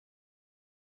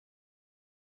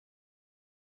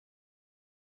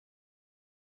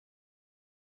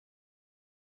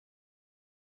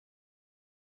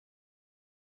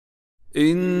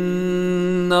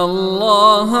إن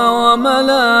الله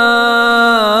وملائكته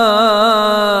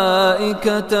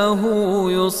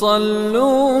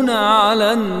يصلون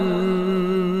على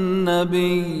النبي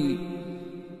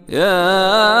يا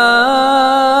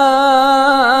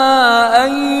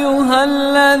أيها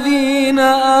الذين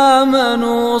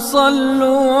آمنوا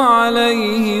صلوا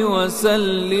عليه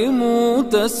وسلموا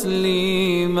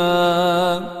تسليما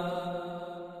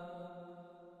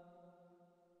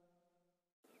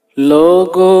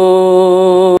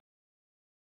لوگوں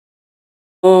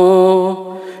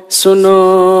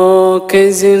سنو کہ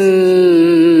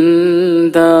زندہ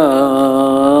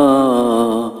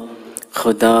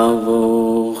خدا وہ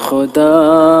خدا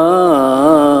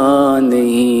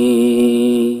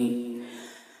نہیں،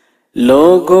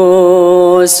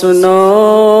 لوگوں سنو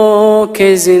کہ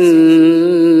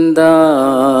زندہ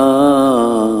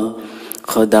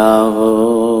خدا وہ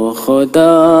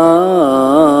خدا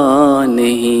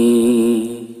نہیں،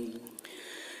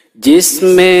 جس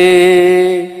میں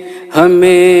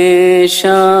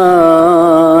ہمیشہ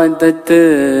عادت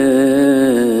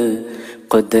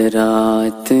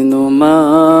قدرات نما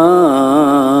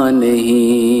نہیں،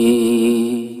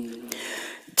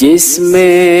 جس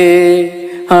میں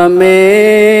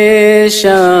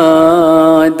ہمیشہ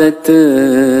عادت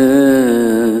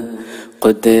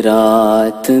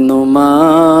قدرات نما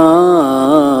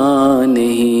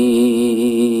نہیں،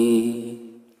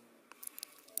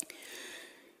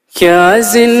 کیا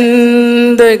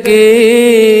زندگی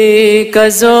کا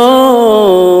ذوق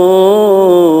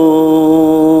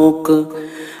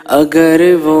اگر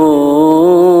وہ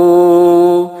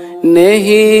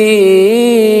نہیں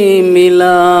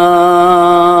ملا،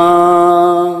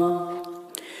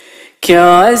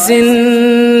 کیا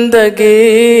زندگی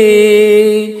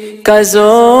کا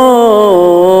ذوق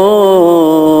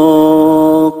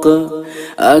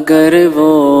اگر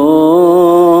وہ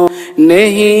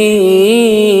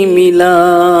نہیں ملا،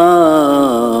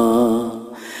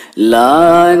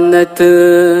 لعنت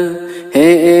ہے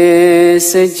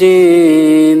ایسے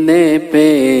جینے پہ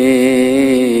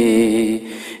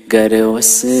گر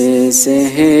اس سے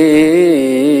ہے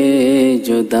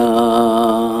جدا،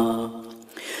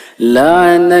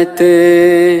 لعنت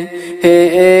ہے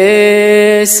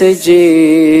ایسے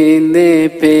جینے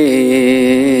پہ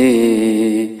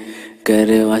گر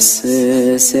اس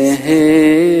سے ہے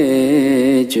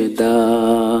جدا،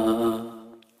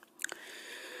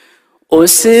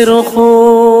 اس رخو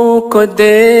کو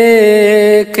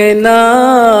دیکھنا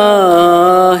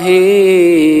ہی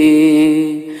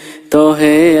تو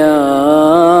ہے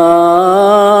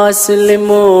اصل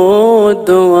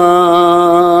دعا،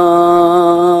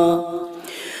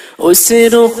 اس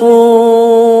رخو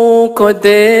کو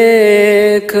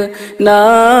دیکھنا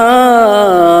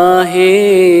ہی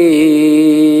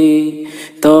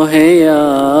تو ہے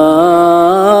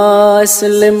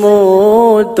اصل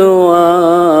دعا،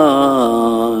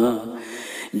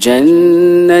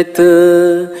 جنت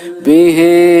بھی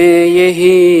ہے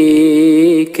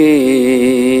یہی کہ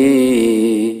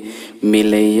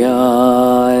ملے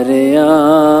یار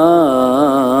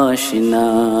آشنا،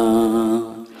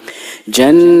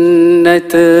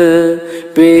 جنت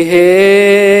بھی ہے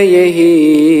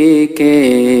یہی کہ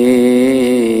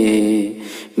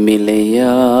ملے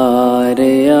یار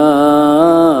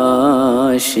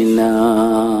آشنا،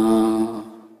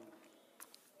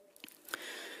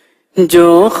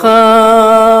 جو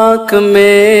خاک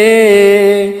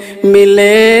میں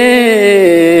ملے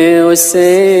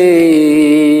اسے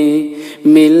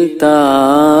ملتا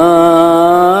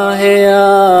ہے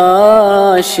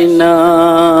آشنا،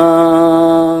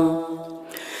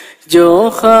 جو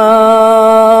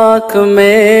خاک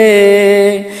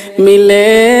میں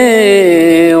ملے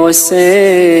اسے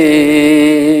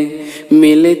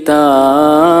ملتا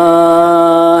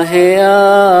ہے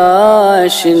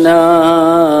آشنا،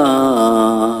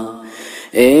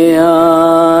 اے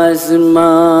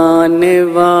آزمانے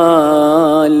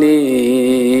والے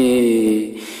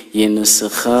یہ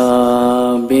نسخہ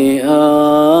بھی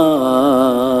آزما،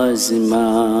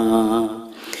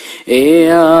 اے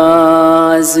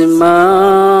آزمانے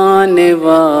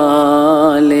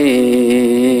والے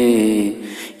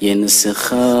یہ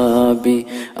نسخہ بھی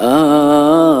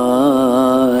آزما،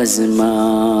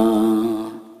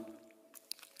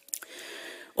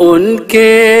 ان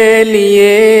کے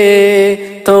لیے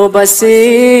تو بسی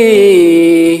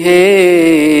ہے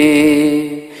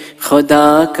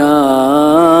خدا کا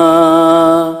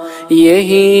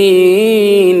یہی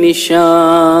نشان،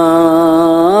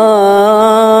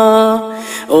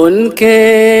 ان کے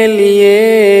لیے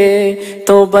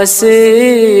تو بس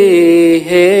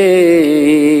ہے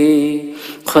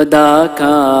خدا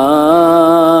کا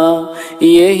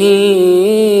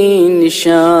یہی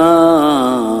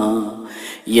نشان،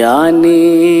 یعنی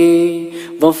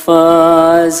وہ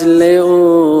فضل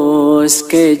اس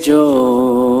کے جو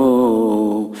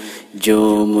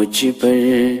مجھ پر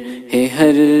ہے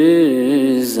ہر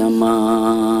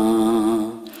زمان،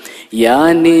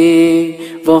 یعنی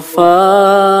وہ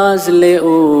فضل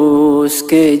اس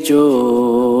کے جو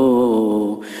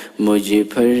مجھ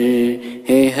پر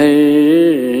ہے ہر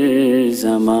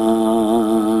زمان۔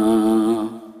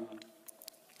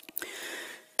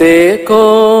 دیکھو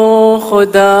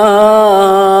خدا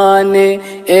نے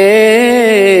ایک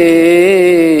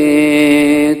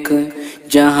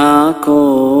جہاں کو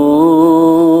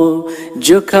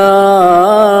جھکا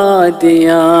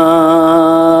دیا،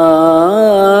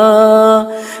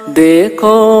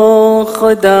 دیکھو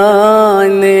خدا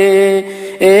نے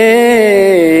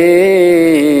ایک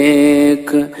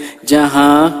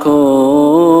جہاں کو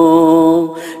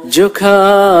جھکا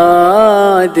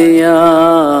دیا،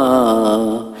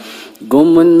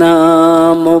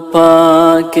 گمنام و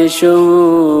پاک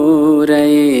شعور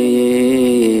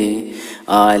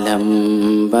عالم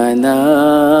بنا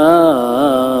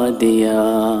دیا،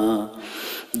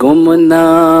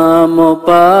 گمنام و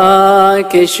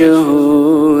پاک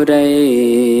شعور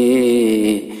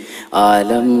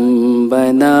عالم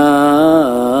بنا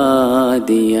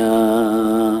دیا۔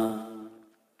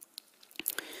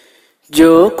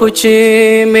 جو کچھ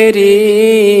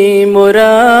میری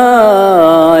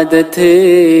مراد تھے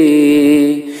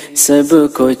سب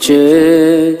کچھ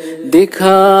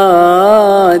دکھا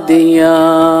دیا،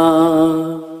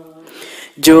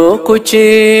 جو کچھ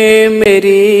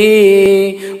میری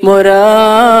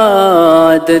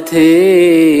مراد تھے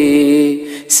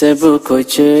سب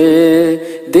کچھ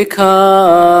دکھا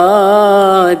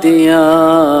دیا۔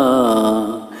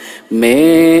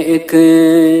 میں ایک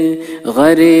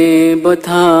غریب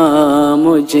تھا،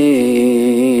 مجھے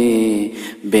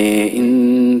بے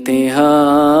انتہا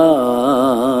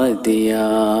دیا،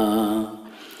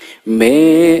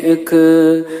 میں ایک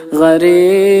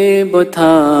غریب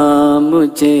تھا،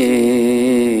 مجھے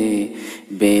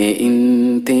بے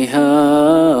انتہا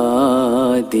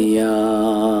دیا۔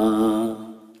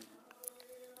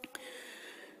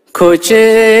 کچھ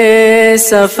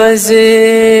ایسا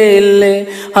فضل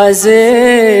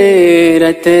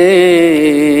حضرت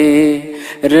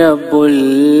رب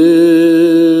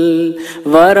الورا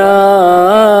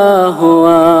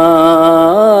ہوا،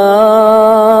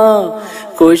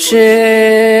 کچھ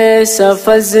ایسا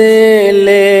فضل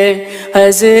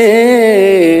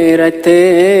حضرت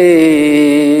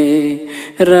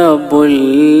رب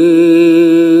الورا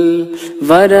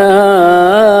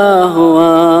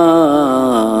ہوا،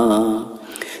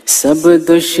 سب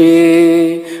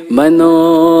دشمنوں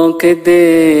کے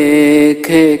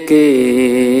دیکھ کے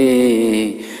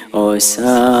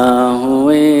اوسا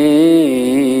ہوئے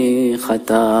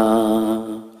خطا،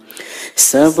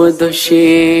 سب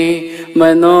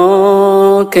دشمنوں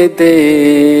کے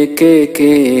دیکھ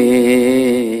کے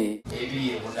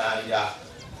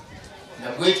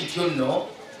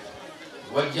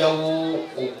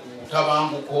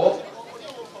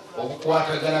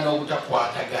obukwatagana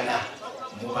n'obutakwatagana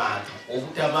mu bantu,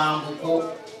 obutabanguko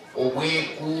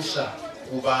obwekuusa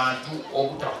ku bantu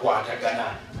obutakwatagana,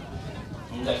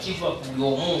 nga kiva ku buli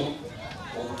omu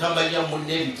obutamanya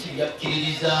munne biki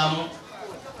byakkiririzaamu,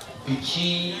 biki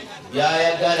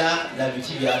byayagala na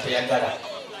biki byatayagala.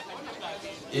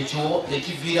 Ekyo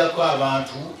nekiviirako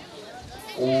abantu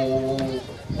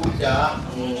okudda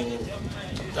mu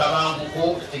butabanguko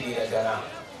obutategeeragana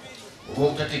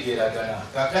obutategeeragana.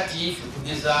 Kakati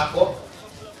tugezaako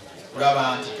kulaba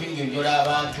nti tunnyonnyola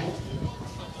abantu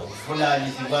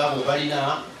obuvunaanyizibwa bwe balina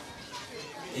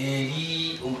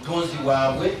eri omutonzi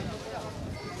waabwe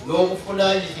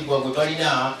n'obuvunaanyizibwa bwe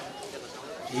balina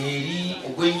eri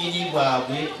obwennyini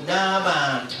bwabwe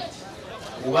n'abantu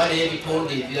oba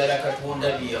n'ebitonde ebirala Katonda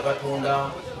bye yabatonda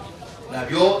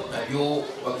nabyo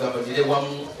bagabanire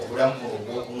wamu obulamu buno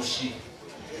obw'oku nsi.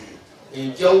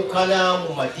 Enjawukana mu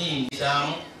madiini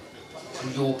zaamu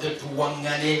tulyoke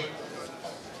tuwaŋŋane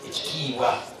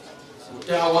ekitiibwa,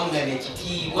 tutawaŋŋane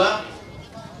ekitiibwa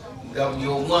nga buli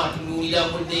omu atunuulira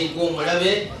munne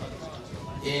ng'omulabe,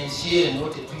 ensi eno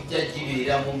tetujja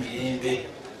gibeeramu mirembe.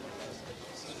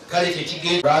 Kale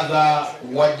kyekigenda Brother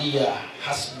Wadia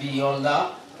Hasbiyallah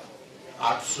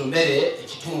atusomere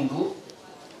ekitundu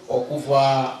okuva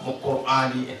mu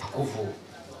Qur'ani etukuvu.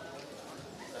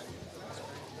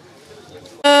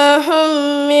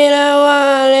 حمل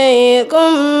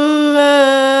وعليكم ما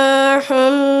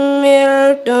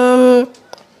حملتم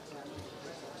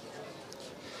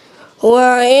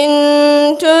وإن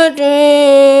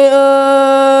تطيعوه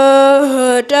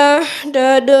تهتدوا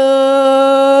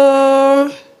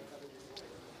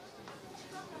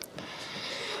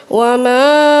وما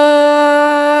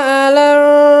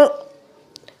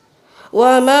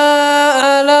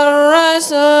على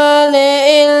الرسول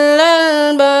إلا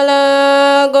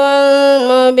البلاغ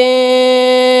المبين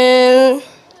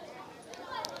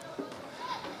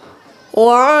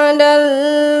وعد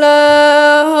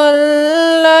الله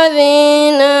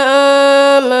الذين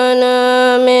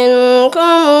آمنوا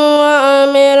منكم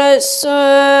وعملوا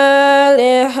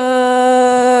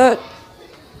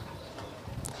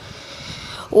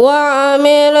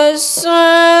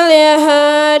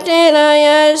الصالحات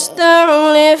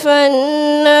ليستخلفنهم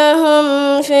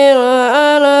في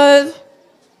الأرض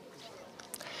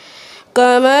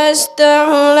كما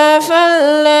استخلف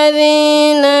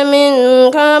الذين من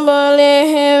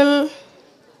قبلهم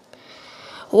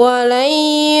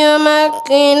وليمكنن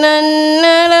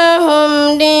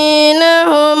لهم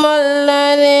دينهم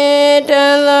الذي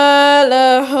ارتضى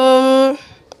لهم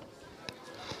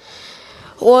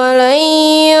وليبدلنهم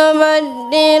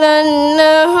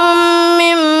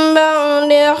من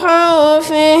بعد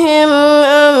خوفهم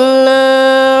أمنا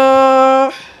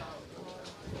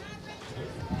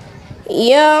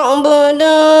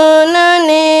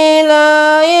يعبدونني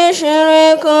لا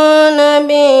يشركون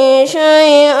بي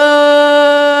شيئا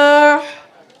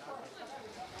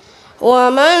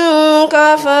ومن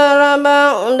كفر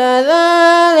بعد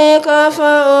ذلك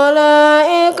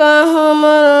فأولئك هم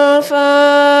الفاسقون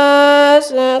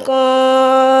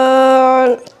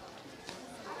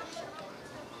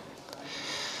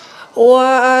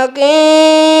وأقيموا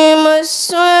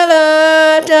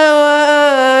الصلاة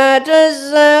وآتوا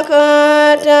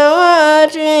الزكاة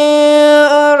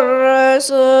وأطيعوا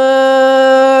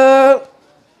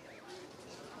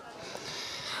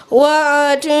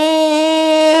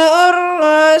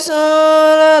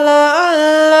الرسول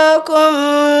لعلكم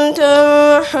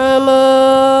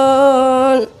ترحمون.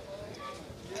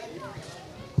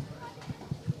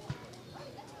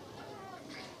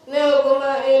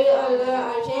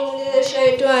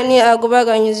 Shaitani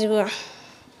agubaganyizibwa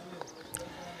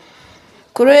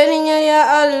ku lw'erinnya lya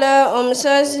Allah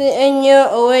omusazi ennyo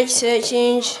ow'ekisa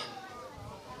ekingi.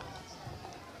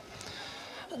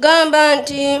 Gamba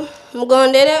nti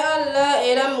mugondere Allah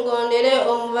era mugondere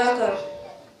omubaka.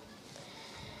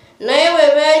 Naye bwe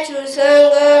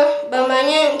beekyusanga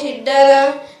bamanye nti ddala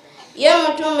ye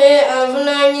mutume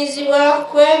avunaanyizibwa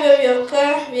ku ebyo byokka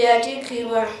bye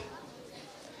yatiikibwa.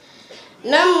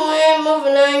 Nammwe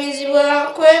muvunaanyizibwa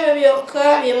ku ebyo byokka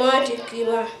bye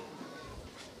mwatiikibwa.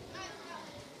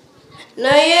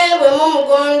 Naye bwe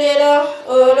mumugondera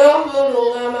olwo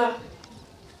muluŋŋama.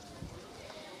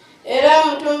 Era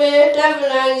mutume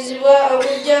tavunaanyizibwa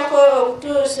okuggyako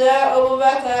okutuusa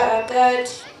obubaka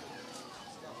akaati.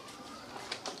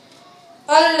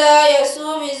 Allah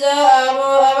yasuubiza abo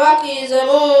abakkiriza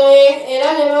mu mmwe era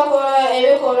ne bakola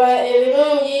ebikolwa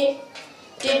ebirungi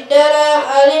nti ddala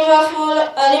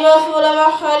alibafuula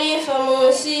bakhalifa mu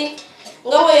nsi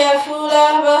nga bwe yafuula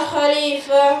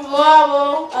bakhalifa mu abo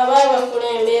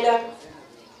abaabakulembera.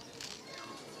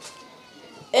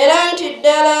 Era nti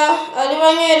ddala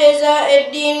alibanywereza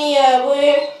eddiini yaabwe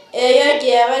eyo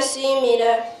gye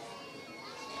yabasiimira.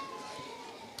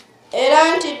 Era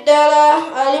nti ddala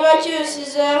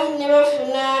alibakyusiza ne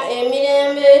bafuna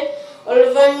emirembe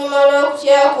oluvannyuma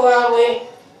lw'okutya kwabwe.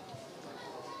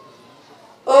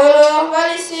 Olwo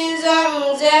balisinza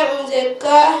nze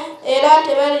nzekka era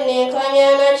tebalinenkanya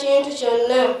na kintu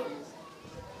kyonna.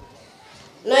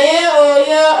 Naye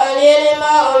oyo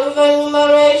alyerema oluvannyuma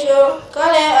lw'ekyo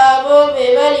kale abo be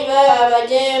baliba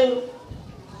abajeemu.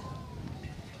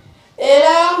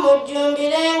 Era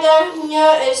mujjumbirenga nnyo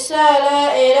essaala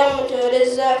era mutoole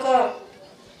zaka.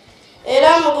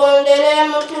 Era mugondere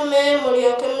mutume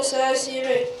mulyoke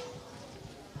musaasirwe.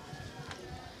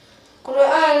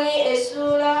 Qur'ani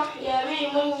essuula ya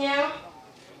 24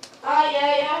 aya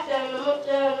ya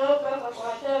 55 mpaka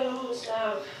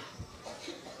 57.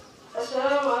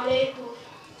 Assalamu alaikum.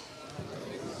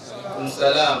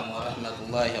 Assalamu wa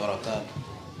rahmatullahi wa barakatuh.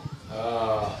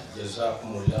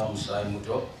 Jazakumullahu musaayi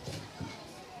muto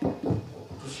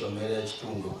okutusomera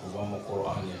ekitundu okuva mu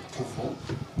Qur'ani ekituufu.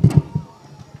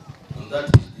 And that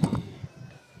is the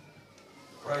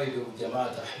pride of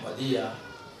Jama'at Ahmadiyya,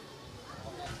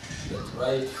 that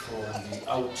right from the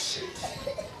outset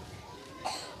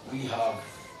we have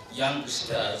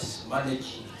youngsters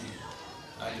managing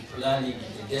and planning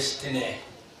the destiny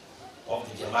of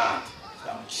the Jama'at.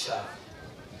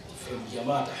 From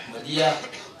Jama'at Ahmadiyya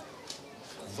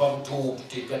kuva buto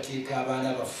okuteekateeka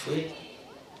abaana baffe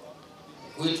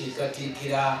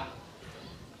kweteekateekera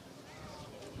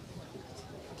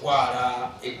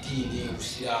kutwala eddiini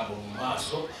y'Obusiraamu mu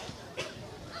maaso,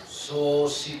 so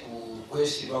si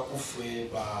kwesiba kuffe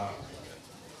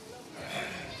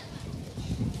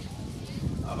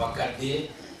abakadde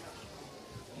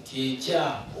nti ekya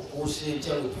okuusa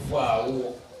ekya bwe tuvaawo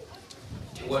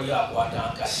tewali akwata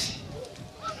nkasi.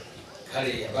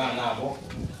 Kale abaana abo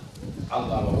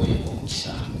Allah abawe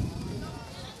omukisa.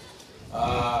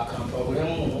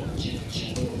 Kampabulemu kintu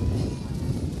kimu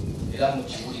era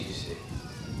mukiwulirize.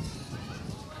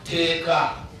 Teeka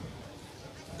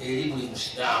eri buli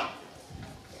musiraamu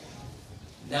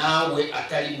naawe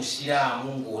atali musiraamu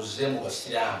ng'oze mu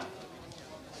basiraamu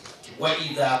wa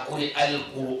idha quri'a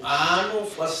al-Qur'anu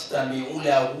fastami'u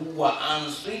lahu wa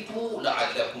ansitu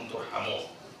la'allakum turhamun.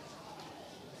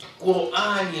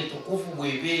 Qur'ani etukuvu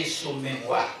bw'eba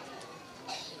esomebwa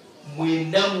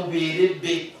mwenna mubeere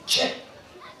becce,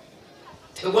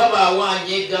 tewabaawo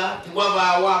anyega,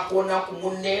 tewabaawo akoona ku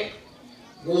munne.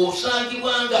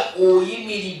 Bw'osangibwa nga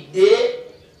oyimiridde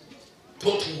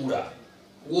totuula,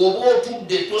 bw'oba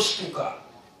otudde tosituka,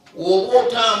 bw'oba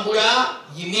otambula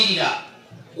yimirira,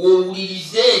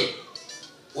 owulirize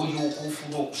olyoka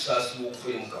ofuna okusaasira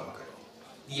okufere Mukama Katonda.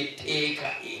 Lyetteeka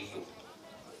eryo.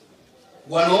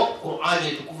 Wano Qur'ani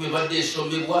etukuvu ebadde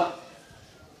esomebwa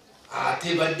ate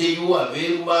baddeyo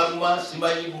abeerumaluma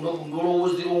simanyi buno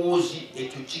bunolowoozi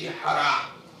ekyo kiri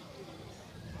haramu.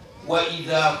 Wa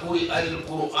idha quri'a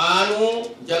al-Qur'anu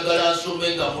njagala nsome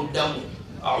nga muddamu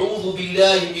a'udhu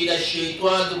billahi minash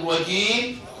shaitanir rajim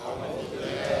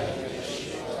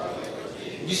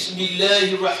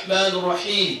bismillahir rahmanir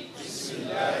rahim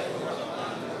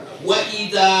wa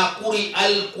idha quri'a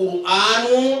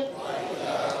al-Qur'anu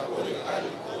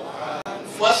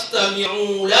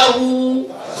fastami'u lahu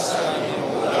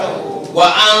wa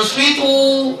ansitu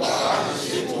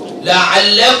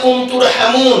la'allakum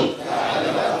turhamun.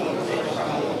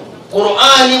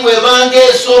 Qur'ani bwebanga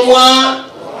esomwa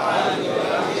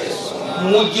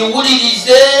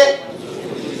mugiwulirize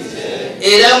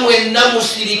era mwenna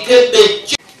musirike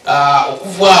becce.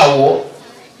 Okuvaawo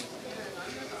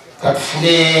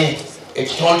katufune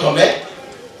ekitontome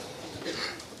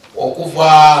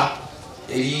okuva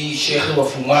eri Sheikh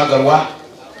waffe mwagalwa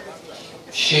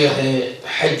Sheikh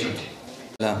Hajjud.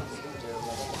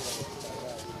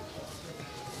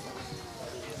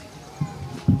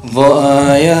 वो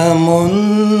आया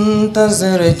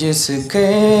मुंतज़र जिसके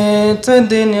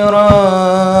दिन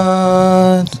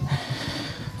रात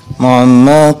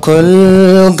मुअम्मा कुल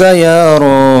गया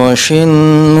रोशन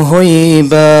हुई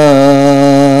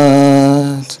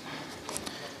बात।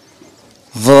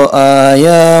 वो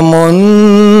आया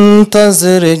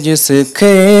मुंतज़र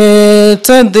जिसके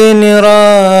दिन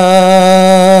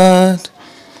रात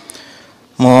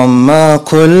मुअम्मा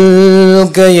कुल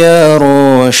गया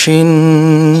रोशन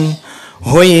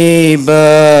हुई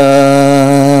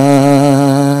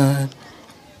बात।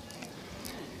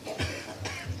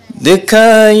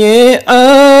 दिखाए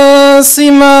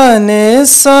आसमान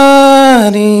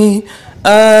सारी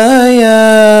आयात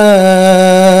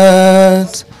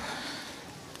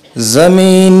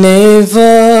ज़मीन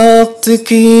वक्त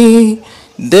की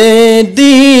दे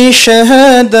दी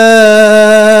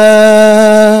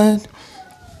शहादत।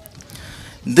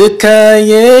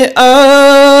 दिखाए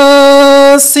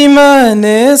आसमान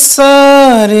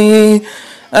सारी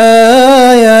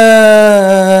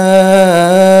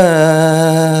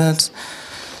आयात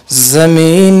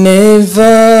ज़मीन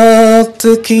वक्त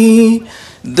की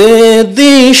दे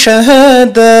दी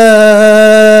शहादत।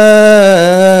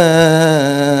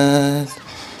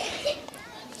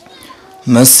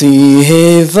 मसीह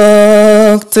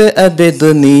वक्त अब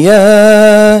दुनिया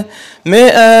में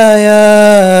आया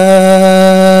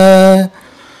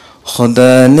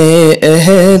खुदा ने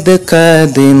अहद का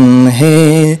दिन है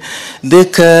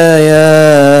दिखाया।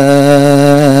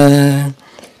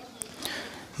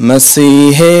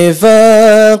 मसीह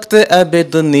वक्त अब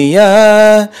दुनिया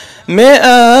में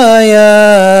आया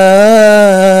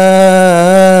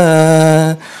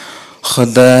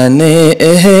खुदा ने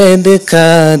अहद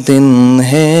का दिन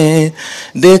है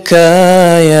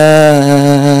दिखाया।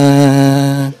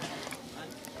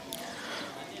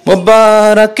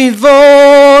 मुबारक वो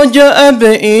जो अब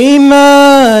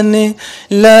ईमान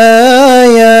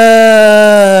लाया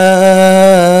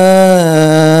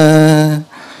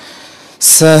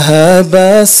सहाबा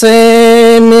से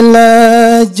मिला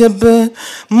जब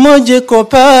मुझको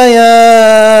पाया।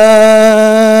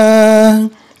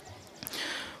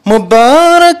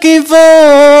 मुबारक वो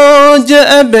जो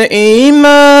अब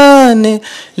ईमान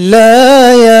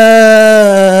लाया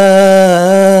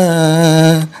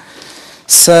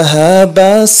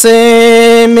सहाबा से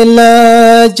मिला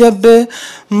जब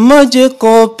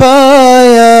मुझको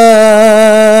पाया।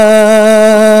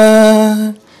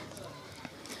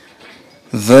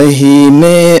 وہی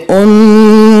میں ان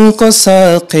کو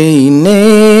ساقی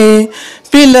نے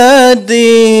پلا دی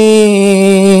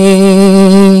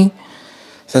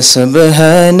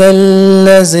فسبحان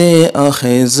الذی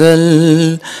اخذ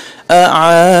الاعادی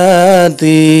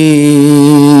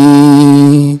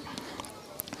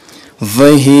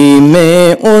وہی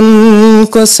میں ان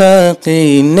کو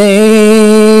ساقی نے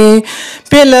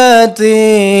پلا دی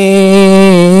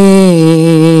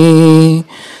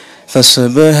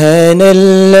فسبحان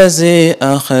الذی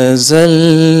اخذ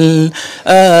الاعادی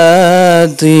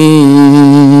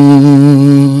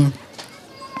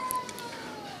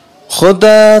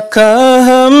خدا کا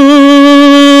ہم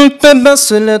پہ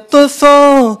بس لطف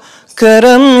و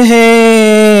کرم ہے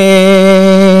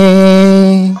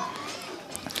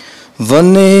وہ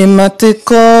نعمت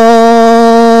کون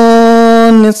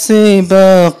سی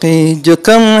باقی جو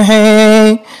کم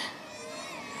ہے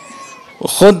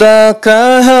خدا کا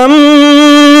ہم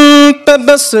پہ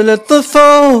بس لطف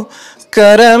و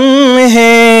کرم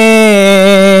ہے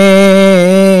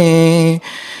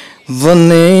وہ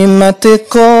نعمت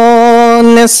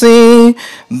کون سی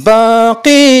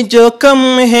باقی جو کم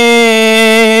ہے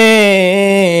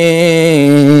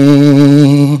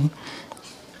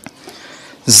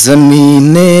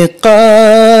زمین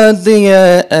قادیہ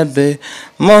اب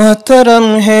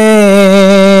محترم ہے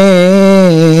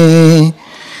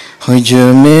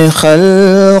ہجوم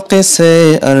خلق سے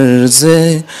عرض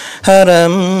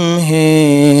حرم ہے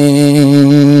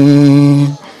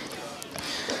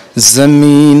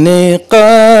زمین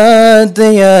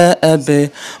قادیہ اب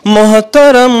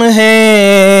محترم ہے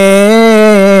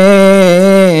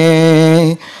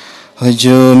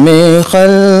ہجوم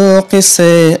خلق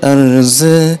سے عرض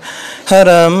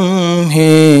حرم ہے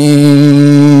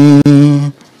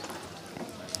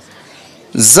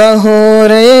ظہور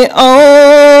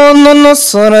آن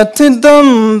نصرت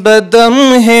دم بدم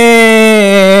ہے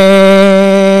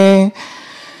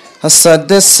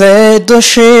حسد سے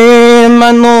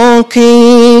دشمنوں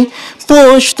کی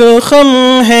پشت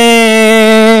خم ہے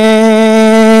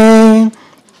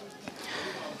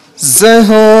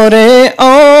ظہور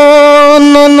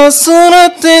آن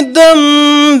نصرت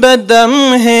دم بدم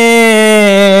ہے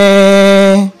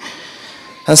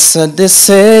حسد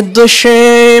سے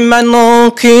دشمنوں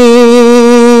کی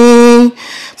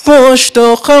پشت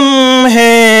و خم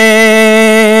ہے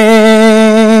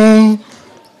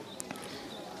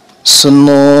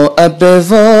سنو اب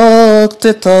وقت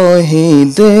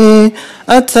توحید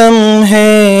اتم ہے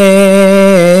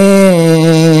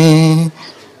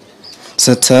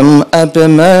ستم اب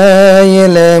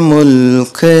مائل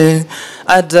ملک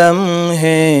عدم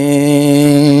ہے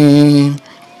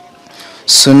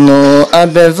سنو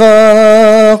اب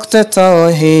وقت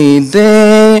توحید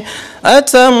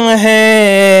اتم ہے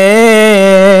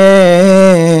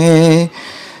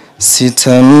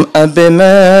ستم اب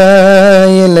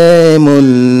مائل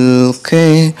ملک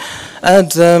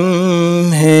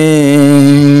عدم ہے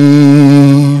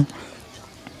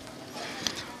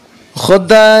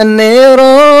خدا نے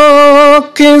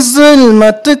روک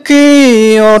ظلمت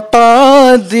کی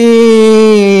اٹھا دی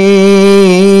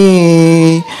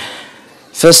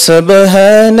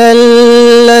فسبحان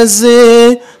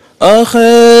الذی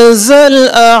اخذ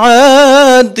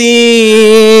الاعادی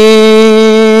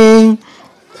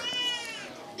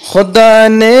خدا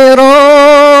نے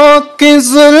روک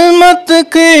ظلمت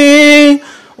کی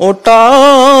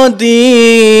اٹھا دی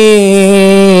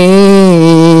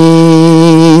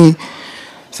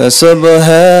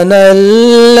فسبحان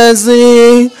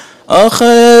الذی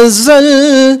اخذ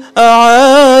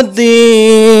الاعادی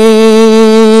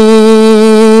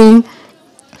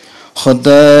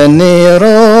خدا نے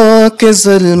روک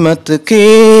ظلمت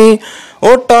کی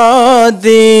اٹھا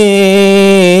دی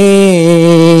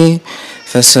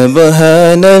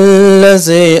فسبحان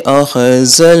الذی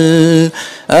اخذ الاعادی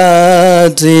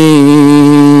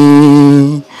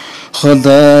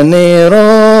خدا نے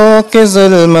روک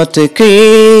ظلمت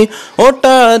کی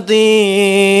اٹھا دی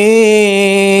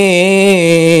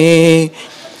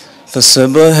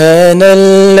فسبحان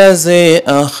الذی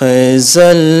اخذ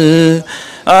الاعادی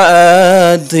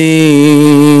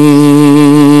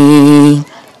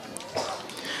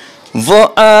وہ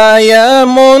آیا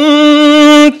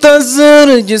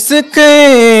منتظر جس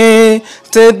کے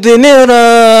تھے دن رات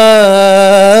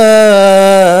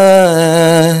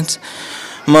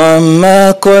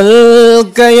ماما کل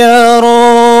گیا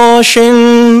روشن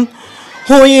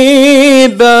ہوئی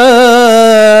بات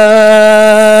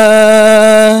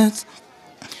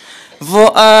وہ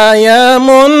آیا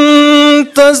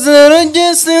منتظر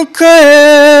جس کے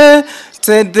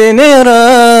تھے دن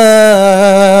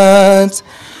رات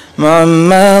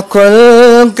ماما کل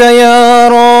گیا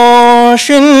روشن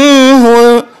روش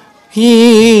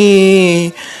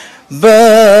هيبات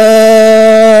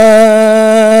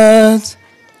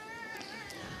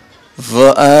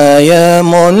وآيا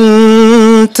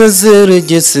منتظر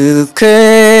جسدك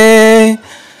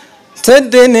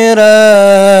تدنرات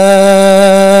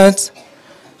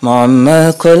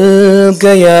معما كل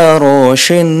يا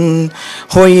روش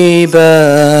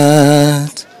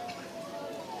هيبات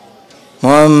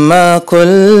معما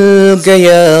كل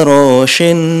يا روش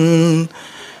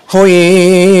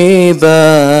هيبات.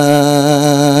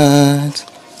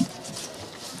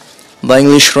 The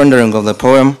English rendering of the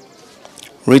poem,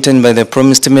 written by the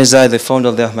promised Messiah, the founder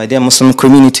of the Ahmadiyya Muslim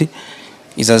community,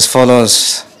 is as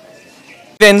follows.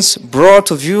 Heavens brought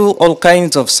to view all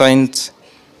kinds of signs,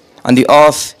 and the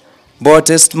earth bore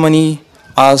testimony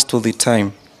as to the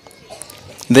time.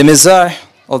 The Messiah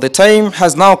of the time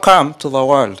has now come to the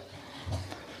world.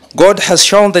 God has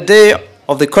shown the day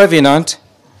of the covenant.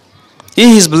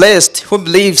 He is blessed who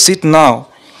believes it now.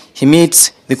 He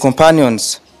meets the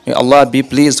companions. May Allah be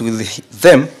pleased with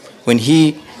them when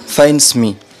He finds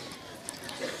me.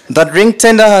 The drink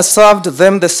tender has served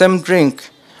them the same drink.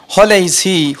 Holy is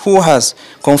He who has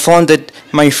confounded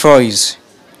my foes.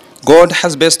 God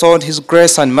has bestowed His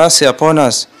grace and mercy upon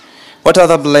us. What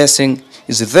other blessing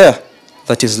is there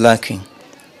that is lacking?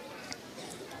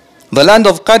 The land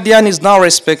of Qadian is now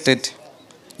respected.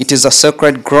 It is a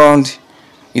sacred ground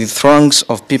with throngs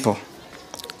of people.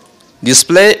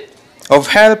 Display of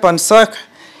help and succor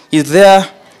is there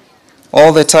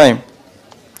all the time.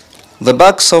 The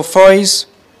backs of foes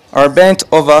are bent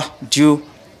over due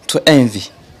to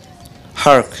envy.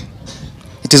 Hark!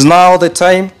 It is now the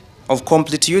time of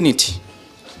complete unity.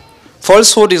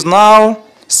 Falsehood is now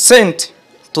sent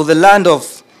to the land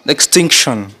of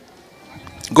extinction.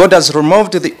 God has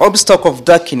removed the obstacle of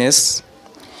darkness.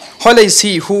 Holy is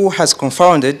He who has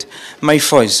confounded my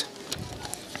foes.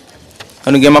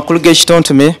 Anuge makulu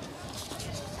g'ekitontome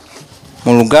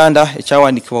mu Luganda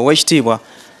ekyawandiikibwa Oweekitiibwa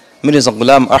Mirza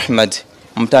Ghulam Ahmad,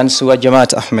 omutandisi wa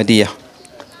Jama'at Ahmadiyya.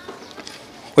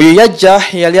 Oyo yajja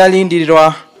yali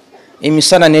alindirirwa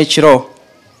emisana n'ekiro,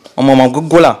 omwo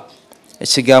guggula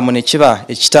ekigambo ne kiba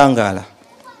ekitangaala.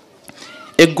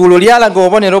 Eggulu lyalaga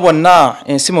obubonero bwonna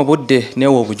ensi mu budde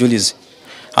n'ewa obujulizi.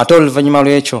 Ate oluvannyuma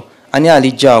lw'ekyo ani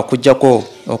alijja okujjako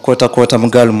okwotakwota mu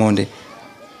gaalumonde?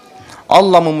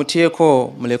 Allah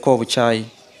mumutyeko muleke obukyayi.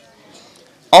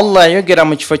 Allah yayogera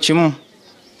mu kifo kimu,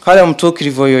 kale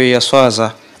omutuukirivu oyo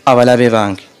yaswaza abalabe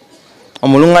bange.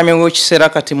 Omuluŋŋamya w'ekiseera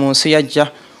kati mu nsi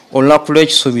yajja olunaku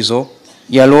lw'ekisuubizo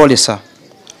yalwolesa,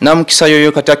 namukisa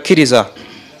yoyo kati akkiriza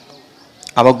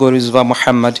abagorozi ba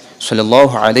Muhammad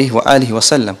sallallahu alaihi wa alihi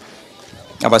wasallam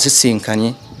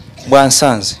abasisinkanye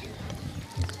bwansanze.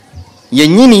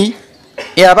 Yennyini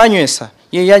eyabanywesa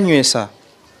ye yanywesa,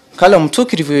 kale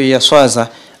omutuukirivu oyo yaswaza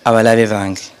abalabe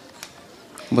bange.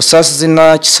 Busaasizi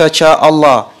na kisa kya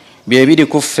Allah bye biri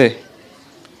ku ffe.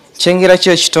 Kyengera ki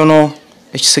ekitono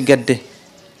ekisigadde?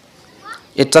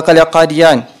 Ettaka lya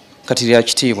Qadian kati lya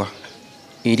kitiibwa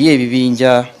eri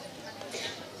ebibinja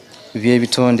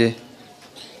by'ebitonde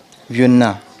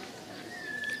byonna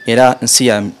era nsi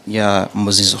ya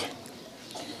muzizo.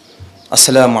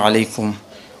 Assalamu alaikum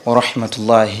wa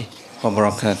rahmatullahi wa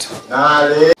barakatuh.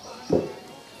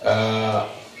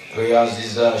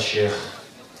 Tuyaziza Sheikh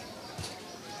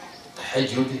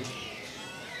Tahajjud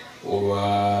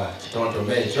wa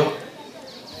kitontome ekyo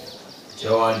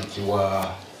kyawandiikibwa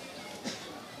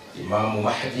Imamu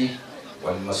Mahdi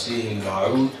wal Masih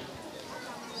al-Ma'ud.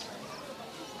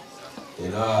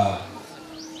 Era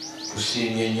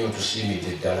tusiimye nnyo,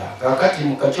 tusiimidde ddala. Kaakati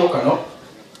mu kakyo kano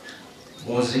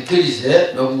munzikirize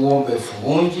n'obuwombeefu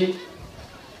bungi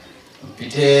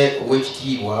mpite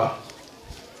Oweekitiibwa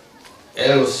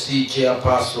LC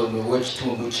chairperson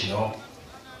w'ekitundu kino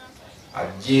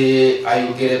ajje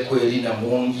ayogereko eri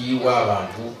namungi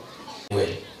w'abantu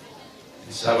we.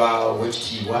 Nsaba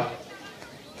Oweekitiibwa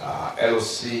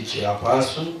LC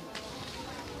chairperson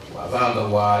wabanga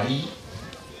waali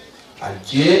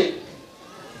ajje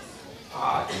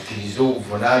atuukirize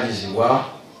obuvunaanyizibwa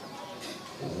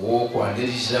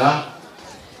obw'okwaniriza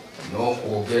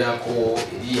n'okwogerako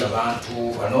eri abantu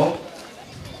bano.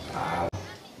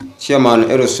 Chairman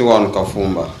LC1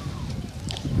 Kafumba.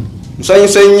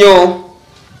 Nsanyuse nnyo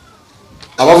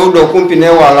abavudde okumpi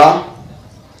n'ewala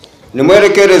ne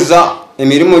mwerekereza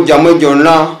emirimu gyammwe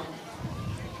gyonna,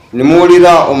 ne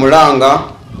muwulira omulanga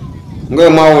nga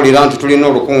mwawulira nti tulina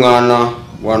olukuŋŋaana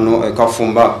wano e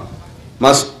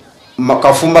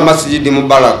Kafumba Masjidi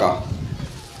Mubaraka.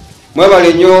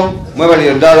 Mwebale nnyo,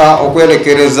 mwebalire ddala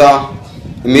okwerekereza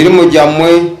emirimu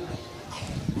gyammwe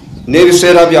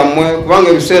n'ebiseera byammwe, kubanga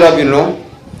ebiseera bino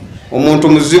omuntu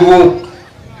muzibu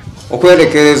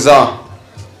okwerekereza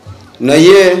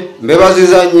naye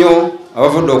mbebaziza nnyo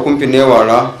abavudde okumpi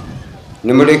newala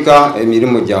nemuleka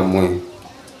emirimu gyammwe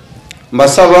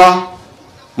mbasaba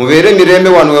mubeere emirembe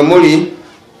wano we muli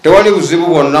tewali buzibu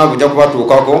bwonna bujja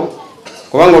kubatuukako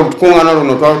kubanga olukuŋŋaana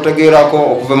luno twalutegeerako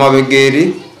okuva mabegeeri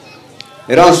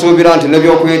era nsuubira nti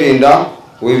nebyokwerinda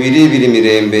webiri biri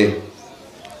mirembe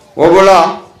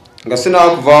wabula nga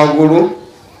sinakuva waggulu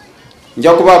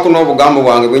nja kubaako n'obugambo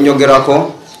bwange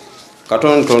bwenyogerako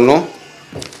katonotono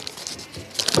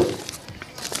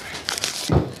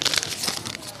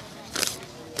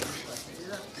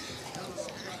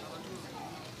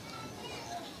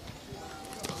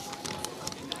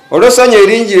olw'essanyu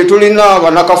eringi lye tulina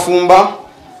bannakafumba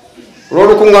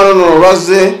olw'olukuŋŋaana luno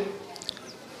lwazze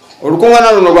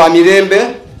olukuŋŋaana luno lwa mirembe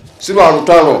si lwa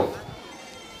lutalo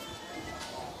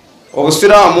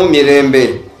obusiraamu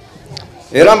mirembe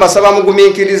era mbasaba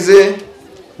mugumiikirize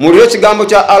mulire ekigambo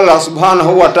kya Allah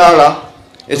subhanahu wa taala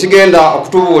ekigenda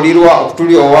okutubuulirwa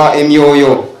okutulyowa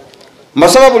emyoyo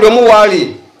mbasaba buli omu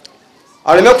waali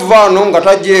aleme kuva wano nga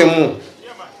tajjeemu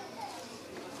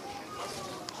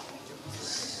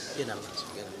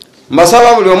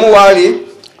mbasaba buli omu waali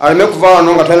aleme kuva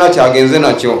wano nga talina kyagenze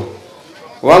nakyo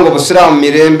kubanga obusiraamu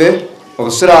mirembe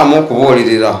obusiraamu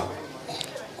kubuulirira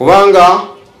kubanga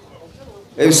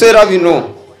ebiseera bino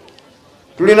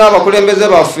tulina abakulembeze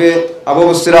baffe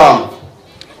ab'obusiraamu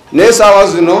naye saawa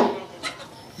zino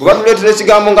bwe batuleetera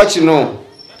ekigambo nga kino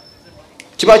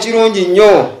kiba kirungi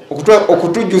nnyo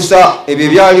okutujjusa ebyo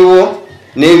ebyaliwo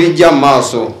n'ebijja mu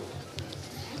maaso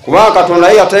kubanga Katonda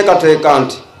ye yateekateeka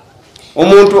nti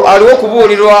omuntu aliwo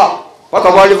kubuulirwa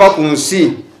paka bwaliva ku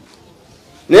nsi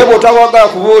naye bw'otawagala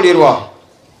kubuulirwa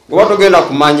oba togenda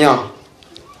kumanya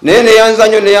naye neyanza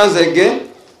nnyo neyanzege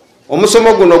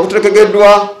omusomo guno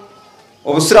ogutegekeddwa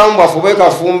obusiraamu bwaffe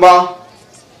bwekafumba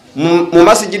mu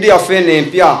masigidi yaffe eno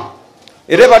empya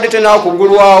era ebadde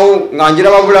tenakugulwawo nga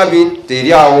njiraba bulabi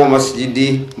teri awo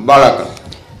masigidi baraka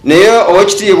naye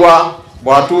owekitiibwa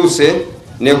bwatuuse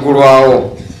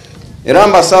neggulwawo era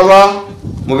mbasaba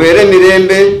mubeere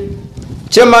emirembe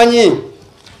kyemanyi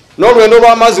n'olwendo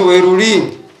lw'amazzi weruli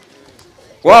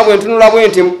wabwe ntunula bwe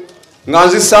nti nga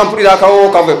nzisampulira akawowo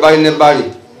kava ebbali nebbali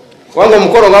kubanga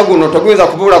omukolo nga guno teguyinza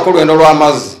kubuulako olwendo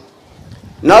lw'amazzi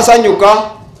nasanyuka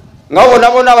nga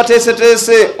bonna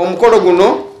abateeseteese omukolo guno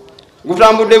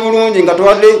gutambudde bulungi nga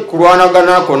tewadde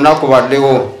kulwanagana konna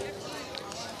kubaddewo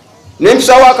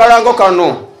nempisawo akalango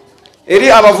kano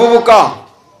eri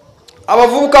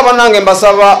abavubuka bannange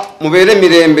mbasaba mubeere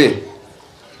mirembe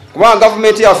kubanga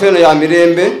gavumenti yaffe eno ya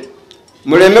mirembe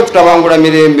muleme kutabangula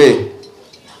mirembe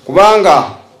kubanga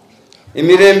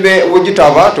emirembe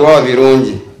wegitaba tewaba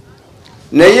birungi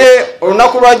naye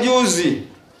olunaku lwa juuzi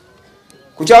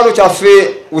ku kyalo kyaffe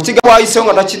wekiga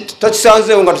bwayisewo nga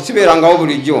takisanzeewo nga tekibeerangawo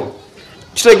bulijjo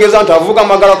kitegeeza nti avuga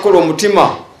amagala kukola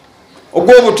omutima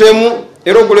ogw'obutemu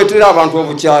era oguleetera abantu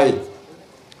obukyayi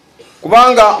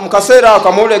kubanga mu kaseera ako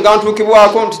amawulire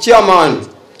gantuukibwako nti kyamaani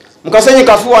mu kasenyi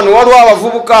kafuwa ne waliwo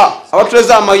abavubuka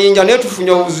abatuleza amayinja naye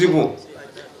tufunye obuzibu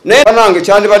naye banange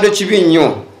kyandibadde kibi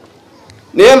nnyo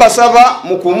naye mbasaba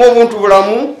mukuume obuntu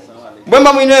bulamu bwe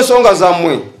mba mulina ensonga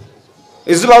zammwe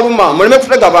ezibaluma muleme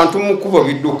kutega abantu mu kkubo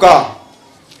bidduka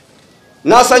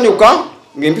nasanyuka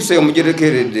ng'empisa eyo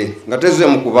mugirekeredde nga tezze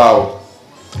mukubaawo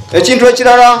ekintu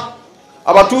ekirala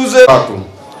abatuuze batu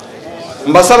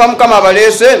mbasaba mukama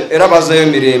abaleese era bazeeyo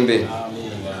mirembe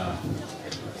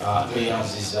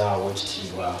tweyanziza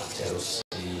wekitiibwa terosi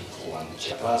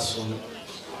wamukyapaaso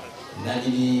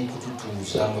nanyini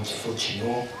kututuuza mu kifo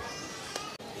kino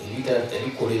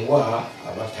ebikolebwa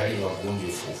abatali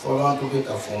bagunjufu fe abantu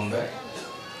bekafumba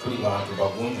tuli bantu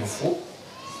bagunjufu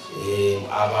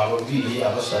abo ababiri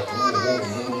abasatu oba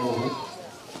obumulumulu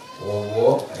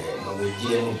obwo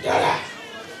mubwegiremu ddala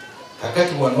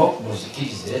kakati wano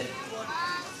muzikirize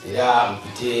era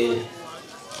mpite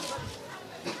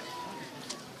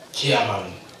chairman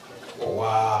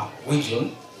owa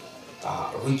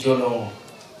regional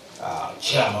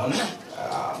chairman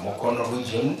Mukono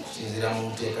region sinzira mu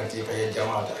nteekateeka ya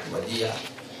Jama'at Ahmadiyya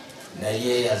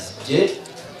naye yazijje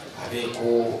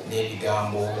abeeko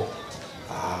n'ebigambo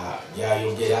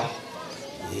byayogera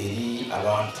eri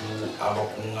abantu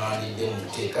abakuŋŋaanidde mu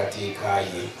nteekateeka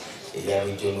ye eya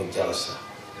regional jalasa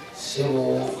sebo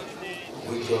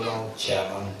regional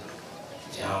chairman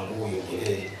jangu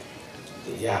oyogere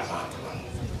eri abantu bano.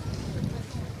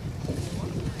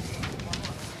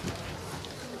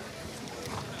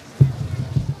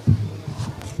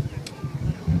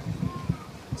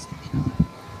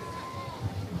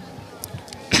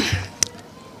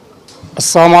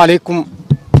 Assalamu alaikum.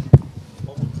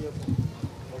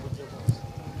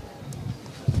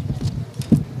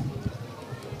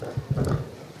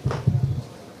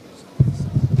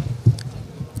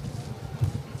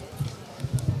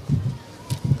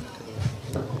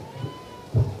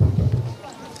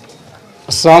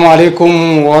 Assalamu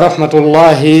alaikum wa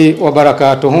rahmatullahi wa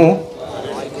barakatuhu.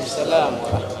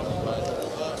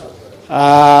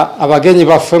 Abagenyi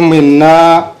baffe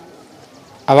mwenna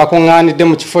abakungaanidde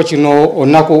mu kifo kino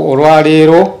olunaku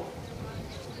olwaleero,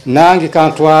 nange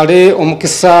kantwale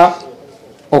omukisa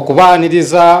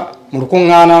okubaaniriza mu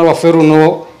lukuŋŋaana lwaffe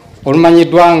luno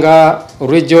olumanyiddwa nga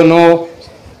regional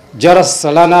Jaras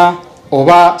Salana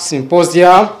oba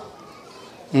symposium,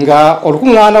 nga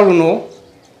olukuŋŋaana luno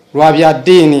lwa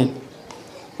byaddiini.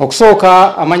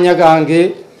 Okusooka amannya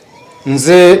gange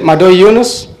nze Madoyi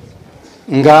Yunus,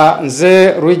 nga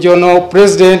nze regional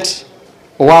president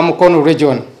owa Mukono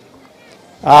region.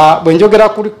 Bwe njogera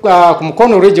ku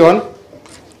Mukono region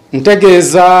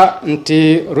ntegeeza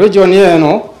nti region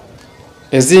eno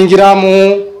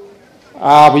ezingiramu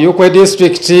Buyukwe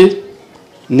district,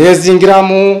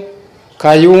 nezingiramu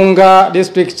Kayunga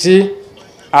district,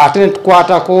 ate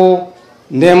netukwatako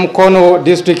ne Mukono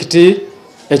district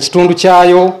ekitundu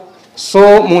kyayo.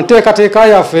 So mu nteekateeka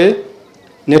yaffe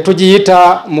ne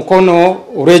tugiyita Mukono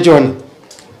region.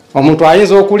 Omuntu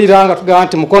ayinza okulira nga tugamba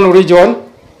nti Mukono region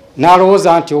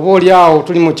n'alowooza nti oba oli awo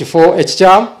tuli mu kifo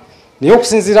ekikyamu, naye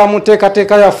okusinziira mu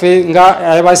nteekateeka yaffe nga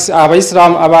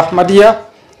Abaisiraamu Abahmadiya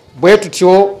bwe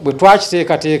tutyo bwe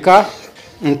twakiteekateeka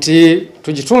nti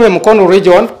tugitume Mukono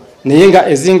region naye nga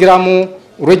ezingiramu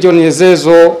region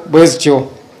ezeezo bwe zityo.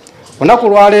 Olunaku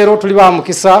lwaleero tuli ba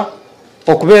mukisa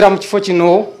okubeera mu kifo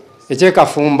kino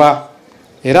eky'Ekafumba,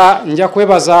 era nja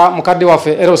kwebaza mukadde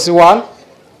waffe LC1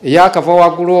 eyakava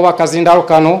waggulu oba kazindalo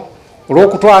kano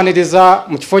olw'okutwaniriza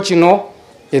mu kifo kino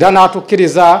era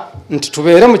n'atukkiriza nti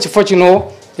tubeere mu kifo kino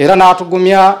era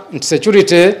n'atugumya nti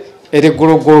security eri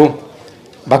gguluggulu.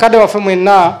 Bakadde waffe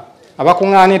mwenna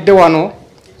abakuŋŋaanidde wano,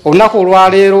 olunaku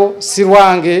olwaleero si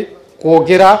lwange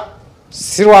kwogera,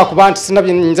 si lwakuba nti sina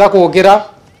bye nnyinza kwogera,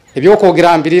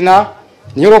 ebyokwogera mbirina,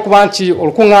 naye olw'okuba nti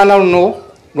olukuŋŋaana luno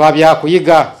lwa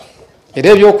byakuyiga, era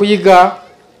ebyokuyiga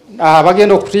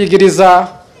bagenda okutuyigiriza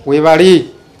webali.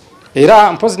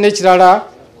 Era mpozi n'ekirala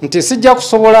nti sijja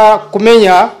kusobola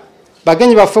kumenya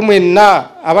bagenyi baffe mwenna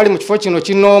abali mu kifo kino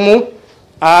kinoomu.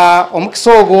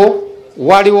 Omukisa ogwo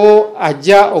waliwo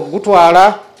ajja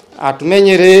okugutwala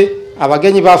atumenyere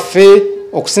abagenyi baffe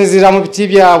okusinziira mu biti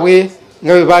byabwe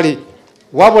nga bwe bali.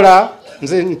 Wabula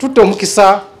nze ntutte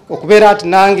omukisa okubeera nti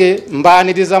nange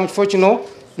mbaaniriza mu kifo kino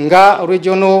nga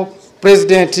regional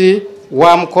president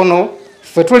wa Mukono.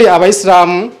 Ffe tuli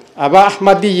Abaisiraamu aba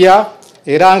Ahmadiya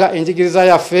era nga enjigiriza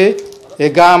yaffe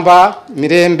egamba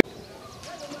mirembe.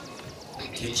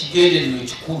 Ekigendererwa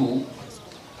ekikulu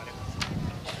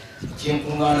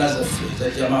ky'enkuŋŋaana zaffe eza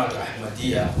Jamaat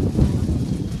Ahmadiya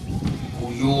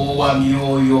kulyowa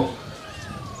myoyo.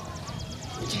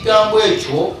 Ekigambo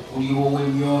ekyo kulyowa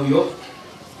emyoyo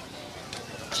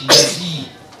kigazi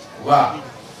kuba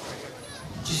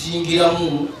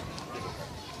kizingiramu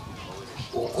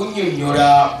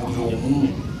okunnyonnyola buli omu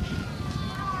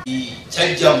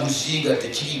kyajjaguzi nga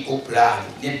tekiriiko pulaani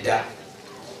nedda,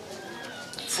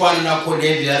 kifaananako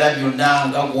n'ebirala byonna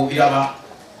nga bw'obiraba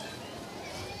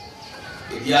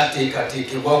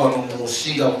ebyateekateekebwa wano mu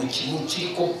nsi nga buli kimu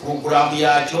kiriko puroguraamu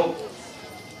yaakyo.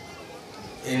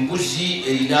 Embuzi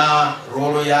erina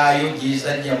roolo yaayo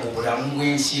gyezannya mu bulamu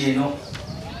bw'ensi eno,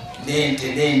 n'ente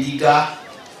n'endiga,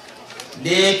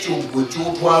 n'ekyo gwe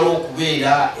kyotwala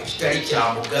okubeera ekitali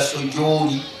kya mugaso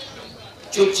gy'oli,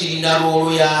 kyo kirina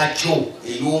roolo yaakyo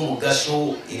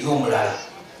ey'omugaso eri omulala.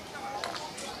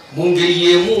 Mu ngeri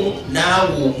y'emu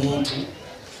naawe omuntu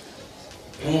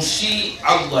ku nsi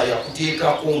Allah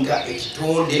yakuteekako nga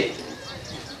ekitonde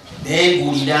naye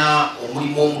ng'olina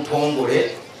omulimu omutongole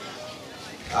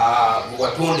gwe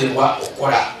watonderwa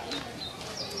okukola.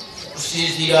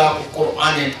 Kusinziira ku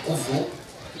Quran entukuvu,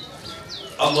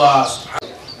 Allah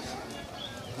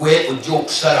gwe ojja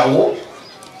okusalawo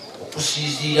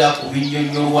okusinziira ku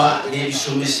binnyonnyolwa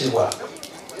n'ebisomesebwa,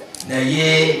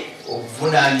 naye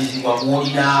obuvunaanyizibwa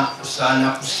bw'olina kusaana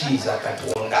kusinza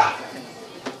Katonda.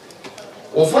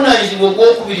 Obuvunaanyizibwa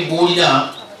obwokubiri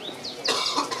bw'olina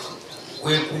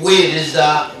kwe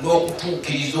kuweereza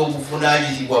n'okutuukiriza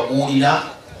obuvunaanyizibwa bw'olina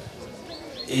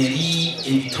eri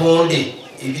ebitonde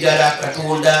ebirala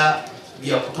Katonda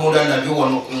byakutonda nabyo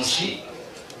wano ku nsi,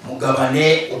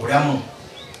 mugabane obulamu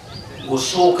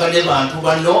ng'osooka ne bantu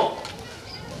bano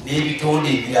n'ebitonde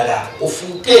ebirala,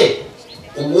 ofuuke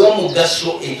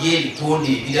ow'omugaso eri ebitonde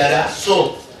ebirala,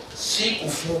 so si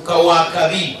kufuuka wa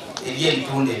kabi eri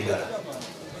ebitonde ebirala.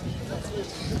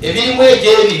 Emirimu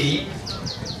egyo ebiri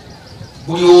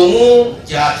buli omu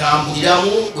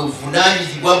gyatambuliramu, bwe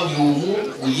buvunaanyizibwa buli omu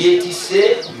bwe yeetisse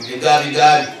mu bibegabega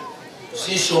bye.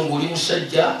 Si nsonga oli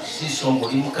musajja, si nsonga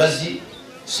oli mukazi,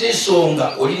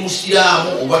 sensonga oli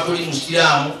musiraamu oba toli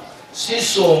musiraamu,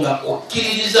 sensonga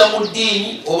okkiririza mu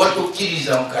ddiini oba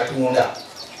tokkiririza mu Katonda.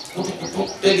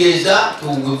 Kutegeeza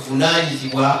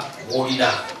tubuvunaanyizibwa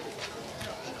bw'olina.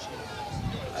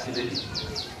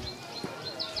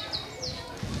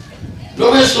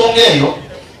 N'olw'ensonga eyo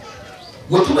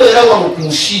bwe tubeera wano ku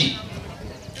nsi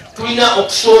tulina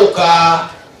okusooka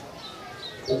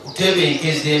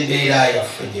okutebenkeza embeera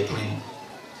yaffe gye tulimu.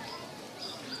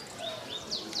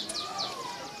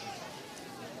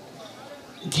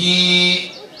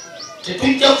 Nti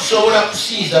tetujja kusobola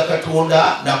kusinza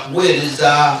Katonda na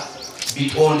kuweereza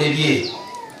bitonde bye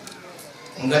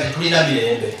nga tetulina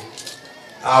mirembe,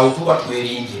 awo tuba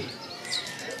tweringe.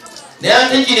 Naye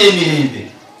ate gino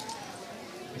emirembe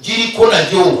giriko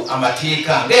nagyo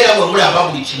amateeka, ngaera bwe mulaba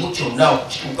buli kimu kyonna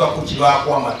okukituukako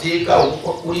kibaako amateeka,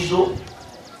 okukwakulizo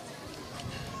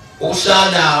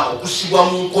obusaana okusibwa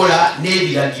mu nkola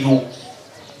n'ebiragiro.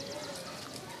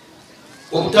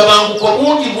 Obutabanguko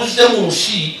bungi buzze mu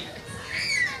nsi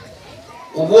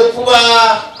obw'okuba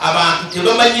abantu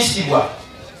tebamanyisibwa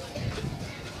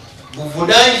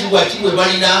buvunaanyizibwa ki bwe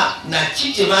balina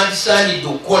naki kye bandisaanidde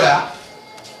okukola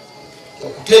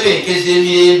okutebenkeza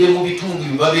emirembe mu bitundu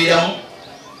bye babeeramu,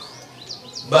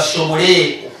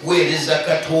 basobole okuweereza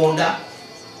Katonda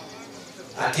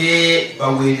ate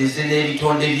baweereze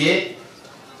n'ebitonde bye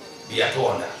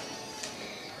byatonda.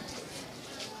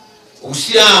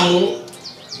 Obusiraamu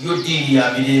yo ddiini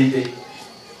ya mirembe.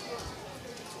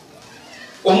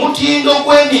 Omutindo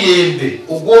gw'emirembe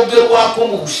ogwogerwako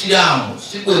mu Busiraamu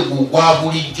si gwe gwa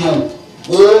bulijjo,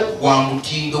 gwo gwa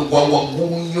mutindo gwa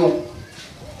waggulu nnyo.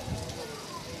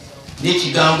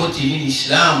 N'ekigambo kinini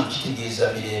Islaamu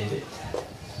kitegeeza mirembe.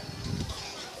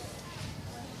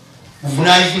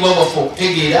 Buvunaanyizibwa bwaffe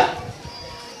okutegeera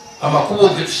amakubo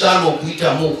ge tusaana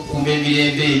okuyitamu okukuuma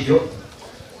emirembe egyo,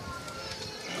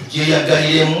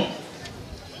 tugyeyagaliremu,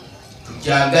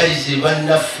 tugyagalize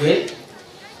bannaffe,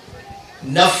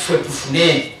 naffe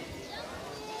tufune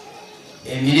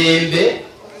emirembe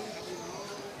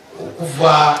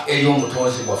okuva eri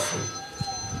omutonzi waffe.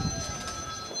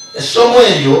 Essomo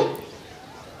eryo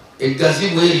eggazi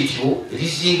bwe lityo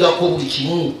erizingako buli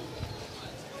kimu.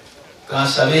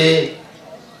 Kansabe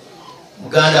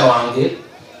muganda wange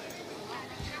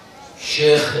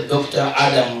Sheikh Dr.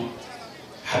 Adam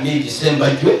Hamid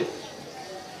Sembajwe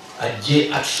ajje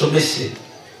atusomese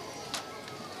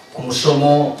ku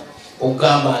musomo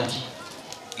ogamba nti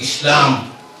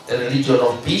Islam, a religion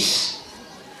of peace,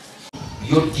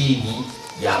 yo ddiini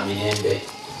ya mirembe.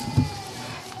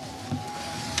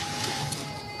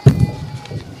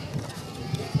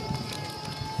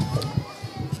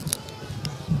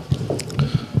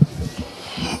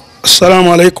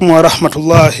 Assalamu alaikum wa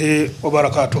rahmatullahi wa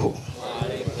barakatuhu.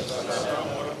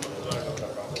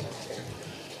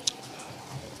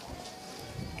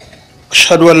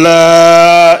 أشهد أن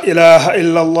لا إله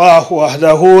إلا الله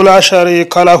وحده لا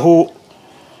شريك له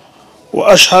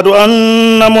وأشهد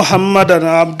أن محمدا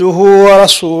عبده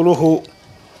ورسوله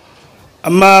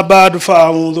أما بعد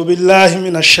فأعوذ بالله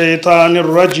من الشيطان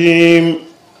الرجيم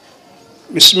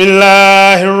بسم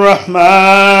الله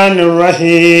الرحمن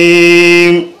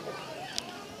الرحيم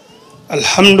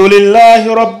الحمد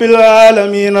لله رب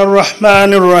العالمين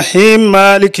الرحمن الرحيم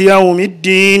مالك يوم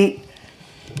الدين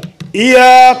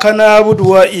إياك نعبد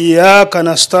وإياك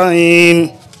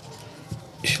نستعين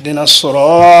اهدنا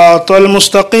الصراط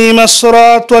المستقيم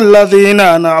الصراط الذين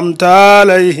أنعمت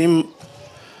عليهم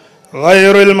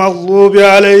غير المغضوب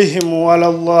عليهم ولا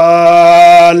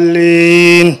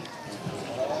الضالين.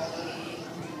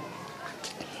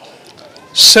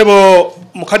 سبو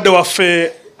مكدو وفي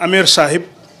أمير صاحب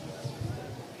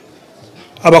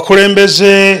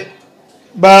abakulembeze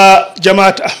ba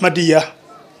Jamaat Ahmadiyya,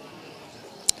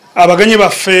 abaganyi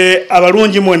baffe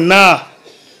abalungi mwenna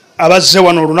abazze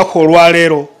wano olunaku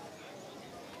olwaleero,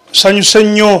 nsanyuse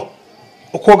nnyo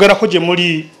okwogerako gye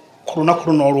muli ku lunaku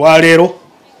luno olwaleero,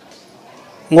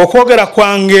 ng'okwogera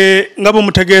kwange nga bwe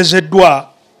mutegeezeddwa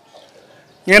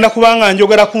ngenda kubanga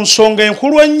njogera ku nsonga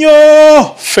enkulu ennyo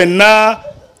ffenna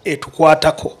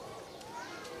etukwatako,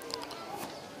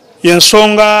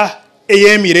 y'ensonga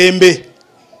ey'emirembe.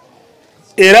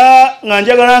 Era nga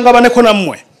njagala ngabaneko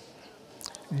nammwe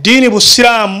ddiini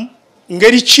Busiraamu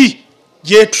ngeri ki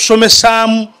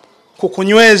gyetusomesaamu ku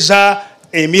kunyweza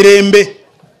emirembe.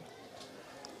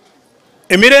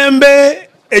 Emirembe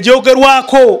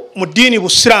egyogerwako mu ddiini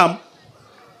Busiraamu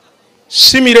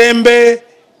si mirembe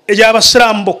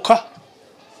egy'Abasiraamu bokka,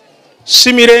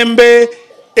 si mirembe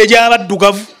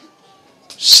egy'Abaddugavu,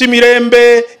 si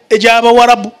mirembe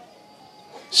egy'Abawarabu,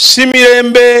 si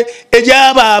mirembe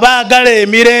egy'abo abaagala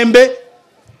emirembe,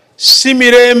 si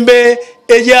mirembe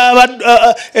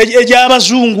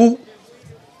egy'abazungu,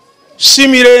 si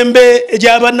mirembe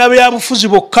egy'abannabyabufuzi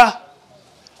bokka,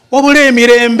 wabula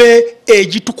emirembe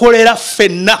egitukolera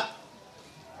ffenna.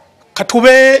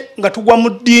 Katube nga tugwa mu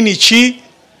ddiini ki,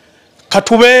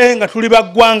 katube nga tuli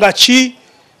baggwanga ki,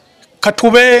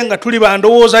 katube nga tuli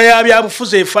bandowooza ya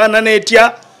byabufuzi efaanana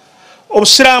etya,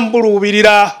 obusiraamu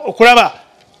buluubirira okulaba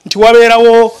nti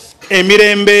wabeerawo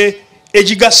emirembe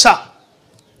egigasa,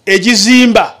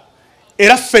 egizimba,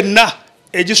 era ffenna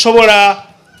egisobola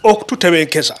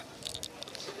okututebenkeza.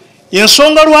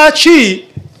 Yensonga lwaki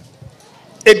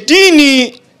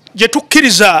eddiini gye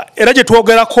tukkiriza era gye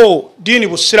twogerako, ddiini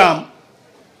busiraamu,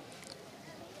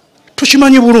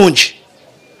 tukimanyi bulungi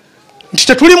nti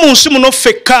tetuli mu nsi muno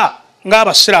ffekka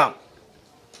ng'abasiraamu,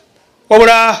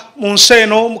 wabula mu nsi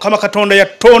eno Mukama Katonda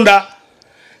yatutonda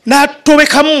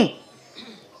n'atobekamu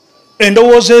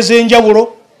endowooza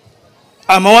ez'enjawulo,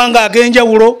 amawanga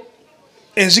ag'enjawulo,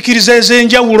 enzikiriza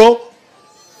ez'enjawulo,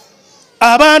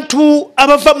 abantu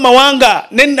abava mu mawanga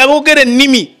n'aboogera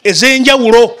ennimi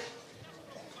ez'enjawulo.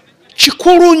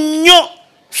 Kikulu nnyo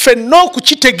ffenna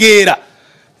okukitegeera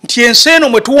nti ensi eno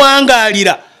mwe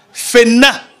tuwangaalira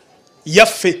ffenna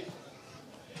yaffe,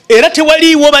 era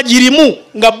tewaliiwo bagirimu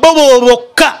nga bo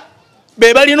bokka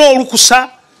be balina olukusa,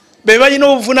 be balina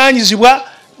obuvunaanyizibwa,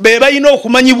 be balina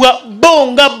okumanyibwa,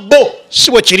 bo nga bo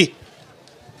si bwe kiri.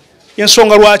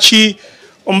 Yensonga lwaki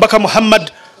omubaka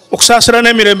Muhammad okusaasira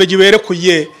n'emirembe gibeere ku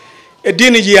ye,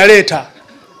 eddiini gye yaleeta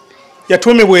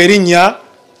yatuumibwa erinnya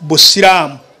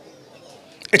busiraamu.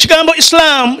 Ekigambo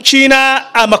Islam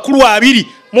kirina amakulu abiri,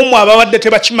 mumwe ababadde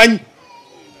tebakimanyi.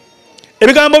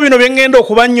 Ebigambo bino bye ngenda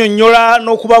okubannyonnyola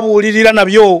n'okubabuulirira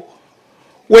nabyo,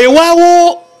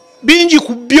 weewaawo bingi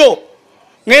ku byo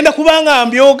ngenda kubanga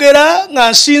mbyogera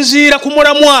nga nsinziira ku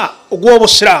mulamwa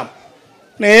ogw'obusiraamu,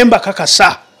 naye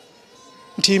mbakakasa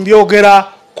nti mbyogera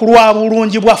ku lwa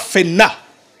bulungi bwa ffenna.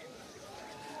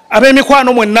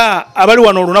 Ab'emikwano mwenna abali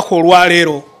wano olunaku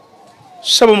olwaleero,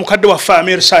 ssaba mukadde waffe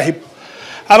Amir Sahib,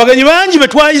 abagenyi bangi be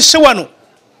twayise wano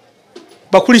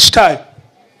bakristaayo,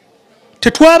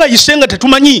 tetwabayise nga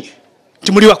tetumanyi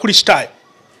nti muli bakristaayo.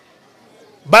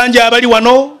 Bangi abali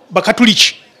wano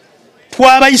bakatuliki,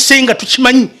 twabayise nga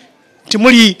tukimanyi nti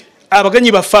muli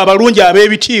abagenyi baffe abalungi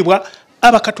ab'ebitiibwa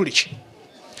abakatuliki.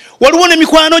 Waliwo ne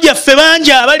mikwano gyaffe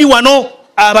bangi abali wano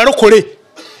abalokole,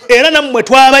 era nammwe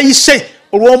twabayise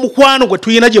olw'omukwano gwe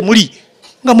tuyina gye muli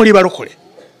nga muli balokole.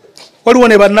 Waliwo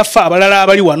ne bannaffe abalala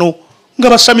abali wano nga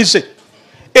basamize,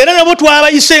 era nabo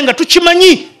twabayise nga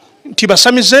tukimanyi nti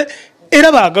basamize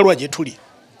era baagalwa gye tuli,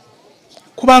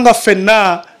 kubanga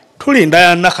ffenna tulinda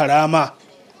ya nakalaama.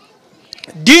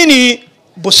 Ddiini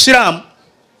busiraamu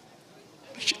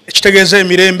ekitegeeza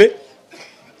emirembe,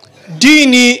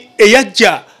 ddiini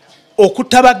eyajja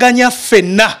okutabaganya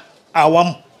ffenna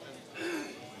awamu,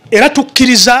 era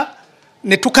tukkiriza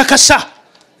ne tukakasa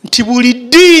nti buli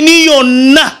ddiini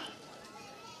yonna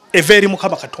eva eri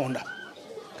Mukama Katonda.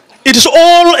 It is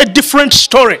all a different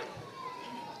story.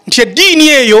 Nti eddiini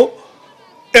eyo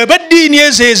eba ddiini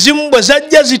ezo ezimu bwe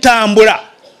zajja zitambula,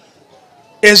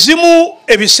 ezimu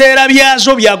ebiseera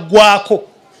byazo byaggwaako,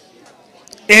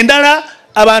 endala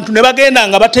abantu ne bagenda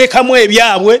nga bateekamu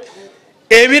ebyabwe,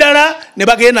 ebirala ne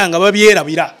bagenda nga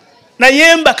babyerabira.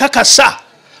 Naye mbakakasa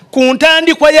ku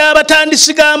ntandikwa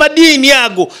y'abatandisi g'amadiini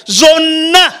ago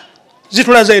zonna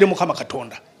zitulaza eri Mukama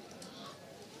Katonda.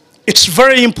 It's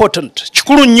very important,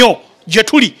 kikulu nnyo gye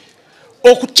tuli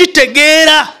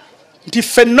okukitegeera nti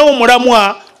ffenna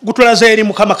omulamwa gutulaza eri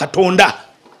Mukama Katonda.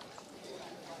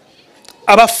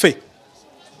 Abaffe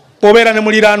bw'obeera ne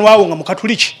muliraanwawo nga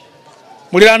mukatuliki,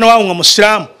 muliraanwawo nga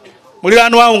musiraamu,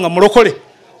 muliraanwawo nga mulokole,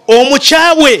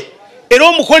 omukyawe era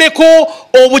omukoleko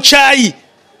obukyayi,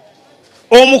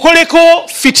 omukoleko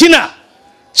fitina,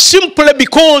 simply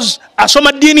because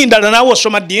asoma ddiini ndala naawe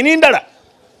osoma ddiini ndala.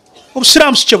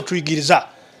 Obusiraamu si kye butuyigiriza.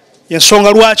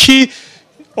 Yensonga lwaki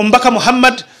omubaka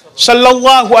Muhammad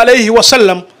sallallahu alayhi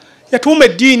wasallam yatuuma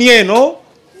eddiini eno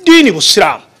ddiini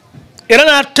busiraamu, era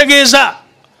n'atutegeeza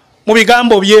mu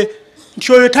bigambo bye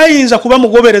nti oyo tayinza kuba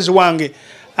mugoberezi wange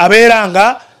abeera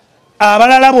nga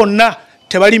abalala bonna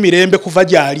tebali mirembe kuva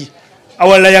gy'ali.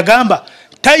 Awalala yagamba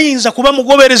tayinza kuba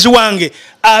mugoberezi wange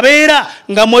abeera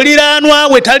nga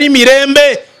muliraanwawe tali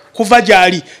mirembe kuva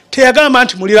gy'ali. Teyagamba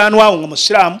nti muliraanwawo nga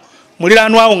musiraamu,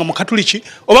 muliraanwawo nga mukatuliki,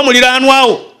 oba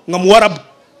muliraanwawo nga muwarabu.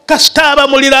 Kasitaaba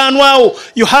muliraanwawo,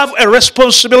 you have a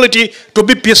responsibility to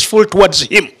be peaceful towards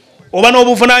him. Oba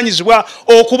n'obuvunaanyizibwa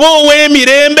okuba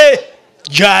ow'emirembe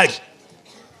gy'ali.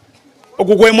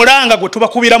 Ogwo gwe mulanga gwe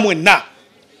tubakubira mwenna.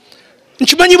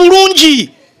 Nkimanyi bulungi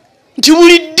nti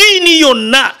buli ddiini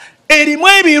yonna erimu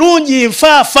ebirungi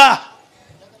nfaafa.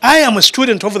 I am a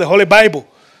student of the Holy Bible.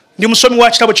 Ndi musomi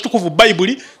wa kitabo kitukuvu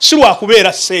Bayibuli si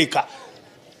lwakubeera seeka.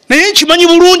 Naye nkimanyi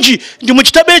bulungi ndi mu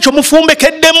kitabo ekyo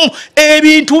mufumbekeddemu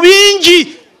ebintu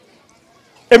bingi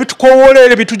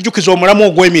ebitukowoolera ebitujjukiza omulamu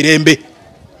ogw'emirembe.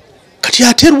 Kati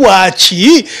ate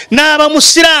lwaki n'aba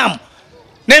musiraamu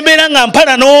nembeera nga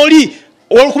mpala n'oli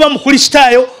olw'okuba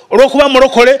mukristaayo, olw'okuba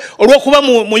mulokole, olw'okuba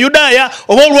mu yudaaya,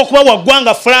 oba olw'okuba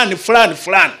waggwanga fulani.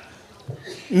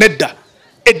 Nedda,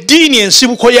 eddiini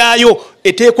ensibuko yaayo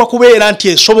eteekwa kubeera nti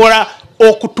esobola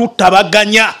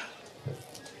okututabaganya.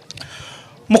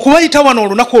 Mu kubayita wano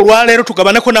olunaku olwaleero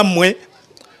tugabaneko nammwe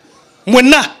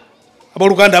mwenna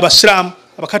abooluganda, abasiraamu,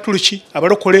 abakatuliki,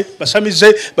 abalokole,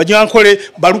 basamize, banyankole,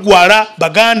 balugwala,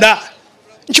 baganda.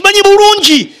 Nkimanyi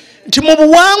bulungi nti mu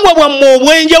buwangwa bwammwe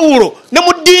obw'enjawulo ne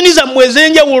mu ddiini zammwe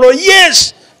ez'enjawulo,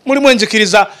 yes, mulimu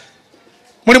enzikiriza,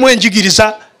 mulimu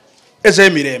enjigiriza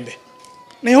ez'emirembe.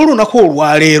 Naye olunaku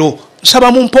olwaleero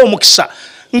nsaba mumpe omukisa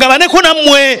ngabaneko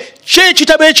nammwe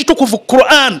kyekitabo ekitukuvu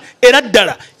Quran era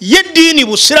ddala y'eddiini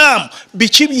busiraamu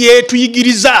biki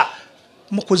byetuyigiriza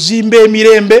mu kuzimba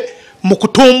emirembe, mu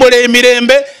kutumbula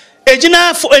emirembe,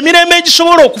 emirembe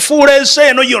egisobola okufuula ensi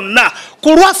eno yonna ku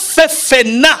lwaffe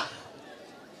ffenna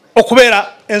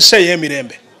okubeera ensi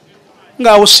ey'emirembe.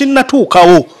 Ng'awo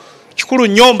sinnatuukawo, kikulu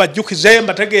nnyo mbajjukize,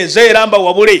 mbategeeze era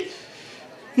mbawabule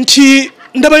nti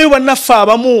ndabayo bannaffe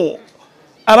abamu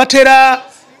abatera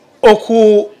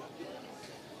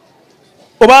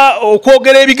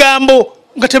okwogera ebigambo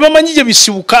nga tebamanyi gye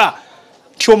bisibuka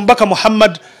nti omubaka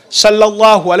Muhammad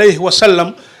sallallahu alaihi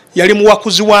wasallam yali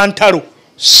muwakuzi wa ntalo,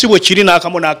 si bwe kiri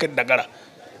n'akamu n'akeddagala.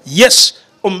 Yes,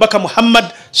 omubaka Muhammad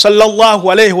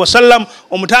sallallahu alaihi wasallam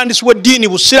omutandisi w'eddiini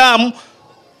busiraamu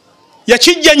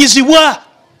yakijjanyizibwa,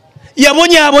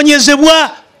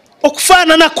 yabonyaabonyezebwa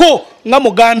okufaananako nga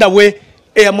muganda we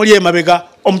eyamuli emabega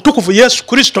omutukuvu Yesu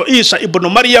Kristo Isa ibnu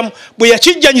Maryam bwe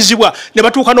yakijjanyizibwa ne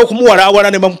batuuka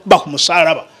n'okumuwalaawala ne bamukuba ku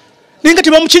musaalaba. Naye nga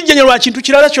tebamukijjanya lwa kintu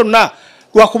kirala kyonna,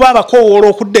 lwakuba abakoowoola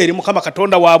okudda eri Mukama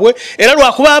Katonda waabwe, era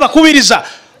lwakuba abakubiriza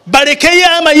balekeyo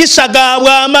amayisa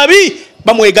gaabwe amabi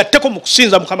bamwegatteko mu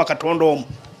kusinza Mukama Katonda omu.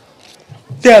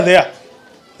 There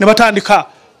ne batandika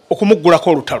okumuggulako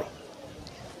olutalo.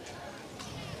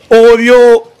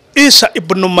 Obyo Isa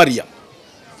ibnu Maryam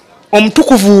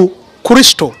omutukuvu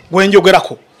Kristo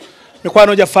gwenjogerako,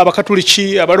 mikwano gyaffe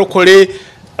abakatuliki, abalokole,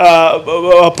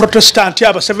 abaprotestanti,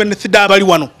 aba Seventh Day abali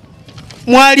wano,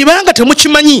 mwalibanga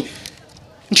temukimanyi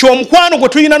nti omukwano gwe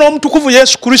tulina n'omutukuvu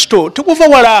Yesu Kristo teguva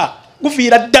wala,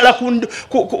 guviira ddala ku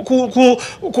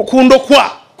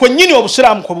ndokwa kwennyini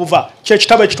obusiraamu kwe buva,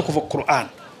 kyekitabo ekitukuvu Quran.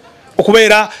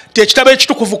 Okubeera ti ekitabo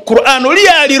ekitukuvu Quran oli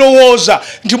yalirowooza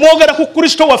nti mwogera ku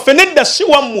Kristo waffe, nedda si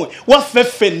wammwe, waffe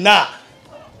ffenna.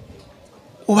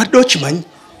 Obadde okimanyi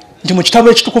nti mu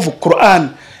kitabo ekitukuvu Quran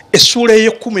essuula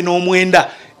ey'e19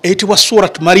 eyitibwa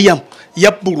Surat Maryam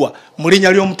yabbulwa mu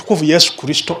linnya ly'omutukuvu Yesu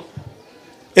Kristo,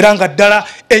 era nga ddala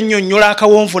ennyonnyola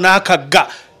akawonvu n'akagga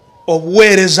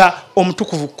obuweereza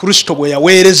omutukuvu Kristo bwe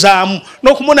yaweerezaamu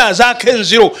n'okumunaazaako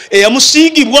enziro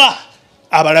eyamusiigibwa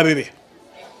abalabe be.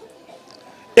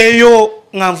 Eyo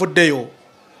nga nvuddeyo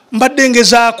mbadde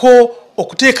ngezaako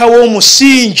okuteekawo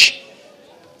omusingi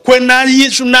kwe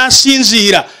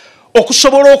nasinziira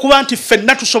okusobola okuba nti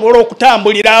ffenna tusobola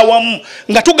okutambulira awamu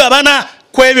nga tugabana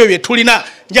ku ebyo bye tulina.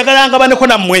 Njagala ngabaneko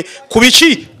nammwe ku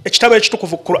biki ekitabo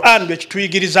ekitukuvu Quran bye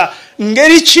kituyigiriza,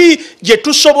 ngeri ki gye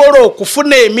tusobola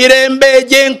okufuna emirembe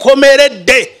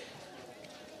egy'enkomeredde,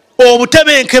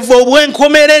 obutebenkevu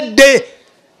obw'enkomeredde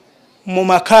mu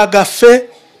maka gaffe,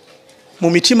 mu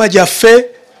mitima gyaffe,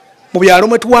 mu byalo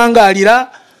mwe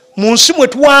tuwangaalira, mu nsi mwe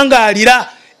tuwangaalira.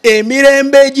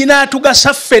 Emirembe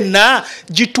eginaatugasa ffenna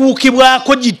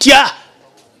gituukibwako gitya?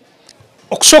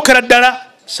 Okusookera ddala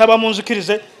saba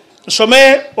munzikirize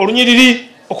nsome olunyiriri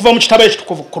okuva mu kitabo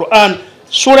ekitukuvu Quran,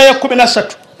 ssuula ya 13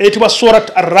 eyitibwa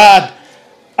Surat Ar-Ra'd,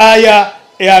 aya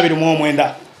eya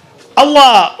 29.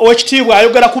 Allah ow'ekitiibwa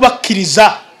ayogera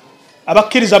kubakkiriza,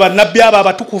 abakkiriza bannabbi abo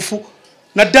abatukufu,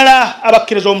 naddala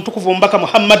abakkiriza omutukuvu omubaka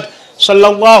Muhammad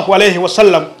sallallahu alaihi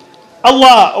wasallam.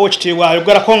 Allah ow'ekitiibwa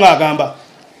ayogerako ng'agamba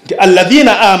nti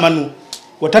alladhina amanu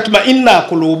wa tatma'inna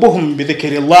qulubuhum bi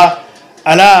dhikrillah,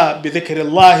 ala bi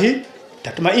dhikrillahi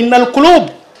tatma'inna alqulub.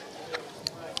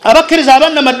 Abakkiriza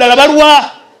abannamaddala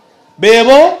balwa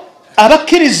beebo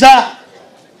abakkiriza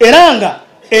era nga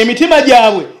emitima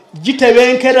gyabwe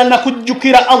gitebenkera na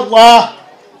kujjukira Allah.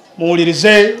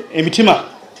 Muwulirize, emitima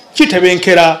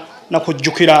gitebenkera na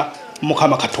kujjukira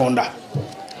Mukama Katonda.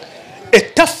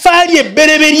 Ettaffaali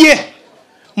ebbereberye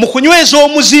mu kunyweza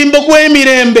omuzimbo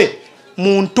gw'emirembe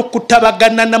muntu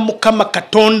kutabagana na Mukama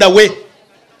Katonda we.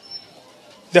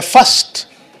 the first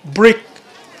brick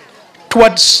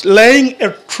towards laying a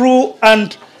true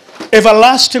and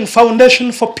everlasting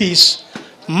foundation for peace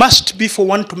must be for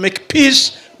one to make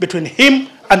peace between him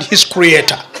and his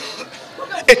creator.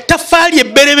 Ettaffaali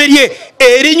ebbereberye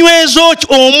erinyweza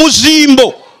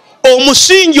omuzimbo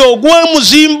omusingi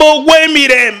ogw'omuzimbo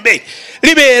ogw'emirembe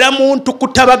libeera muntu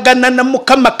kutabagana na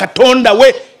Mukama Katonda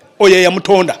we oyo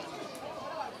yamutonda.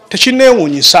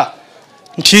 Tekineewuunyisa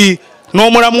nti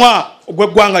n'omulamwa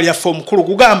ogw'eggwanga lyaffe omukulu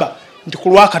gugamba nti ku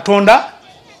lwa Katonda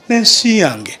n'ensi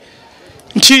yange,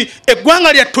 nti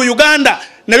eggwanga lyattu Uganda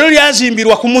nalyo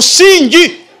lyazimbirwa ku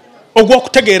musingi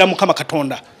ogw'okutegeera Mukama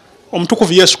Katonda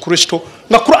omutukuvu Yesu Kristo,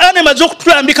 nga Qur'an emaze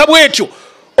okutulambika bwetyo.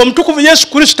 Omutukuvu Yesu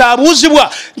Kristo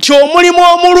abuuzibwa nti omulimu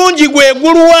omulungi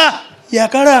gwegulwa,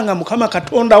 yagalanga Mukama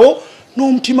Katonda wo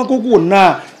n'omutima gwo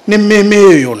gwonna n'emmeeme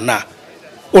yo yonna.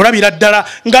 Olabira ddala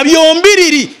nga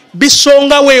byombiriri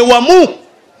bisonga weewamu,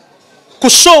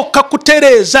 kusooka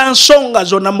kutereeza nsonga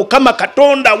zo na Mukama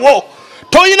Katonda wo.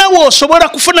 Toyina w'osobola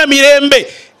kufuna mirembe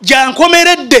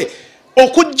gyankomeredde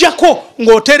okujjako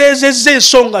ng'otereezezza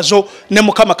ensonga zo ne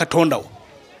Mukama Katonda wo.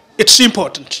 It's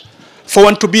important for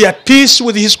one to be at peace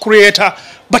with his creator,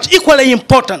 but equally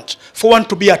important for one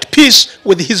to be at peace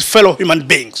with his fellow human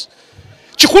beings.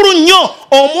 Kikulu nnyo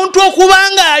omuntu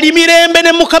okubanga ali mirembe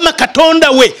ne Mukama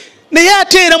Katonda we, naye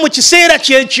ate era mu kiseera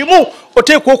kyekimu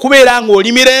oteekwa okubeera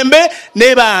ng'oli mirembe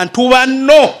ne bantu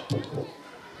banno.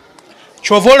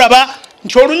 Kyova olaba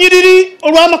nti olunyiriri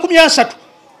olw'30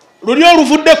 luli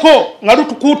oluvuddeko nga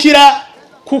lutukuutira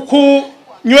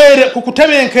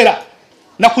kukutebenkera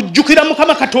na kujjukira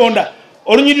Mukama Katonda.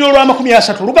 Olunyiriri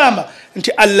olw'30 lugamba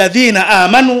nti alladhina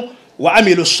amanu wa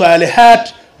amilu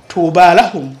salihat tuba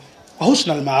lahum wa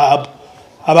husna al-ma'ab,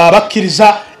 abo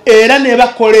abakkiriza era ne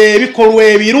bakola ebikolwa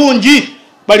ebirungi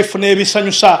balifuna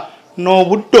ebisanyusa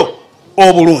n'obuddo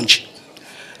obulungi.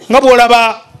 Nga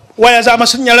bw'olaba waya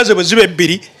z'amasannyalaze bwe ziba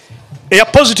ebbiri, eya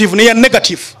positive n'eya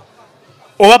negative,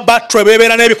 oba battery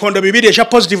bebeera n'ebikondo bibiri, ekya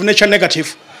positive n'ekya negative,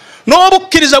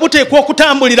 n'obukkiriza buteekwa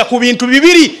okutambulira ku bintu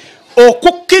bibiri: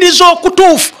 okukkiriza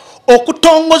okutuufu,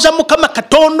 okutongoza Mukama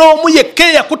Katonda omu yekka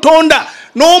eyakutonda,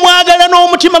 n'omwagala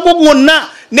n'omutima gwo gwonna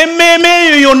n'emmeeme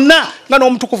eyo yonna, nga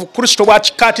n'omutukuvu Kristo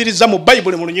bw'akikaatiriza mu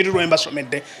Bayibuli mu lunyiriri lwe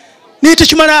mbasomedde. Naye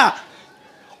tekimala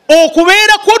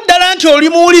okubeerako ddala nti oli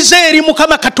muwulize eri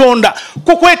Mukama Katonda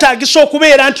kukwetaagisa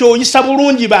okubeera nti oyisa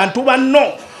bulungi bantu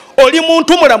banno, oli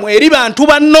muntu mulamu eri bantu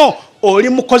banno, oli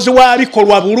mukozi wa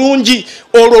bikolwa bulungi,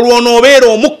 olwo lw'onoobeera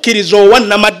omukkiriza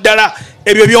owannamaddala.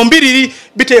 Ebyo byombiriri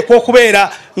biteekwa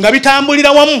okubeera nga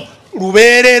bitambulira wamu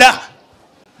lubeerera.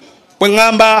 Bwe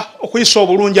ŋŋamba okuyisa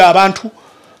obulungi abantu,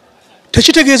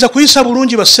 tekitegeeza kuyisa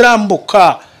bulungi basiraamu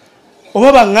bokka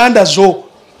oba baŋŋanda zo,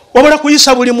 wabula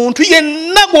kuyisa buli muntu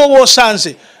yenna gw'oba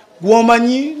osanze,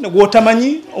 gw'omanyi ne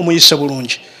gw'otamanyi, omuyise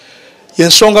bulungi.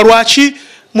 Y'ensonga lwaki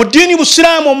mu ddiini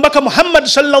Busiraamu omubaka Muhammad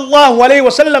sallallahu alayhi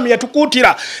wasallam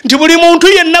yatukuutira nti buli muntu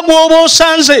yenna gw'oba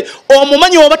osanze,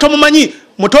 omumanyi oba tomumanyi,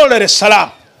 mutoolere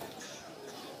salaamu.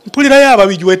 Mpulirayo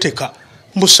ababijweteka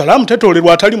mbu salaamu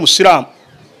tetoolerwa atali Musiraamu.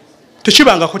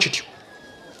 Tekibangako kityo.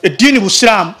 Eddiini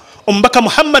Busiraamu omubaka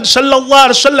Muhammad sallallahu alayhi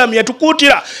wasallam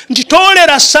yatukuutira nti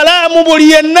toolera salaamu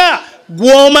buli yenna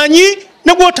gw'omanyi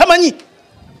ne gw'otamanyi.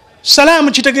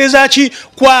 Salaamu kitegeeza ki?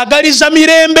 Kwagaliza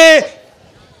mirembe.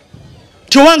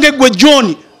 Ti owange gwe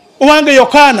John, owange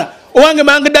Yokaana, owange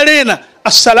Magdalena,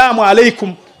 assalaamu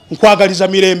alaikum, nkwagaliza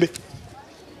mirembe.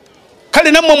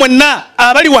 Kale nammwe mwenna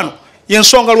abali wano,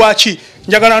 y'ensonga lwaki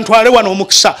njagala ntwale wano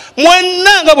omukisa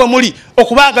mwenna nga bwe muli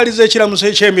okubaagaliza ekiramuso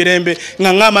eky'emirembe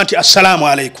nga ŋŋamba nti assalaamu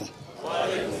alaikum.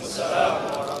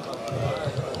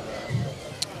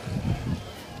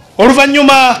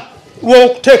 Oluvannyuma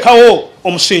lw'okuteekawo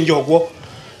omusingi ogwo,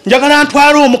 njagala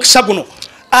ntwale omukisa guno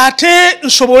ate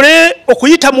nsobole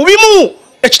okuyita mu bimu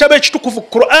ekitabo ekitukuvu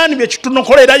Qur'an bye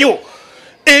kitunokolerayo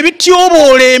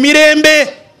ebityoboola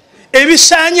emirembe,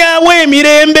 ebisaanyaawo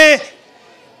emirembe.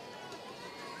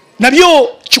 Nabyo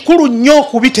kikulu nnyo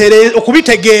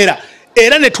okubitegeera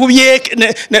era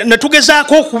ne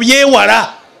tugezaako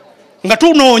okubyewala nga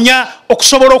tunoonya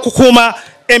okusobola okukuuma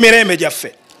emirembe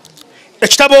gyaffe.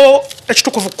 Ekitabo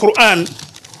ekitukuvu Qur'an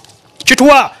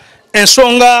kituwa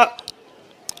ensonga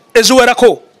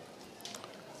eziwerako.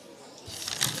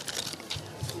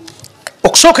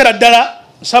 Okusookera ddala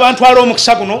nsaba ntwala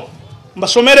omukisa guno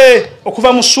mbasomere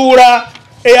okuva mu ssuura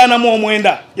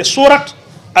eya-9 ya Surat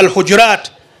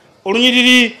Al-Hujurat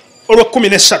olunyiriri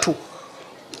olw'13.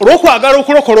 Olw'okwagala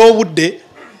okulokola obudde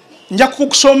nja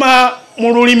kukusoma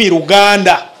mu lulimi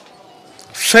Luganda.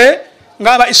 Ffe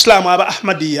ng'Abaisiraamu aba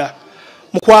Ahmadiyya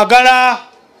mu kwagala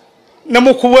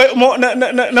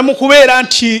namukubeera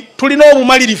nti tulina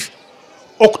obumalirivu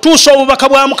okutuusa obubaka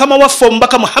bwa mukama waffe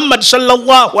omubaka Muhammad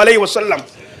sallallahu alaihi wasallam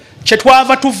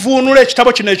kyetwava tuvuunula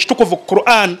ekitabo kino ekitukuvu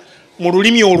Quran mu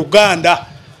lulimi Oluganda.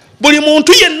 Buli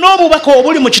muntu yenna obubaka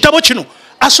obuli mu kitabo kino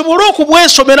asobole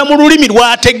okubwesomera mu lulimi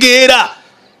lwategeera.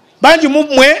 Bangi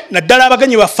mumwe naddala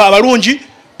abagenyi baffe abalungi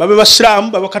babe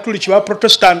basiraamu babe katoliki babe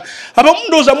protestant abamu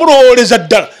ndowooza mulowooleza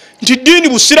ddala nti ddiini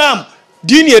busiraamu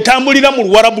ddiini etambulira mu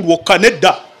luwarabu lwokka.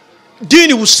 Nedda,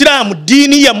 ddiini busiraamu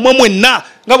ddiini yammwe mwenna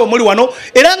nga bwe muli wano,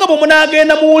 era nga bwe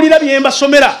munaagenda muwulira bye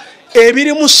mbasomera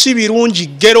ebirimu si birungi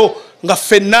ggero nga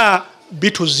ffenna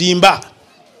bituzimba.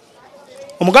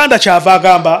 Omuganda kyava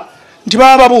agamba nti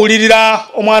baba babuulirira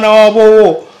omwana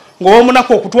waabwowo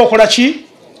ng'omunaku okutuwa okola ki?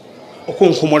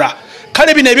 Okunkumula.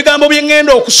 Kale bino ebigambo bye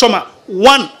ŋŋenda okusoma,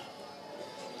 1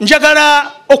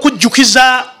 njagala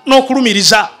okujjukiza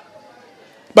n'okulumiriza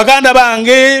baganda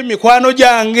bange, mikwano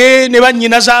gyange ne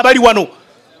bannyinaza abali wano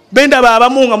bendaba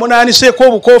abamu nga munaaniseeko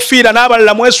obukoofiira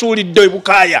n'abalala mwesuulidde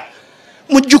ebukaaya.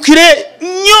 Mujjukire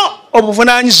nnyo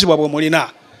obuvunaanyizibwa bwe mulina.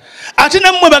 Ate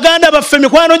nammwe baganda baffe,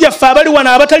 mikwano gyaffe abali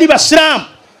wano abatali basiraamu,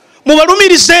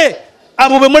 mubalumirize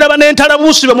abo be mulaba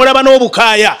n'entalabuusi, be mulaba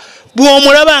n'obukaaya.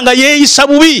 Bw'omulaba nga yeeyisa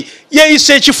bubi,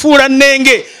 yeeyisa ekifuula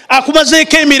nnenge,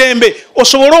 akumazeeko emirembe,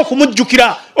 osobole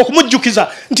okumujjukiza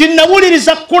nti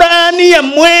nawuliriza Kulaani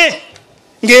yammwe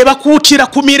ng'ebakuutira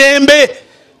ku mirembe.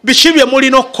 Biki bye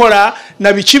mulina okukola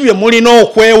na biki bye mulina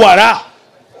okwewala.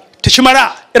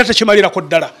 Tekimala era tekimalirako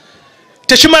ddala.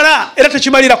 Tekimala era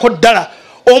tekimalirako ddala.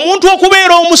 Omuntu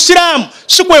okubeera omusiraamu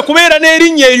si kwe kubeera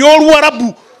n'erinnya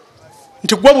ery'Oluwarabu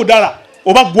nti gwe budala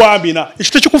oba gwamina.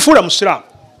 Ekyo tekikufuula musiraamu.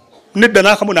 Nedda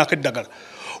n'akamu n'akeddagala.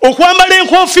 Okwambala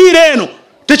enkoofiira eno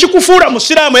tekikufuula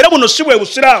musiraamu, era buno si bwe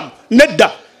busiraamu.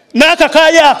 Nedda,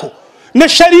 n'akakaaya ako ne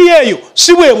shariya eyo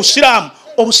si bwe busiraamu.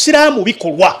 Obusiraamu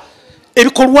bikolwa,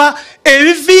 ebikolwa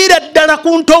ebiviira ddala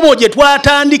ku ntobo gye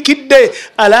twatandikidde.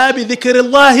 Ala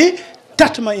bidhikirillahi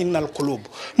tatma'inna alqulub.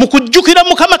 Mu kujjukira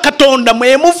Mukama Katonda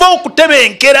mwe muva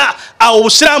okutebenkera, awo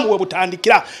obusiraamu bwe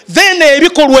butandikira. Then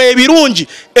ebikolwa ebirungi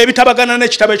ebitabagana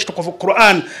n'ekitabo ekitukuvu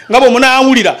Quran nga bwe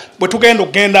munaawulira bwe tugenda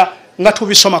okugenda nga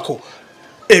tubisomako.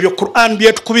 Ebyo Quran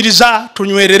byetukubiriza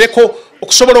tunywerereko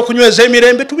okusobola okunyweza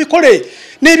emirembe tubikole.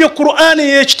 N'ebyo Quran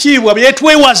y'ekitiibwa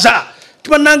byetwewaza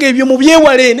tubannanga ebyo mu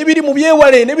byewale, nebiri mu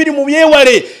byewale, nebiri mu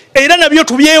byewale, era nabyo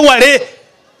tubyewale.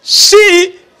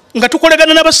 Si nga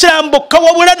tukolegana n'abasiraamu bokka,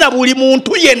 wabula na buli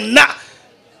muntu yenna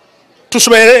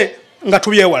tusobere nga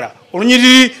tubyewala.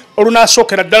 Olunyiriri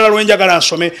olunaasookera ddala lwenjagala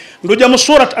nsome ndujja mu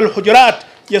surat Al-Hujurat,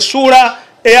 ye suura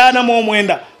eya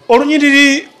 49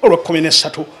 olunyiriri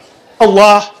olw'13.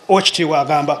 Allah owekitiibwa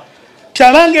agamba ti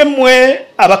abange mmwe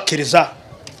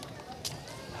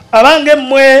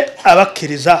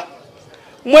abakkiriza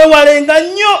mwewalenga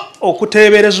nnyo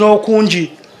okuteebereza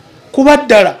okungi, kuba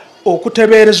ddala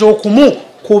okuteebereza okumu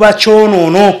kuba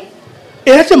kyonoono.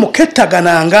 Era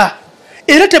temukettagananga,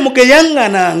 era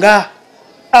temugeyaŋŋananga.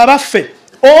 Abaffe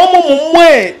omu mu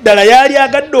mmwe ddala yali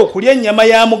agadde okulya ennyama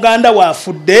ya muganda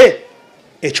waafudde,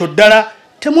 ekyo ddala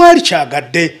temwali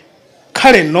kyagadde.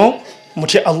 Kale nno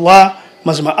mutye Allah,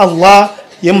 mazima Allah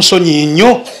ye musonyi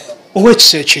nnyo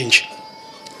ow'ekisa ekingi.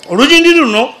 Olugindi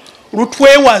luno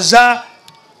lutwewaza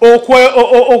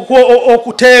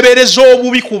okuteebereza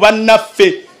obubi ku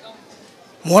bannaffe.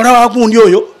 Muwala wa gundi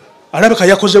oyo alabika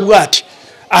yakoze bw'ati,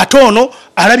 ate ono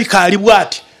alabika ali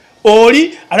bw'ati,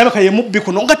 oli alabika ye mubbi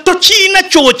kuno, nga tokiina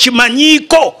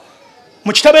kyokimanyiiko.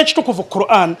 Mu kitabo ekitukuvu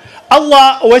Quran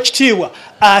Allah ow'ekitiibwa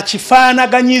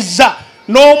akifaanaganyiza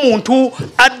n'omuntu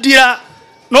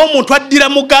addira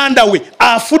muganda we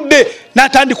afudde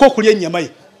n'atandika okulya ennyama ye,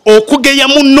 okugeya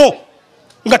munno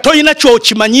nga toyina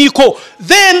kyokimanyiiko,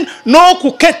 then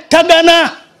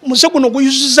n'okukettagana. Muze guno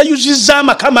guyuzizza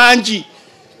amaka mangi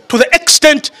to the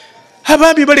extent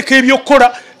abaami baleka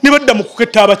ebyokukola ne badda mu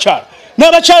kuketta abakyala,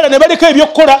 n'abakyala ne baleka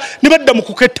ebyokukola ne badda mu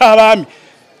kuketta abaami,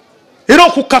 era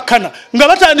okukakkana nga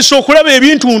batandise okulaba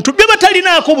ebintuntu bye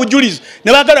batalinaako bujulizi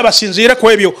ne baagala basinziire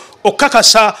ku ebyo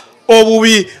okukakasa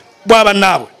obubi bwa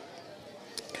bannaabwe.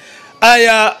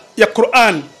 Aya ya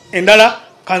Quran endala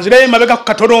kanzireyo emabega ku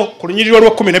katono ku lunyiriri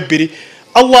olw'12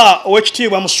 Allah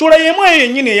ow'ekitiibwa mu ssuula y'emu eyo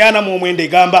yennyini eya 49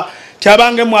 egamba ti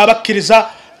abange mmwe abakkiriza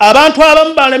abantu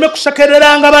abamu baleme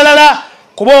kusekereranga balala,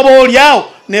 kuba obaolyawo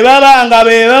ne baba nga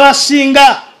be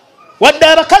babasinga. Wadde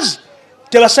abakazi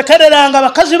tebasekereranga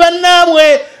bakazi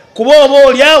bannaabwe, kuba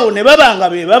obaolyawo ne baba nga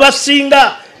be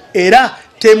babasinga. Era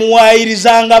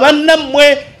temuwaayirizanga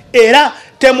bannammwe, era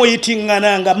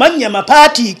temuyitiŋŋananga mannya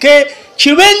mapaatiike.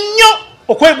 Kibe nnyo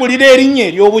okwegulira erinnya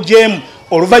ery'obujeemu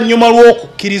oluvannyuma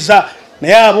lw'okukkiriza,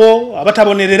 naye abo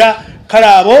abatabonerera kale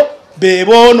abo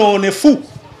bebononefu.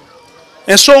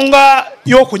 Ensonga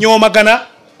y'okunyoomagana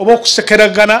oba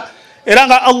okusekeragana era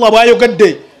nga Allah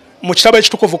bw'ayogadde mu kitabo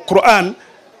ekitukuvu Quran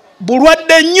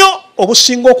bulwadde nnyo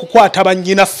obusinga okukwata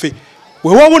bannyinaffe.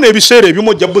 Weewaawo n'ebiseera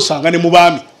ebimu ojja busanga ne mu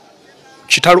baami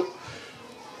kitalo.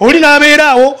 Oli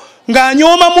n'abeeraawo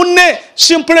ng'anyooma munne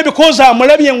simply because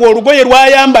amulabye ng'olugoye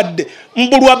lwayambadde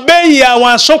mbulwa bbeeyi ya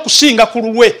wansi okusinga ku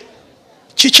lulwe.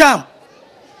 Kikyamu.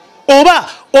 Oba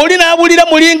oli n'abulira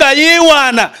muli nga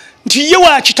yeewaana nti ye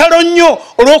wa kitalo nnyo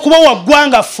olw'okuba wa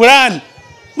ggwanga fulani.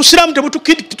 Musiraamu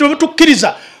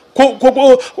tebutukkiriza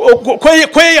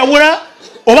kweyawula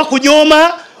oba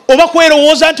kunyooma oba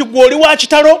kwerowooza nti gw'oli wa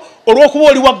kitalo olw'okuba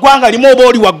oli wa ggwanga limu oba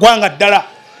oli wa ggwanga ddala.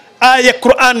 Aya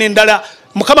Qur'an endala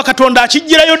Mukama Katonda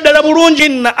akijjirayo ddala bulungi,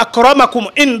 inna akramakum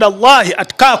inda Allahi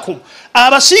atqakum.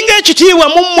 Abasinga ekitiibwa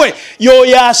mu mmwe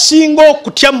y'oyo asinga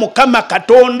okutya Mukama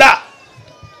Katonda.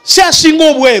 Si asinga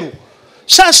obweru,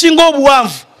 si asinga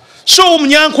obuwanvu, si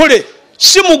omunyankole,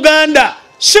 si muganda,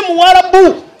 si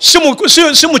muwarabu,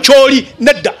 si mukyoli,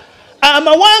 nedda.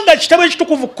 Amawanga kitabo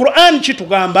ekitukuvu Quran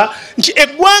kitugamba nti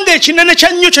eggwanga ekinene kya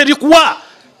nnyo kye likuwa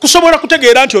kusobola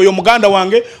kutegeera nti oyo muganda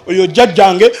wange, oyo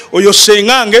jjajjange, oyo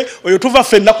sengange, oyo tuva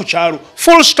ffenna ku kyalo.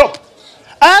 Full stop.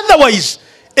 Otherwise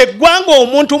eggwanga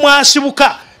omuntu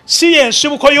mwasibuka si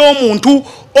yensibuko y'omuntu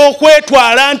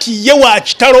okwetwala nti ye wa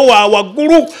kitalo wa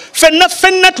waggulu.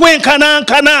 Ffenna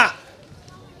twenkanankana.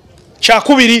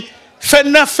 Kyakubiri,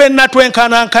 ffenna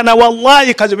twenkanankana.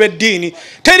 Wallahi kazibe ddiini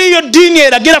teriyo ddiini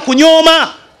eragira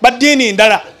kunyooma baddiini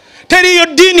ndala, teriyo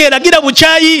ddiini eragira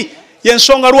bukyayi.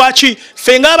 Yensonga lwaki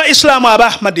ffe ng'Abaisiraamu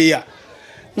Abahmadiya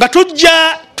nga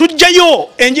tujjayo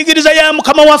enjigiriza ya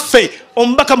Mukama waffe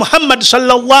omubaka Muhammad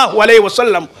sallallahu alayhi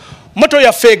wasallam, moto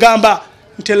yaffe egamba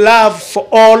nti love for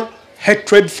all,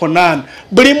 hatred for none.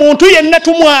 Buli muntu yenna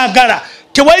tumwagala,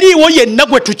 tewaliiwo yenna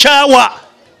gwe tukyawa.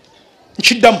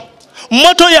 Nkiddamu,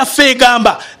 moto yaffe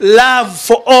egamba love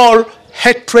for all,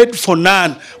 hatred for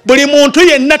none. Buli muntu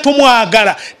yenna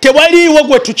tumwagala, tewaliiwo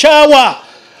gwe tukyawa.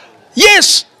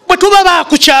 Yes, bwe tuba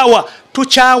baakukyawa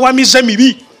tukyawa mize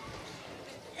mibi,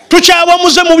 tukyawa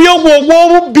muze mu byogwo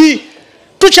ogw'obubbi,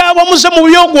 tukyawa muze mu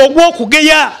byogwo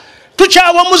ogw'okugeya,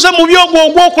 tukyawa muze mu byogwo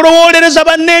ogw'okulowoolereza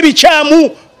banne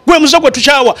ebikyamu. Gwe muze gwe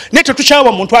tukyawa, naye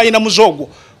tetukyawa muntu alina muze ogwo,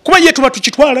 kuba ye tuba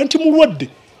tukitwala nti mulwadde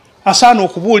asaana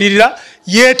okubuulirira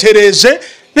yeetereeze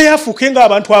naye afuuke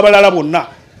ng'abantu abalala bonna.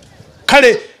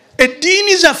 Kale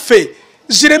eddiini zaffe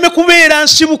zireme kubeera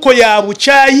nsibuko ya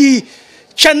bukyayi.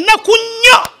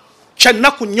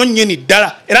 Kyannaku nnyo nnyini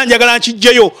ddala, era njagala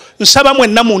nkijjeyo, nsaba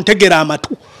mwenna muntegera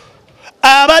amatu.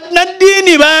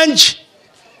 Abannaddiini bangi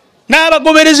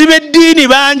n'abagoberezi b'eddiini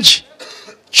bangi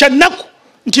kyannaku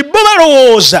nti bo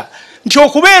balowooza nti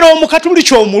okubeera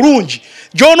omukatuliki omulungi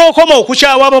gy'onookoma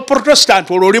okukyawa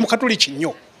Abaprotestant olwo oli mukatuliki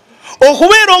nnyo,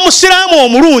 okubeera omusiraamu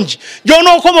omulungi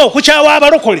gy'onookoma okukyawa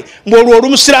abalokole ng'olwo oli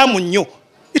musiraamu nnyo.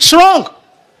 It's wrong.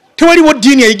 Tewaliwo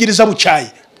ddiini eyigiriza bukyayi.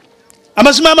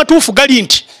 Amazima amatuufu gali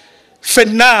nti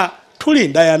ffenna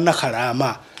tulinda ya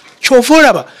nakalaama. Kyova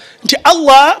olaba nti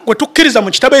Allah gwe tukkiriza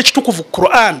mu kitabo ekitukuvu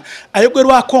Quran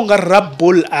ayogerwako nga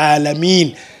Rabbul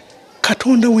Alamin,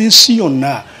 Katonda w'ensi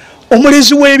yonna,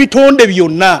 omulezi w'ebitonde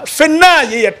byonna. Ffenna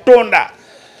ye yatonda,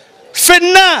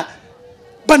 ffenna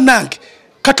bannange.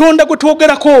 Katonda gwe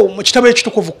twogerako mu kitabo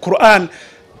ekitukuvu Quran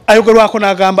ayogerwako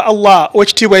n'agamba Allah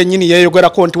ow'ekitiibwa yennyini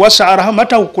yeeyogerako nti wasi'a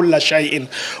rahmatahu kulla shay'in.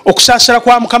 Okusaasira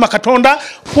kwa Mukama Katonda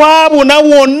kwabuna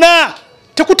wonna,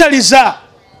 tekutaliza.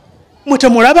 Mwe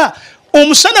temulaba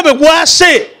omusana bwe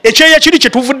gwase ekyeya kiri kye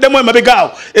tuvuddemu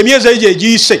emabegaawo emyezi egyo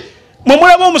egiyise, mwe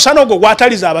mulaba omusana ogwo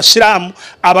gwataliza Abasiraamu,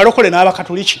 Abalokole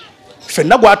n'Abakatuliki,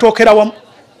 ffenna gwatookera wamu.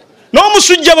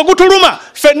 N'omusujja bwe gutuluma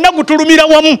ffenna gutulumira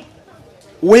wamu.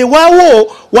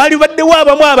 Weewaawo walibaddewo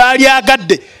abamu abaali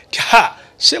agadde ti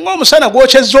singa omusana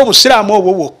gwokyezza Obusiraamu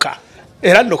obwo bwokka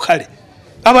era nno kale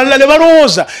abalala ne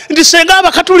balowooza nti singa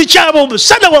Abakatuliki abo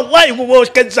omusana wallahi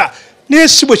gubookezza, naye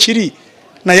si bwe kiri.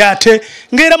 Naye ate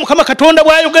ng'era Mukama Katonda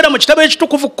bw'ayogera mu kitabo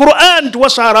ekitukuvu Quran nti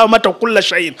wasi'a rahmatahu kulla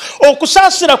shay'in,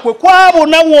 okusaasira kwe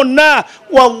kwabona wonna.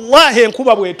 Wallahi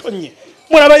enkuba bw'etonnye,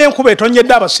 mulabayo enkuba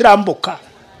etonnyeddde Abasiraamu bokka,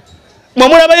 mwe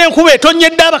mulabayo enkuba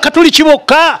etonnyeddde Abakatuliki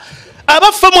bokka.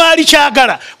 Abaffe mwali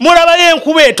kyagala mulabayo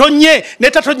enkuba etonnye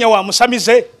ne tatonnya wa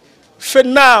musamize.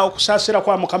 Ffenna okusaasira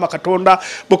kwa Mukama Katonda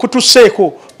bwe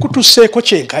kutusseeko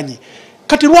kyenkanyi.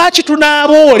 Kati lwaki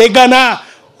tunaaboolegana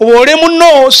oboole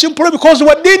munno simply because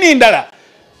wa ddiini ndala?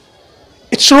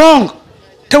 It's wrong.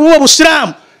 Tebuba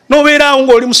Busiraamu n'obeeraawo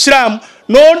ng'oli Musiraamu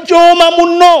n'ojooma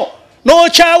munno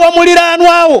n'okyawa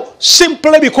muliraanwawo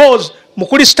simply because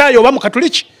Mukristaayo oba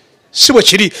Mukatuliki. Si bwe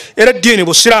kiri, era ddiini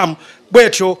Busiraamu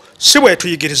bwetyo si bwe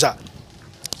tuyigiriza.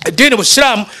 eddiini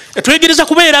busiraamu etuyigiriza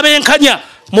kubeera benkanya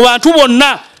mu bantu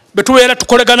bonna betubeera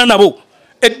tukolegana nabo.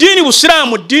 Eddiini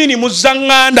busiraamu ddiini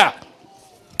muzaŋŋanda.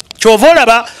 Kyova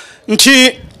olaba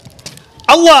nti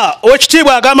Allah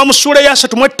owekitiibwa agamba mu ssuula ya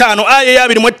 35 aya ya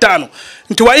 25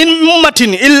 nti wa in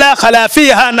ummatin illa khala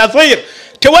fiha nadhir,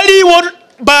 tewaliiwo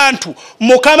bantu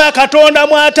Mukama Katonda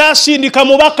mwataasindika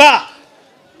mubaka.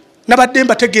 Nabadde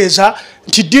mbategeeza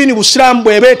nti ddiini busiraamu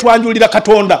bw'eba etwanjulira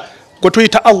Katonda gwe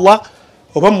tuyita Allah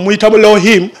oba mumuyita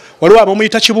Elohim, waliwo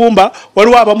abamuyita kibumba,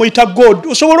 waliwo abamuyita God,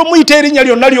 osobola omuyita erinnya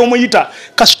lyonna ly'omuyita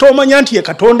kasita omanya nti ye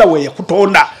Katonda we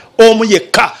yakutonda omu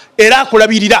yekka era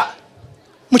akulabirira.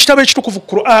 Mu kitabo ekitukuvu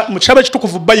Qur'an, mu kitabo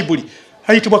ekitukuvu Bayibuli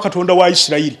ayitibwa Katonda wa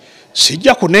Isirayiri.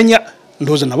 Sijja kunenya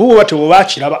ndowooza nabo bwe batyo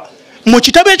bakiraba. Mu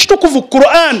kitabo ekitukuvu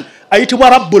Qur'an ayitibwa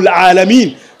Rabbul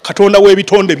Alamin, Katonda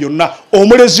w'ebitonde byonna,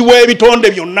 omulezi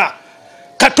w'ebitonde byonna,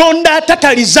 Katonda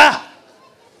atataliza.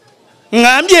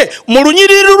 Ngambye mu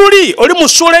lunyiriri luli oli mu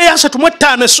ssuula ya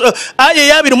 35 aya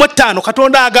ya 25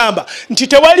 Katonda agamba nti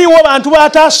tewaliiwo bantu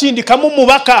bataasindikamu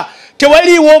mubaka,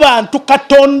 tewaliiwo bantu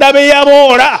Katonda be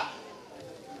yaboola.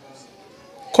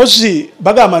 Kozi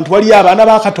bagamba nti waliyo abaana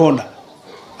ba Katonda.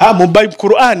 Mu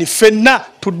Qur'ani fenna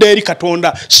tudde eri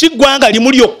Katonda, si ggwanga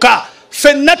limu lyokka,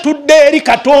 fenna tudde eri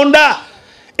Katonda.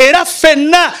 Era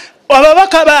fenna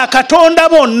ababaka ba Katonda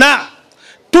bonna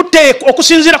tuteekwa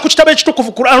okusinziira ku kitabo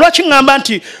ekitukuvu Qur'an. Lwaki ngamba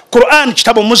nti Qur'an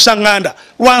kitabo muzaŋŋanda?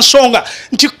 Lwa nsonga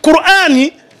nti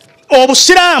Qur'ani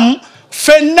obusiraamu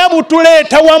fenna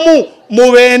butuleeta wamu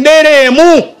mu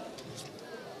bendereemu.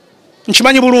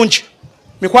 Nkimanyi bulungi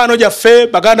mikwano gyaffe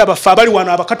baganda baffe abali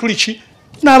wano abakatuliki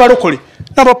n'abalokole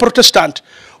n'abaprotestant,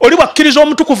 oli bwakkiriza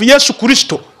omutukuvu Yesu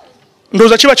Kristo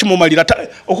ndowooza kiba kimumalira.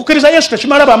 Okukkiriza Yesu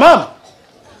tekimala bamaama,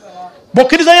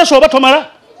 bw'okkiriza Yesu oba tomala.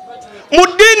 Mu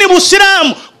ddiini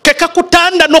busiraamu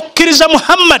kekakutanda n'okkiriza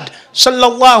Muhammad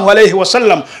sallallahu alayhi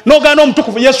wasallam n'ogaana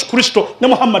omutukuvu Yesu Kristo ne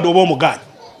Muhammad oba omugaanyi.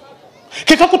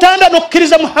 Kekakutanda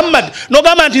n'okkiriza Muhammad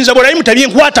n'ogamba nti nze bulayimu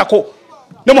tebinkwatako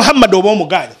ne Muhammad oba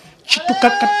omugaanyi.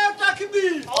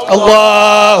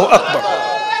 Allahu akbar,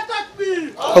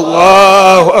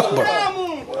 Allahu akbar,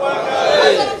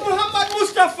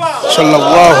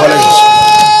 sallallahu alayhi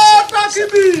wasallam,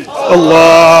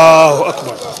 Allahu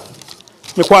akbar.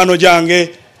 Mikwano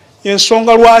gyange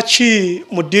ensonga lwaki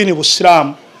mu ddiini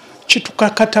busiraamu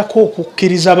kitukakatako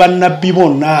okukkiriza bannabbi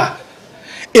bonna.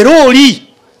 Era oli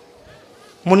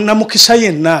munnamukisa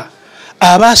yenna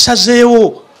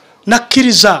abaasazeewo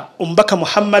nakkiriza omubaka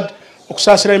Muhammad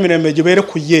okusaasira emirembe gibeere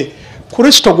ku ye,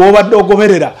 Kristo gw'obadde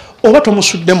ogoberera oba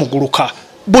tomusudde muguluka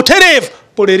butereevu.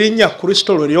 Buli erinnya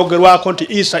Kristo lwe lyogerwako nti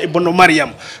Isa ibnu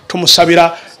Maryam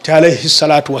tumusabira ti alayhi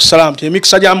salatu wassalam ti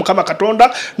emikisa gya Mukama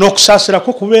Katonda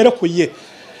n'okusaasirako kubeere ku ye.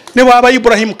 Ne bw'aba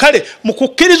Ibrahim, kale mu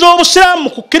kukkiriza obusiraamu, mu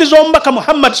kukkiriza omubaka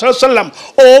Muhammad sallallahu alayhi wasallam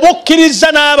oba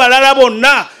okkiriza n'abalala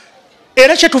bonna.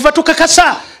 Era kyetuva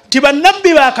tukakasa nti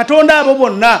bannabbi ba Katonda abo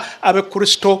bonna, abe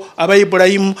Kristo, aba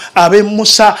Ibrahim, abe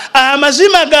Musa,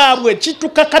 amazima gaabwe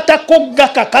kitukakatako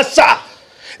gakakasa.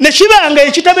 Ne kibanga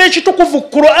ekitabo ekitukuvu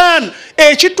Qur'an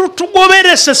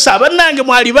ekitutugoberesesa bannange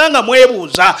mwalibanga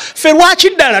mwebuuza ffe lwaki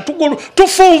ddala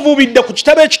tufunvubidde ku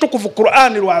kitabo ekitukuvu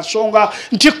Qur'an lwa nsonga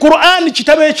nti Qur'an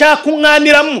kitabo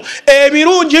ekyakuŋŋaaniramu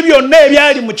ebirungi byonna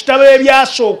ebyali mu kitabo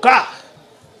ebyasooka.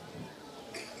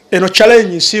 Eno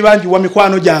challenge nsibangi wa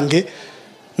mikwano gyange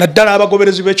naddala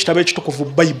abagoberezi b'ekitabo ekitukuvu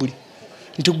Bayibuli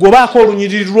nti gwobaako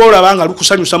olunyiriri lw'olabanga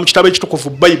lukusanyusa mu kitabo ekitukuvu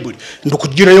Bayibuli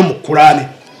ndikuggirayo mu Qur'ani.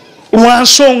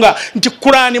 Lwansonga nti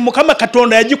Qur'ani Mukama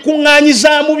Katonda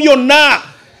yagikuŋŋaanyizaamu byonna.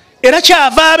 Era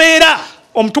kyava abeera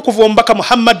omutukuvu omubaka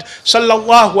Muhammad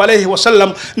sallallahu alayhi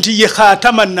wasallam nti ye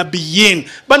khatama nabiyyin.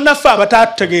 Bannaffe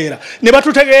abatatutegeera ne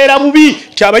batutegeera bubi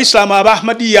ti abaisiraamu aba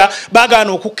Ahmadiyya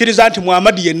baagaana okukkiriza nti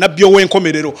Muhammad ye nabbi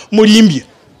ow'enkomerero. Mulimbye,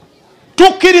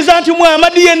 tukkiriza nti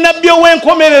Muhammad ye nabbi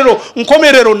ow'enkomerero.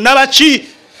 Nkomerero nabaki?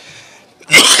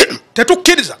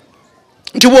 Tetukkiriza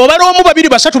nti bw'obala omu, babiri,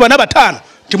 basatu, bana, bataano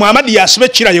nti Muhammad yasiba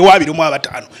ekkira ye waabiri mu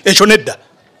abataano. Ekyo nedda.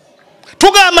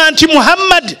 Tugamba nti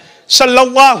Muhammad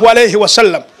sallallahu alayhi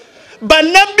wasallam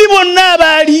bannabbi bonna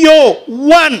abaaliyo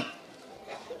 1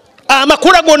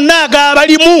 amakula gonna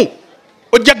agaabalimu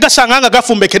ojja gasanga nga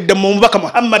gafumbekedde mu mubaka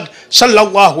Muhammad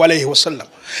sallallahu alayhi wasallam.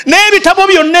 N'ebitabo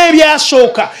byonna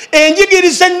ebyasooka,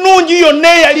 enjigiriza ennungi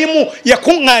yonna eyalimu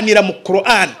yakuŋŋaanira mu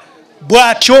Qur'an.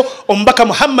 Bw'atyo omubaka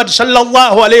Muhammad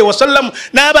sallallahu alayhi wasallam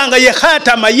n'abanga ye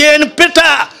khatama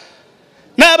y'empeta,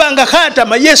 n'abanga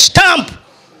khatama ye stamp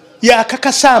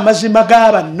yakakasa amazima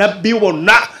g'abannabbi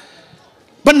bonna.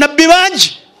 Bannabbi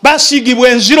bangi basiigibwa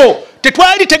enziro,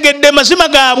 tetwalitegedde mazima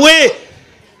gaabwe.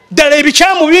 Ddala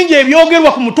ebikyamu bingi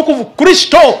ebyogerwa ku mutukuvu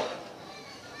Kristo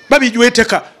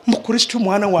babijweteka mukristo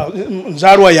mwana wa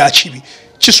nzalwa ya kibi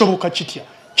kisoboka kitya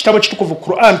kitabo kitukuvu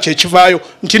Quran kye kivaayo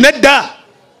nti nedda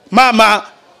mama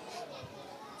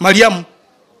Mariam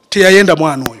teyayenda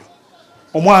mwana oyo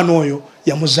omwana oyo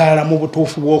yamuzaala mu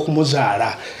butuufu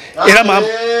bw'okumuzaala era mama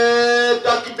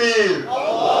takbir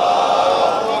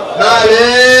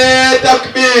nale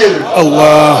takbir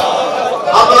Allah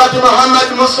Abdullah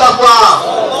Muhammad Mustafa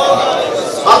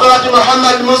Abdullah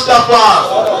Muhammad Mustafa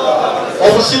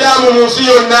Obusiramu mu nsi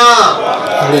yonna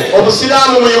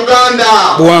Obusiramu mu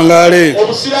Uganda buwangale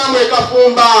Obusiramu e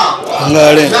Kafumba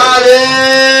ngale nale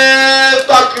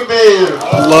takbir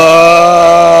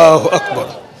Allahu akbar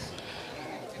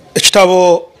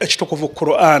ekitabo ekitukuvu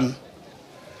Quran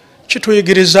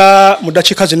kituyigiriza mu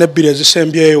dakika zino ebbiri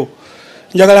ezisembyeyo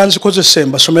njagala nzikozese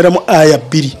mbasomeremu aya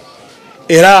bbiri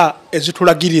era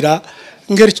ezitulagirira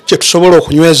ngeri kye tusobola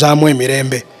okunywezaamu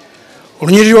emirembe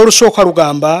olunyiriri olusooka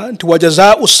lugamba nti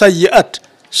wajazaa'u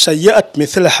sayyi'at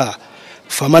mithlaha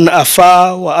faman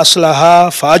afa wa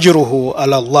aslaha fa ajruhu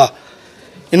ala Allah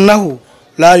innahu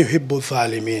la yuhibbu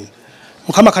dhalimin.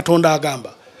 Mukama Katonda agamba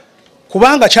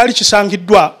kubanga kyali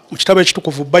kisangiddwa mu kitabo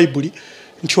ekitukuvu Bayibuli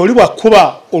nti oli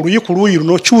bwakuba oluyi ku luuyi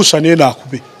luno kyusa neena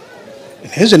akube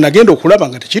naye nze nagenda okulaba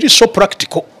nga tekiri so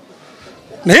practical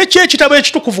naye kyekitabo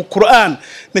ekitukuvu Quran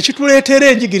ne kituleetera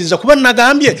enjigiriza kuba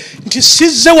nagambye nti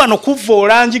sizze wano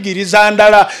kuvoola njigiriza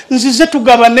ndala nzize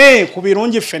tugabane ku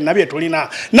birungi ffenna bye tulina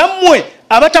nammwe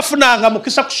abatafunanga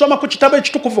mukisa kusoma ku kitabo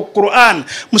ekitukuvu Quran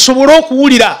musobole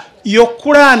okuwulira yo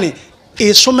Quran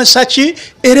esomesa ki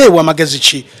era ewa magezi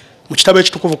ki mu kitabo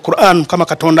ekitukuvu Quran Mukama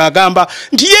Katonda agamba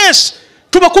nti yes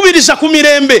tubakubiriza ku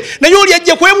mirembe naye oli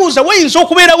ajja kwebuuza wayinza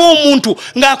okubeerawo omuntu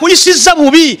ng'akuyisizza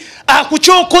bubi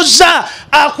akukyokoza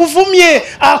akuvumye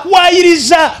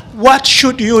akuwayiriza what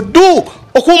should you do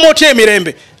okuuma otya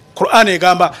emirembe Quran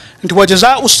egamba nti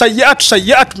wajazaa'u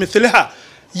sayyi'atu mithlaha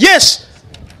yes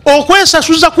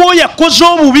okwesasuza kwoyo akoze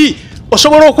obubi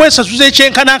osobola okwesasuza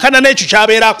ekyenkanankana n'ekyo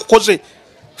kyabeera akukoze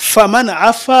faman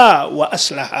afa wa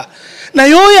aslaha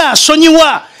naye oyo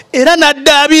asonyiwa era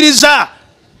n'addaabiriza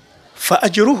fa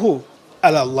ajruhu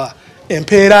ala Allah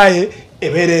empeera ye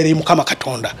ebeera eri Mukama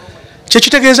Katonda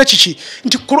kyekitegeeza kiki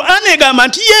nti Quran egamba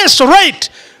nti yes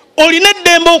right olina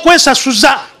eddembe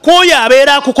okwesasuza kwoyo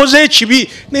abeera akukoze ekibi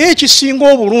naye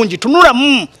ekisinga obulungi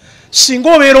tunulamu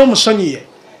singa obeera omusonyiye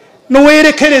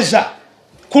noweerekereza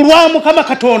ku lwa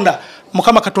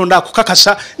Mukama Katonda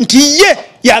akukakasa nti ye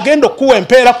yagenda okuwa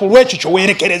empeera ku lwekyo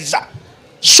kyoweerekereza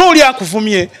so oli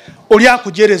akuvumye oli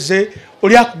akujereze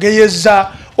oli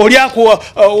akugeyeza oli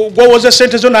akugwowoza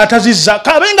sente zo n'atazizza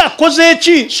kabenga akoze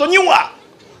eki sonyiwa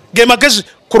ge magezi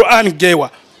Quran gewa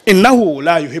innahu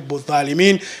la yuhibbu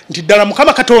dhalimin nti ddala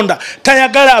Mukama Katonda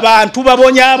tayagala abantu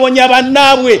babonyabonya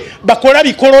bannaabwe bakola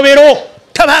bikolobero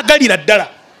tabagalira ddala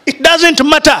it doesn't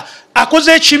matter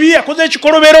akoze ekibi akoze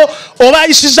ekikolobero oba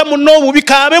ayisiza munno obubi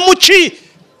kaabe muki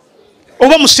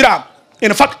oba musiraamu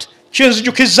in fact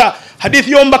kyenzijjukiza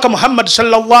hadithi y'omubaka Muhammad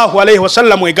sallallahu alayhi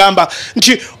wasallam egamba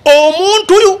nti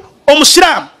omuntu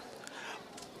omusiraamu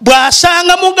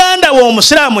bw'asanga muganda we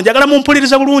omusiraamu njagala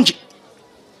mumpuliriza bulungi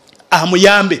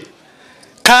amuyambe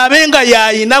kaabenga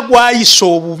yayina gwayisa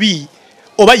obubi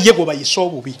oba ye gwe bayisa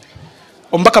obubi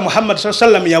omubaka Muhammad sallallahu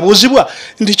alayhi wasallam yabuuzibwa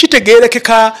nti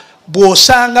kitegeerekeka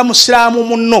bw'osanga musiraamu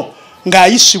munno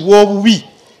ng'ayisibwa obubi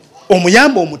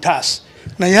omuyambe omutaasa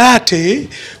naye ate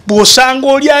bw'osanga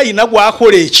oli ayina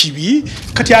gwakola ekibi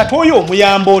kati ate oyo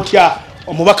omuyamba otya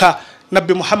omubaka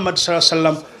nabbi Muhammad sallallahu alayhi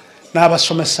wasallam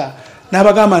n'abasomesa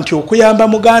n'abagamba nti okuyamba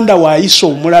muganda waayisa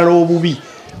omulala obubi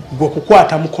gwe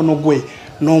kukwata mukono gwe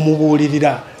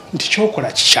n'omubuulirira nti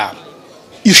kyokola kikyamu.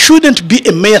 You shouldn't be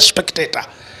a mere spectator.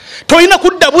 Toyina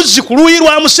kudda buzzi ku luuyi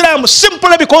lwa musiraamu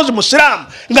simply because musiraamu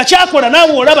nga kyakola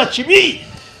naawe olaba kibi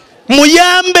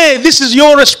muyambe. This is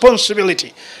your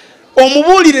responsibility.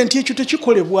 Omubuulire nti ekyo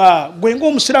tekikolebwa gwe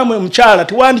ng'omusiraamu omukyala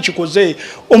tewandikikoze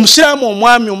omusiraamu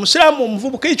omwami omusiraamu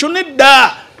omuvubuka ekyo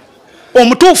nedda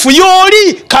omutuufu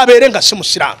y'oli kabeere nga si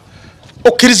musiraamu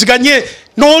okkiriziganye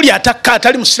n'oli atakka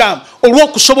atali musiraamu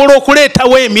olw'okusobola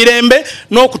okuleetawo emirembe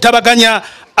n'okutabaganya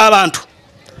abantu.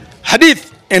 Hadith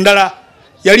endala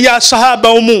yali ya sahaba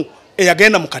omu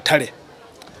eyagenda mu katale.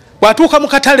 Bw'atuuka mu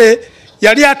katale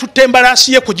yali atutte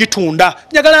embalaasi ye kugitunda.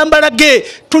 Njagala mbalage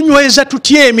tunyweza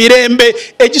tutya emirembe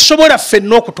egisobola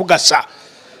ffenna okutugasa.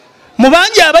 Mu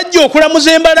bangi abajja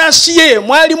okulamuza embalaasi ye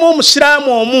mwalimu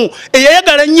omusiraamu omu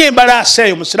eyayagala nnyo embalaasi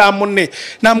eyo musiraamu munne.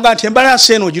 Namugamba nti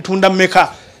embalaasi eno ogitunda mmeka?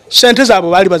 Sente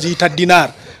zaabwe baali baziyita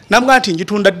dinaari. Namugamba nti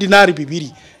njitunda dinaari 2.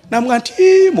 Namugamba nti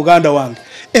muganda wange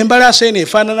embalaasi eno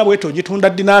efaanana bwete ogitunda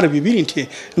dinaari 2 nti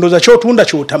ndowooza kyotunda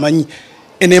kyotamanyi.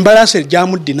 Eno embalaasi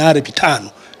ejjaamu dinaari 5.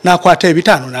 n'akwata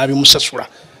ebitaano n'abimusasula.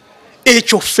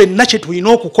 Ekyo ffenna kye tulina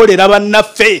okukolera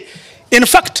bannaffe. In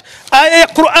fact aya ya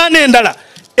Qur'an endala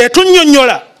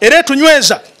etunnyonnyola era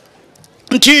etunyweza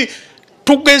nti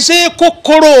tugezeeko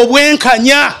okukola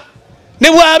obwenkanya. Ne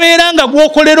bw'abeera nga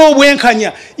gwokolera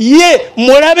obwenkanya ye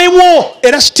mulabe wo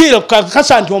era still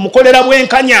kakasa nti omukolera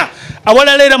bwenkanya.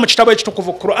 Awalala era mu kitabo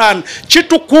ekitukuvu Qur'an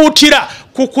kitukuutira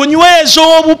ku kunyweza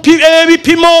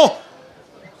ebipimo.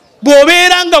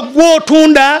 Bw'obeera nga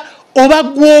gwotunda oba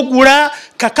gwogula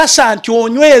kakasa nti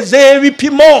onyweza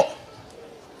ebipimo.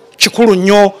 Kikulu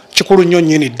nnyo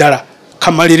nnyini ddala.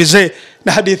 Kamalirize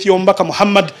na hadithi y'omubaka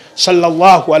Muhammad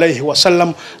sallallahu alayhi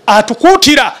wasallam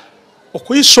atukuutira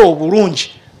okuyisa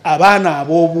obulungi abaana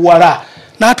ab'obuwala.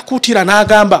 N'atukuutira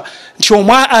n'agamba nti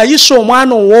ayisa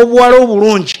omwana ow'obuwala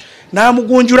obulungi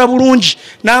n'amugunjula bulungi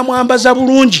n'amwambaza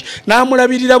bulungi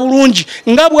n'amulabirira bulungi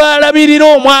nga bw'alabirira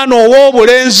omwana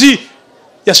ow'obulenzi.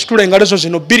 Yasitula engalo zo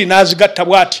zino bbiri n'azigatta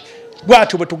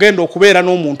bw'atyo bwe tugenda okubeera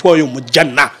n'omuntu oyo mu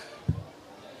jjanna.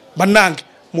 Bannange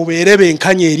mubeere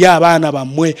benkanya eri abaana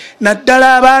bammwe,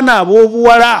 naddala abaana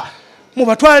ab'obuwala.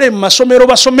 Mubatwale mu masomero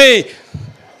basome,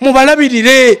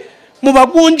 mubalabirire,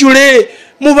 mubagunjule,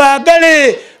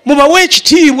 mubaagale, mubawe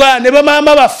ekitiibwa ne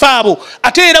bamaama baffe abo.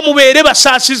 Ate era mubeere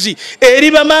basaasizi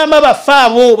eri bamaama baffe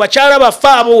abo, bakyala baffe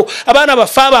abo, abaana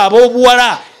baffe abo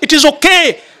ab'obuwala. It is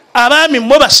okay. Abaami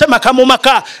mmwe basemaka mu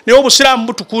maka naye obusiraamu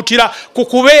butukuutira ku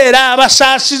kubeera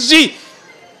abasaasizi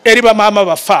eri bamaama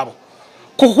baffe abo.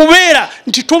 Kukubeera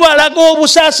nti tubalaga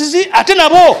obusaasizi ate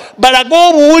nabo balaga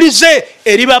obuwulize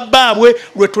eri babbaabwe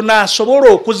lwe tunaasobola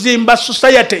okuzimba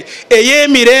society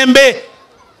ey'emirembe.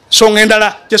 Nsonga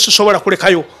endala gye tusobola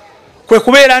kulekayo kwe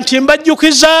kubeera nti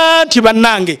mbajjukiza nti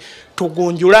bannange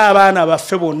tugunjule abaana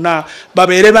baffe bonna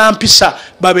babeere bampisa,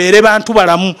 babeere bantu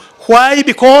balamu. Why?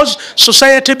 Because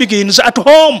society begins at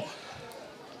home.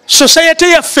 Society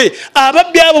yaffe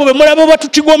ababbi abo be mulabo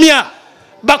batutigomya,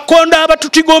 bakonda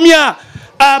abatutigomya,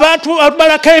 abantu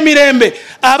abalaka emirembe,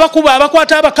 abakuba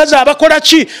abakwata abakazi abakola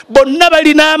ki, bonna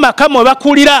balina amaka mwe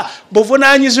bakulira.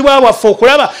 Buvunaanyizibwa bwaffe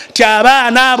okulaba ti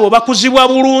abaana abo bakuzibwa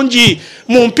bulungi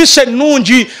mu mpisa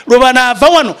ennungi, lwe banaava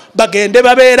wano bagende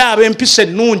babeera ab'empisa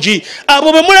ennungi.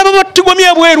 Abo be mulaba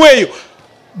batutigomya bweru eyo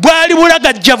bwali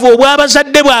bulagajjavu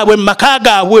obw'abazadde bwabwe mu maka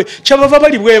gaabwe, kyebava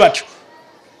bali bwe batyo.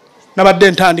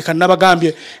 Nabadde ntandika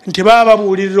nabagambye nti baba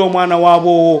babuulirira omwana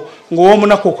waabwo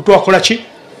ng'ow'omunaku okutwakola ki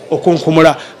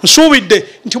okunkumula. Nsuubidde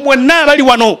nti mwenna abali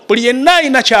wano buli yenna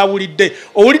alina kyawulidde,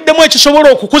 owuliddemu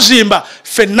ekisobola okukuzimba,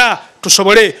 ffenna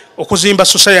tusobole okuzimba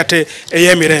society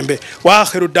ey'emirembe. Wa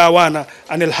akhiru daawaana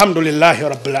an alhamdulillahi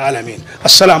rabbil alamin.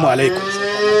 Assalamu alaikum.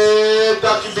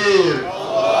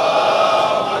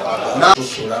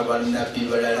 Tusula bannabbi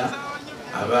balala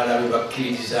abaana be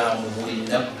bakkiriza mu buli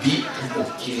nabbi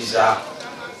tukukkiriza,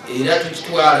 era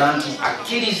tukitwala nti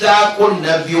akkirizaako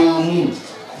nabbi omu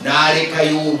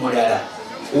n'alekayo omulala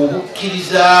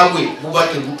obukkiriza bwe buba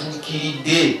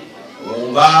tebutuukiridde,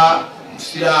 oba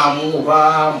musiraamu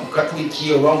oba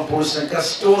mukatuliki oba muprotestanti,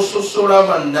 kasita ososola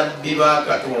bannabbi ba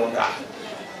Katonda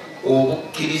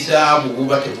obukkiriza bwe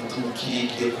buba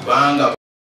tebutuukiridde kubanga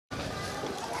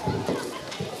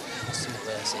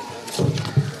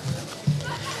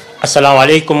Assalamu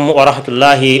alaikum wa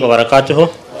rahmatullahi wa barakatuhu.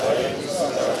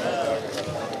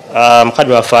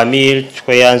 Mukadde wa family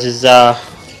tukweyanziza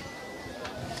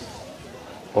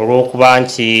olw'okuba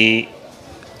nti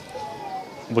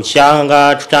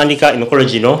bukyanga tutandika emikolo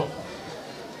gino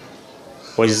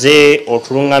oze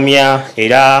otulungamya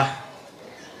era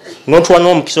n'otuwa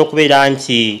n'omukisa okubeera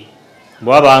nti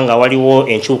bw'aba nga waliwo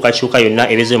enkyukakyuka yonna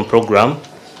ebeze mu program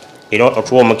era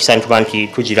otuwa omukisa nituba nti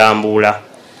tugirambuula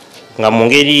nga mu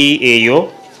ngeri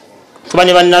eyo tuba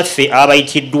ne bannaffe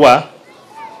abayitiddwa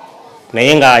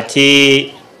naye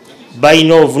ng'ate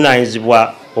balina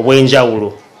obuvunaanyizibwa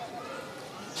obw'enjawulo.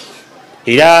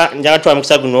 Era njagala tuwa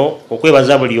mukisa guno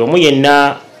okwebaza buli omu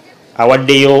yenna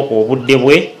awaddeyo obudde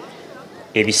bwe,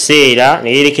 ebiseera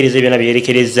ne yeerekereza byonna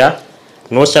byeyerekereza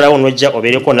n'osalawo n'ojja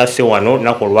obeereko naffe wano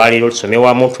lunaku olwaleero tusome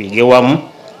wamu tuyige wamu.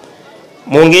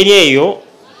 Mu ngeri eyo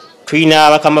tulina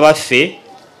bakama baffe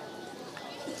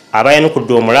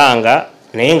abayanukudde omulanga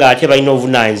naye ng'ate balina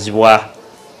obuvunaanyizibwa.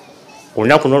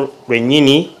 Olunaku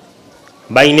lwennyini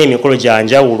balina emikolo gya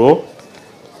njawulo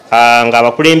nga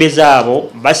abakulembeze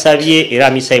abo basabye era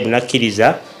Amisaibu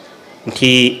nakkiriza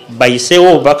nti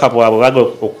bayiseewo obubaka bwabwe baga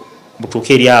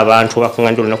butuuke eri abantu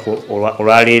bakuŋŋaanidde olunaku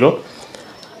olwaleero,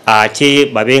 ate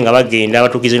babe nga bagenda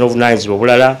batuukize n'obuvunaanyizibwa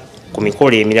obulala ku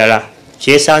mikolo emirala.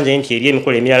 Kyesanze nti eri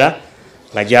emikolo emirala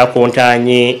nga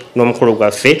gyakontaanye n'omukolo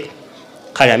gwaffe,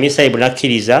 kale Amisaibu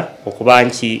nakkiriza okuba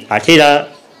nti ate era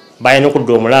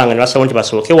bayanukudde omulanga ne basaba nti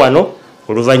basooke wano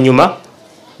oluvannyuma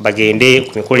bagende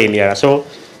ku mikolo emirala. So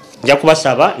nja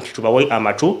kubasaba nti tubawe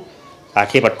amatu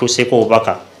ate batutuuseeko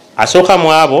obubaka. Asooka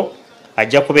mu abo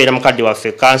ajja kubeera mukadde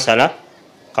waffe kansala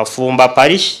Kafumba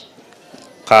Parish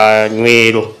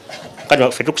Kanywero. Mukadde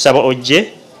waffe tukusaba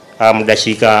ojje mu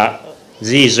dakiika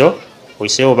ziizo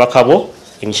oyiseewo obubaka bwo,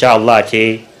 inshallah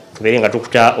ate tubeere nga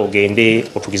tukuta ogende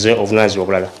otugize obuvunaanyizibwa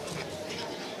obulala.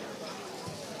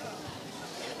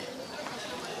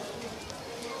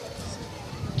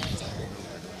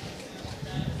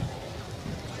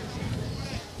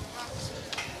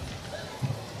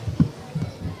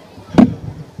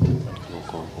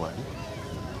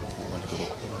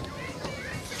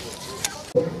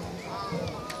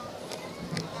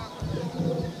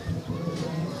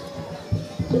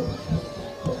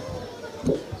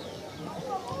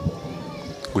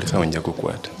 Sawa nja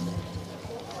kukwata.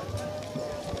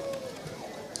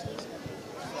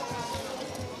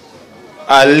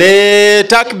 Ale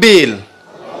takbir.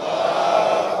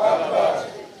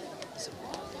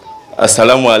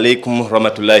 Assalamu alaikum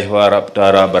rahmatullahi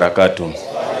wa barakatuh.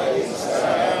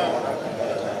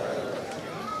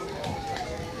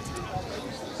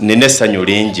 Nine essanyu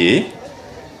lingi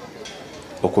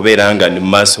okubeera nga ndi mu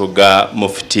maaso ga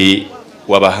mufti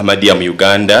w'Abahamadiya mu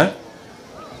Uganda,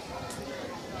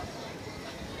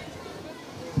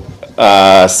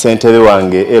 ssentebe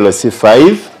wange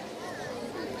LC5,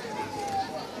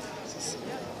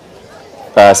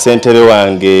 ssentebe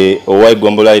wange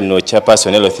ow'Egombola lino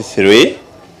chairperson LC3,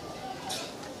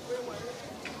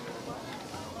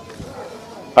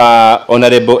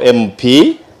 honorable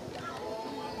MP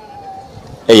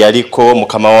eyaliko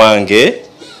mukama wange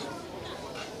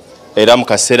era mu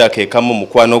kaseera ke kamu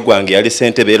mukwano gwange yali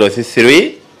ssentebe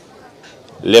LC3,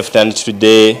 Lieutenant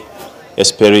today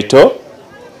Espirito.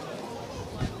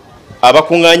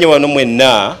 Abakungaanye wano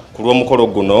mwenna ku lw'omukolo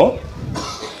guno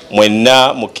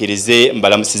mwenna mukkirize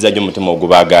mbalamusiza nnyo mutima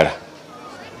ogubaagala.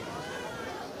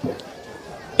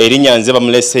 Erinnya nze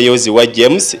bamuleseeyo Ziwa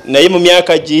James, naye mu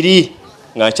myaka giri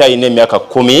nga nkyalina emyaka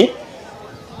 10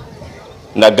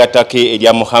 nagattako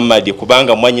erya Muhammad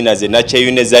kubanga mwannyinaze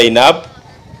Nakyeyune Zainab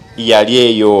yali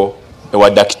eyo ewa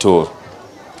Dakitoro.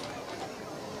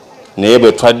 Naye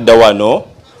bwe twadda wano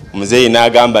muzeeyi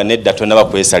n'agamba nedda tonaba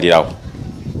kwesalirawo.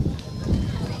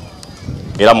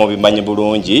 Era mubimanyi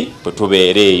bulungi bwe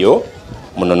tubeera eyo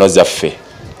munono zaffe.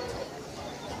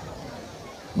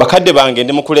 Bakadde bange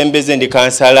ndi mukulembeze ndi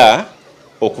kansala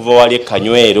okuva wali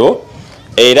Kanywero,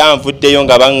 era nvuddeyo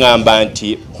nga baŋŋamba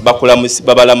nti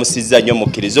babalamusizza nnyo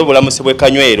mukkirize obulamusi bw'e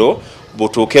Kanywero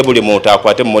butuuke buli muntu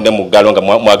akwate mmunne mu ggalo nga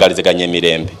mwagaliziganya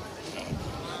emirembe.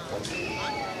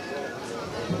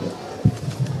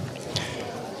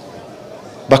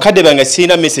 Bakadde bange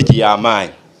sirina message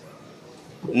y'amaanyi,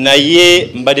 naye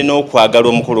mbadde n'okwagala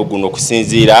omukolo guno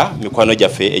okusinziira mikwano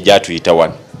gyaffe egyatuyita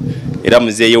wano. Era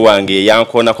muzeeyi wange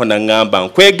yankoonako naŋŋamba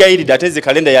nkwegayiridde, ate zi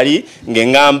kalenda yali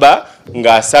ng'eŋŋamba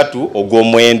nga 3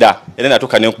 Ogwomwenda, era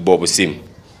natuuka ne nkuba obusimu.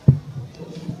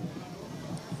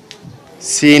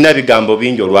 Sirina bigambo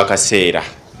bingi olw'akaseera.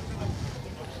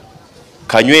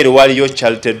 Kanywero waliyo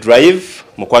Charity Drive,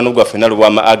 mukwano gwaffe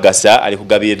Nalubwama Agasa ali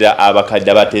kugabirira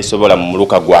abakadde abateesobola mu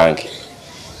muluka gwange.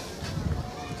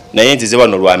 Naye nzize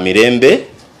wano lwa mirembe,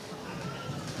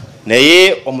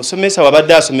 naye omusomesa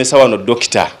wabadde asomesa wano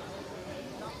dokita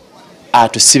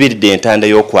atusibiridde entanda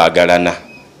y'okwagalana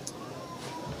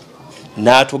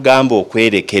n'atugamba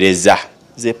okwerekereza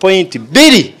ze point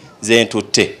 2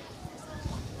 zentutte.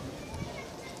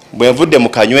 Bwe nvudde mu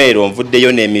Kanywero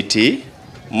nvuddeyo n'emiti,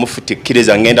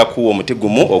 mufutikkiriza ngenda kuwa omuti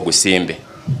gumu ogusimbe.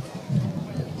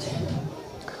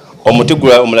 Omuti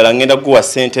omulala ngenda guwa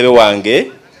ssentebe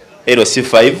wange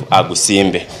LC5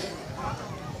 agusimbe.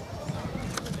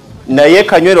 Naye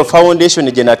Kanywero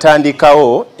Foundation gye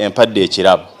natandikawo empadde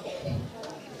ekirabo.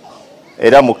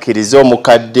 Era mukkirize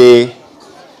omukadde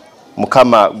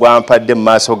Mukama gwampadde mu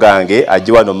maaso gange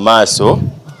ajje wano mu maaso,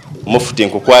 mufuti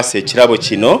nkukwasa ekirabo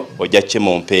kino ojja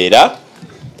kimumpeera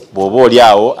bw'oba oli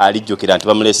awo alijjukira nti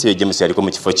bamuleseeyo James yaliko mu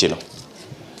kifo kino.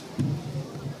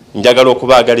 Njagala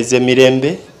okubaagaliza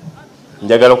emirembe,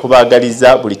 njagala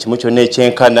okubaagaliza buli kimu kyonna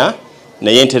ekyenkana,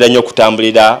 naye ntera nnyo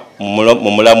okutambulira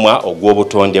mu mulamwa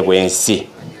ogw'obutonde bw'ensi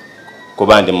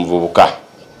kuba ndi muvubuka.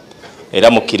 Era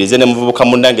mukkirize ne muvubuka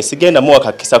munnange sigenda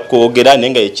muwakakisa kwogera naye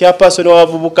nga ye chairperson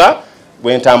w'abavubuka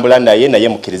bwe ntambula naye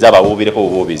mukkirize ababuubireko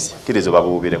obubuubizi. Kkiriza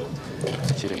obabuubireko.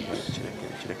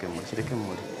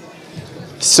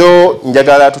 So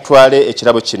njagala tutwale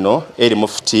ekirabo kino eri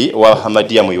mufti wa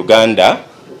Hamadiya mu Uganda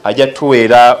ajja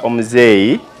tuweera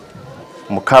omuzeeyi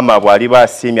Mukama bw'aliba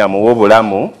asiimya muwe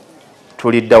obulamu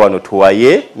tulidda wano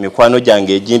tuwaye mikwano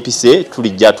gyange egimpise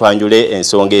tulijja twanjule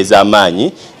ensonga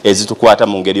ez'amaanyi ezitukwata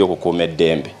mu ngeri y'okukuuma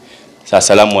eddembe.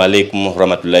 Assalamu alaikum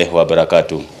warahmatullahi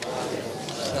wabarakatuh.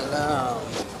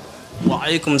 Wa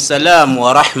alaikum salam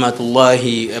wa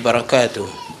rahmatullahi wa barakatuh.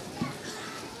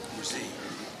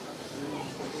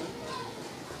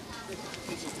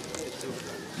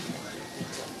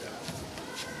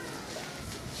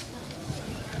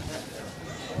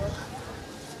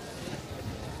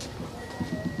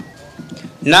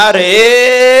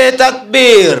 Nare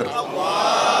takbir,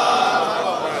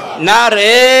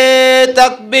 nare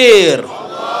takbir.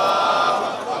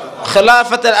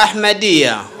 Khilafat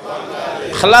al-Ahmadiyya,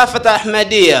 Khilafat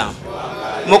al-Ahmadiyya,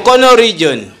 Mukono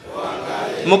region,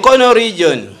 Mukono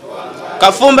region,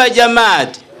 Kafumba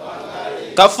Jama'at,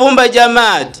 Kafumba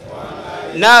Jama'at.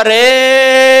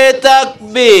 Nare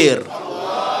takbir.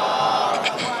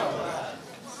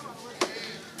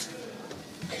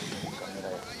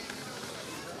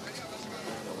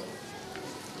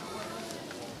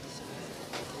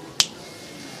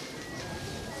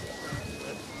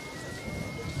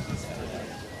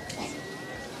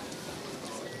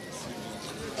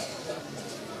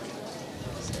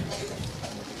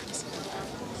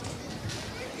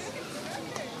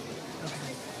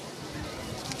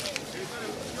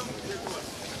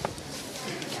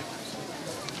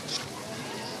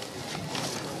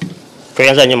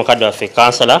 Tuyanza nnyo mukadde waffe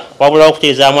kansala wabula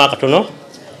okuteezaamu akatono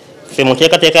ffe mu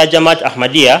nteekateeka ya Jamaat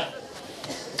Ahmadiyya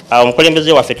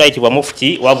omukulembeze waffe tayitibwa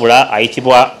mufuti wabula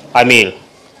ayitibwa Amir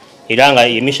era nga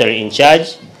ye missionary in charge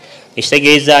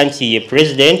ekitegeeza nti ye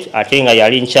president ate nga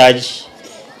yali in charge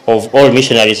of all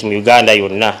missionaries mu Uganda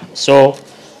yonna. So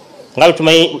nga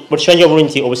bwetukimanyi obulungi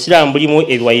nti obusiraamu bulimu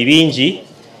ebiwayi bingi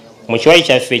mu kiwayi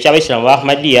kyaffe eky'abaisiraamu ba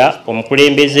Ahmadiyya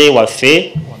omukulembeze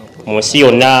waffe mu nsi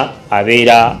yonna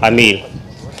abeera Amir.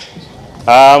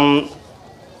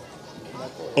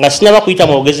 Nga sinaba kuyita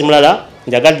mu bugezi mulala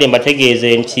njagadde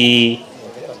mbategeeze nti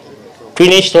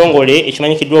tulina ekitongole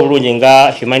ekimanyikiddwa obulungi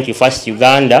nga Humanity First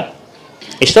Uganda.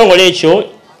 Ekitongole ekyo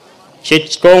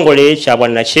kyekitongole kya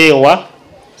bwannakyewa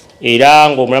era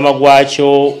ng'omulama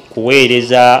gwakyo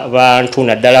kuweereza bantu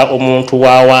naddala omuntu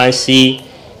wa wansi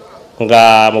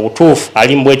nga mu butuufu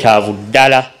ali mu bwetaavu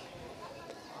ddala.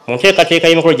 Mu nteekateeka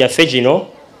y'emikolo gyaffe gino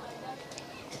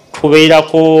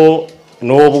tubeerako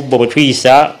n'obubbo bwe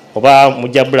tuyisa oba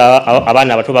mujjabula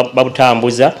abaana abato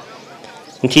babutambuza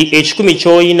nti ekikumi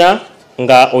ky'olina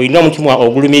nga olina omutima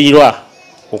ogulumirirwa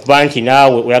okuba nti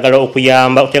naawe oyagala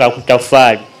okuyamba oteeka ku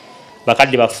ttaffaali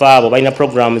bakadde baffe abo balina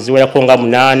programu ziwerako nga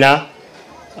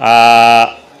 8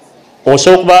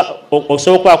 osobola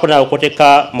okubaako naawe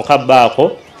okoteeka mu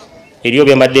kabbaako eriyo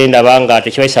byembadde ndaba nga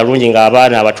tekibayisa lungi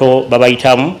ng'abaana abato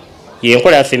babayitamu.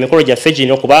 Yenkola yaffe emikolo gyaffe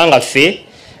gino kubanga ffe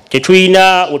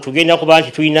tetulina wetugenda kuba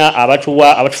nti tulina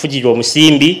abatufugirira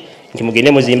omusimbi nti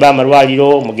mugende muzimbe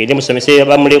amalwaliro, mugende musomese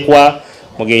bamulekwa,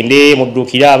 mugende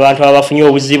mudduukire abantu abafunye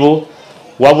obuzibu,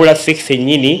 wabula ffe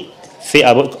ffennyini ffe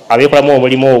abeekolamu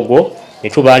omulimu ogwo ne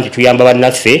tuba nti tuyamba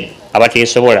bannaffe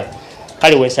abateesobola.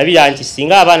 Kale wensabira nti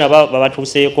singa abaana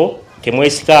babatuuseeko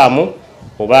temwesikaamu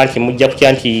oba nti mujja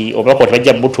kutya nti obulako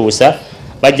tebajja butuusa,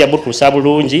 bajja butuusa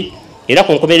bulungi era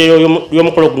ku nkomerero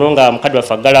y'omukolo guno nga mukadde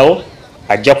waffe aggalawo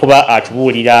ajja kuba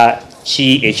atubuulira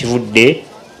ki ekivudde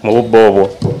mu bubbo obwo.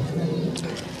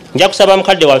 Nja kusaba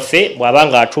mukadde waffe bw'aba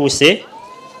nga atuuse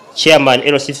chairman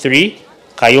LC3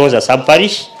 Kayunga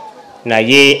sub-parish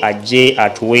naye ajje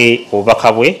atuwe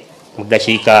obubaka bwe mu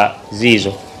ddakiika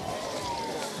ziizo.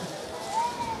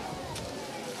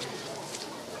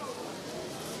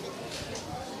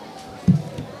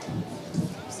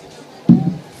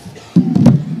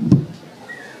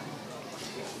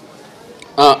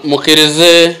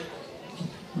 Mukirize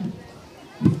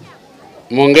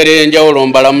mu ngeri enjawulo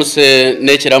mbalamuse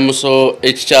n'ekiramuso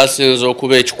ekikyasinze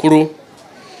okuba ekikulu.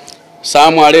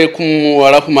 Assalamu alaikum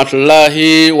wa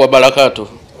rahmatullahi wa barakatuh.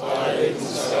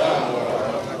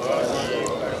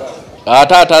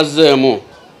 Ate atazzeemu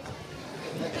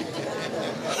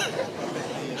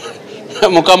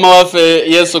Mukama waffe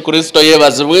Yesu Kristo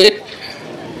yeebazibwe.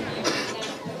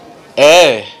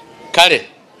 Kale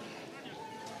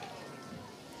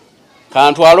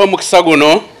kantwala omukisa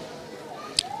guno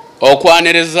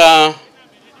okwaniriza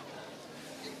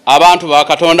abantu ba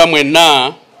Katonda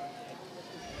mwenna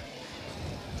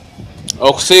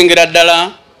okusingira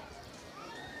ddala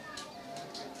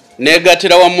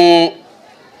negatira wamu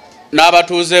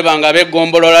n'abatuuze bange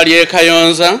ab'eggombolola ly'e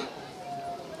Kayonza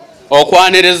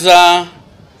okwaniriza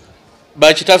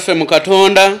bakitaffe mu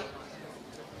Katonda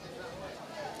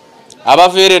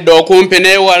abaviiridde okumpi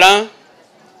n'ewala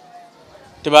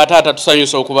tebataata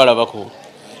tusanyusa okubalabako.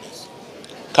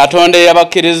 Katonda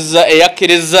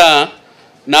eyakkiriza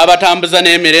n'abatambuza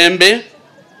n'emirembe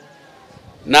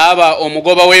n'aba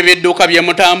omugoba w'ebidduka bye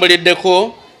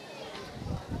mutambuliddeko,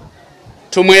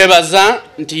 tumwebaza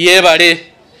nti yeebale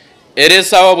era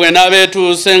essaawa bw'enaaba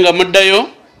etuuse nga muddayo,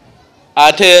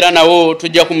 ate era nawo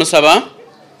tujja kumusaba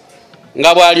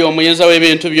nga bw'ali omuyinza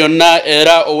w'ebintu byonna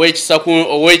era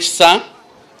ow'ekisa,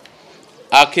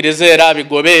 akkirize era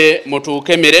abigobe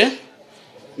mutuuke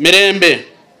mirembe.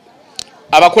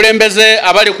 Abakulembeze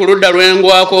abali ku ludda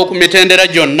lw'engwako ku mitendera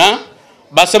gyonna,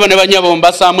 basebo ne banyabo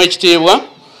mbasaamu ekitiibwa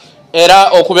era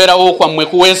okubeerawo kwammwe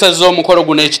kuweesezza omukolo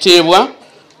guno ekitiibwa.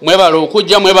 Mwebale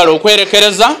okujja, mwebale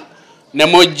okwerekereza, ne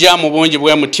mujja mu bungi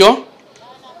bwe mutyo.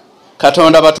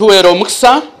 Katonda batuweera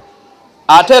omukisa,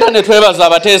 ate era ne twebaza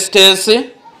abateesiteesi,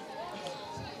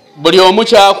 buli omu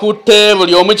kyakutte,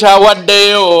 buli omu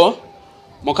kyawaddeyo.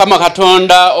 Mukama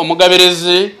Katonda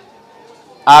omugabirizi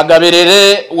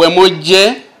agabirire we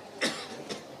mujje,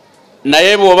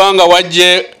 naye bw'obanga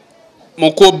wajje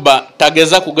mu kubba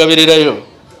tageza kugabirirayo.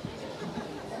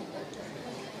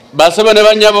 Basebo ne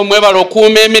bannyabo mwebale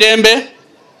okuuma emirembe.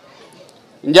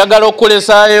 Njagala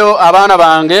okukulesaayo abaana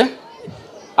bange,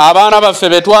 abaana baffe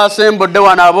be twasembudde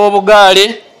wano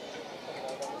ab'obugaali,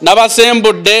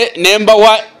 nabasembudde ne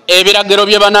mbawa ebiragiro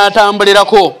bye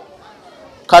banaatambulirako.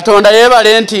 Katonda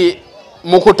yeebale nti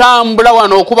mu kutambula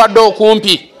wano okubadde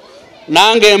okumpi,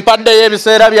 nange mpaddeyo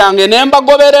ebiseera byange ne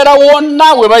mbagoberera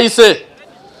wonna we bayise.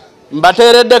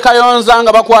 Mbateeredde Kayonza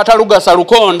nga bakwata Lugasa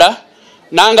Lukonda,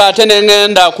 nange ate ne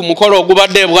ŋŋenda ku mukolo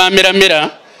ogubadde bwamiramira,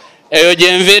 eyo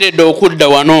gye nviiridde okudda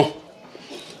wano.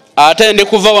 Ate ndi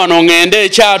kuva wano ŋŋende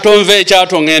Ekyato, nve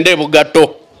Ekyato ŋŋende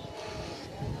Bugatto.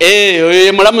 Oyo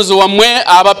ye mulamuzi wammwe,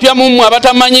 abapya mu mmwe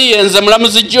abatamanyi, yenze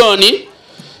mulamuzi John,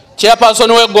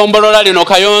 chairperson w'eggombolola lino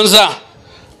Kayonza.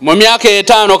 Mu myaka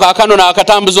 5 kaakano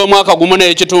n'akatambuza omwaka gumu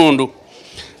n'ekitundu.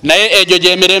 Naye egyo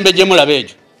gy'emirembe gye mulaba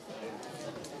egyo.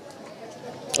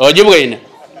 Ogibwine.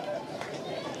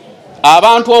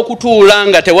 Abantu okutuula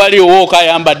nga tewaliwo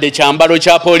kayambadde ekyambalo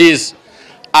kya poliisi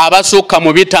abasukka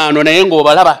mu 5 naye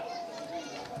ng'obalaba.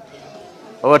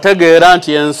 Otegeera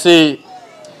nti ensi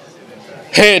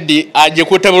head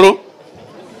agikutte bulu.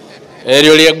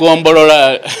 Eryo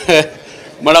ly'eggombolola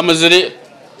mulamuziri.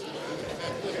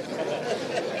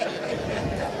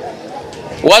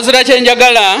 Wazira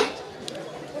kyenjagala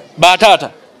bataata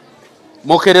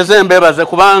mukereze embebaze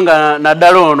kubanga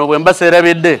naddala ono bwe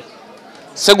mbaseerabidde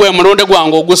si gwe mulunde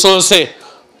gwange ogusoose.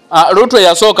 Luto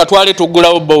yasooka twali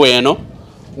tuggulawo bbo weeno,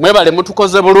 mwebale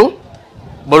mutukoze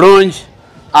bulungi.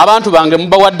 Abantu bange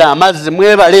mubawadde amazzi,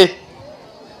 mwebale.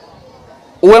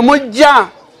 We mujja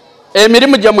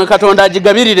emirimu gyammwe Katonda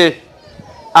agigabirire,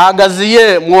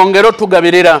 agaziye mwongere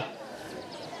otugabirira.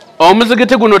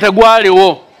 Omuzigiti guno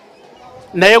tegwaliwo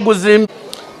naye guzimbe.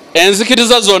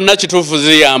 Enzikiriza zonna kituufu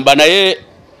ziyamba, naye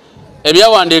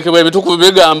ebyawandiikibwa ebitukuvu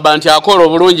bigamba nti akola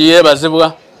obulungi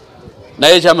yeebazibwa,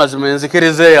 naye ekyamazima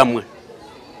enzikiriza yammwe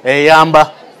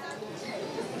eyamba.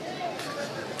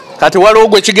 Kati waliwo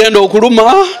gwe kigenda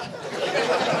okuluma.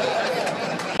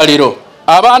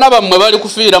 Abaana bammwe bali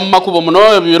kufiira mu makubo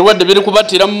muno, ebirwadde biri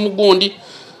kubattira mu mugundi.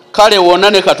 Kale wonna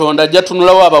ne Katonda ajja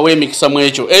tunulawo abawe emikisa mu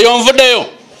ekyo. Eyo nvuddeyo.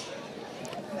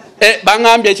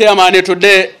 Bangambye chairman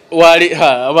today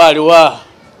waliwa.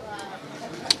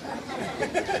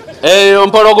 Eyo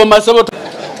mpologoma sebo.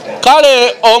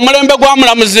 Kale omulembe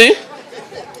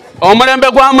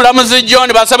gwa mulamuzi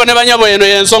John basaba ne banyabo eno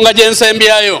y'ensonga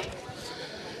gy'ensembyayo.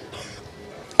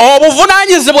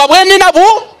 Obuvunaanyizibwa bwenina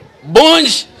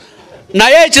bungi,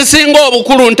 naye ekisinga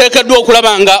obukulu nteekeddwa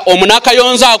okulaba nga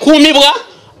omunakayonza akuumibwa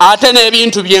ate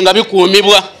n'ebintu bye nga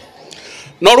bikuumibwa.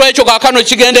 N'olwekyo kaakano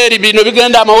kigenda eri bino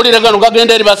bigenda amawulire gano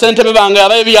gagenda eri basentebe bange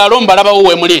ab'ebyalo mbalabawo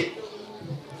we muli.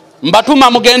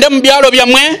 Mbatuma mugende mu byalo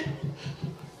byammwe,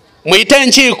 muyite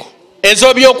enkiiko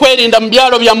ez'ebyokwerinda mu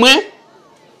byalo byammwe.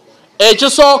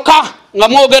 Ekisooka nga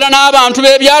mwogera n'abantu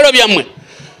b'ebyalo byammwe,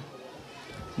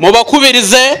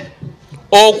 mubakubirize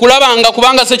okulaba nga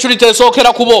kubanga security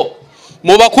esookera kubo,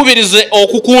 mubakubirize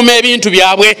okukuuma ebintu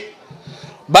byabwe.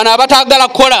 Bano abataagala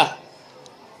kukola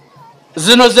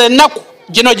zino z'ennaku,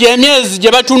 gino gy'emyezi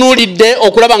gye batunuulidde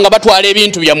okulaba nga batwala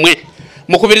ebintu byammwe.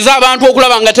 Mukubirize abantu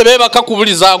okulaba nga tebeebaka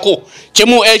kubulizaako.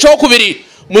 Kimu. Ekyokubiri,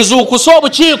 muzuukuse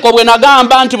obukiiko bwe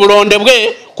nagamba nti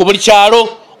bulondebwe ku buli kyalo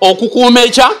okukuuma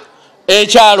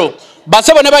ekyalo.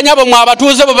 Basebo ne banyabo mwe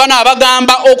abatuuze bwe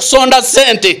banaabagamba okusonda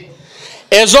ssente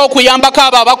ez'okuyambako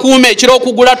abo abakuuma ekiro,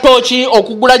 okugula tooki,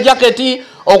 okugula jaketi,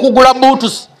 okugula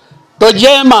boots.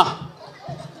 Tojeema,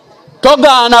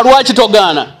 togaana. Lwaki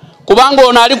togaana? Kubanga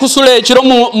ono ali kusula ekiro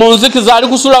mu nzikiza, ali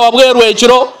kusula wabweru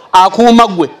ekiro akuuma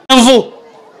gwe. Envu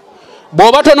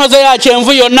bw'oba tonoze ya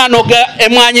kyenvu yonna noga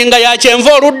emwanyi nga ya kyenvu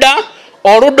oludda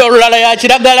olulala ya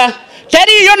kiragala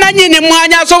teriyo nannyini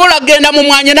mwanyi asobola kugenda mu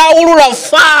mwanyi n'awulula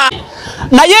fa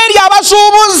naye eri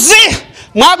abasuubuzi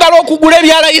mwagala okugula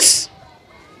ebya layisi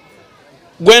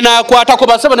gwe naakwatako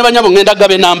basebo ne banyabo ngenda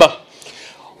gaba enamba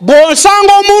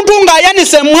bw'osanga omuntu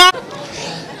ng'ayanise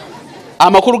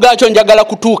amakulu gaakyo njagala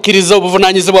kutuukiriza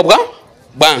obuvunaanyizibwa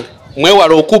bwange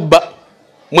mwewala okubba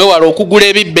mwewala okugula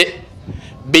ebibbe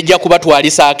bijja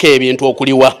kubatwalisaako ebintu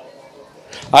okuliwa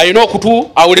alina okutu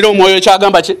awulira omwoyo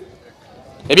ekyagamba ki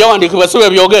ebyawandiikibwa si bwe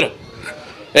byogera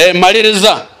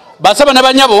maliriza basaba ne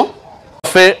banyabo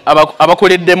ffe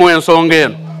abakuliddemu ensonga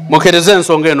eno mukereze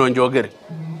ensonga eno njogere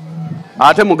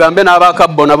ate mugambe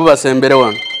n'abakabbo nabo basembere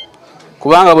wano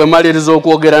kubanga bwe maliriza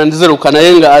okwogera ndiziruka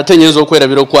naye nga ate nyinza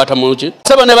okwerabira okukwata mu ki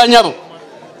basaba ne banyabo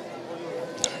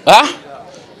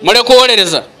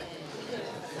mulekuwolereza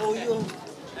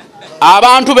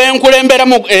abantu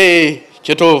benkulemberamu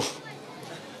kituufu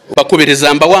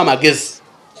bakubiriza mbawo amagezi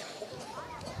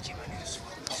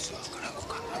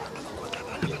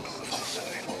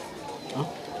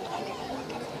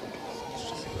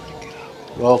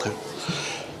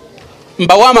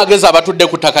mbawo amagezi abatudde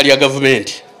ku ttaka lya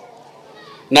gavumenti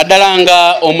naddala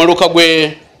nga omuluka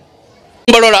gwe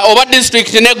gombolola oba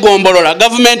disitulikiti negombolola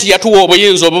gavumenti yatuwa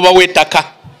obuyinza obubawa ettaka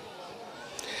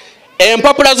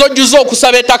empapula zojjuza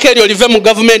okusaba ettaka eryo live mu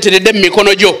gavumenti lidde mu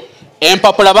mikono gyo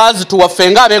empapula baazituwa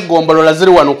ffe nga abegombolola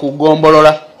ziri wano ku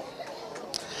gombolola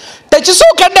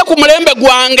tekisookedde ku mulembe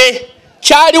gwange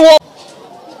kyaliwo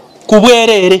ku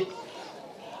bwereere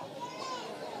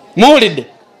muwulidde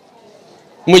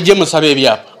mujje musabe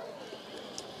ebyapa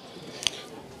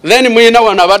then muyina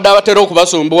wano abadde abatera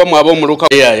okubasumbuwa mu ab'omuluka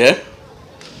yaye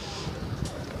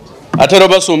atera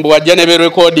obasumbuwa ajja ne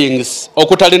recordings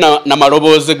okutali na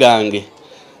maloboozi gange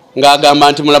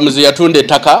ng'agamba nti mulamuzi yatunda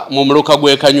ettaka mu muluka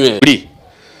gw'ekanyweri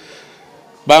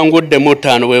banguddemu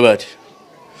 5 bwe bati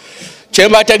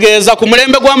kyembategeeza ku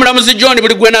mulembe gwa mulamuzi John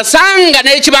buli gwe nasanga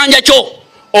n'ekibanja kyo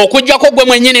okujjako gwe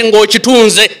mwennyini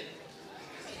ng'okitunze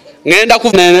ngenda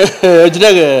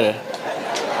kukitegeere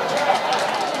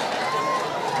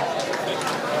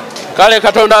kale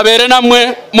Katonda abeere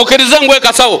nammwe mukkirize ngwe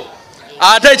kasawo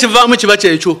ate ekivaamu kiba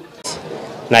kyekyo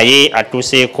naye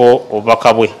atuuseeko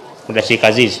obubaka bwe mu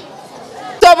dakiika zizi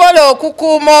sobola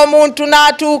okukuuma omuntu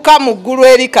n'atuuka mu ggulu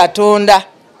eri Katonda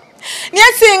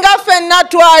naye singa ffenna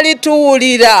twali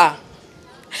tuwulira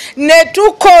ne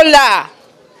tukola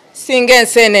singa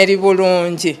ensi eno eri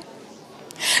bulungi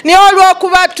naye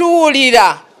olw'okuba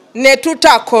tuwulira ne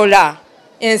tutakola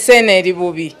ensi eno eri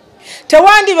bubi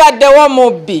tewandibaddewo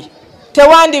mubbi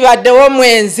tewandibaddewo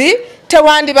mwenzi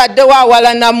tewandibaddewo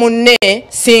awalana munne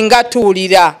singa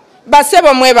tuwulira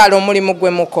basebo mwebala omulimu gwe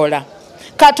mukola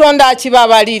Katonda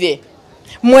akibabalire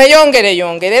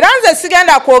mweyongereyongere era nze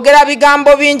sigenda kwogera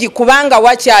bigambo bingi kubanga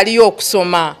wakyaliyo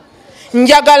okusoma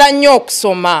njagala nnyo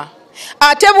okusoma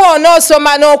ate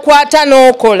bw'onoosoma n'okwata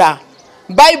n'okola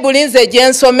bayibuli nze gye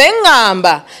nsoma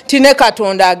eŋŋamba tine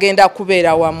Katonda agenda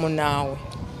kubeera wamu naawe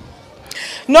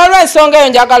n'olw'ensonga eyo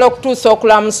njagala okutuusa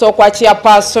okulamusa okwa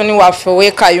chairperson waffe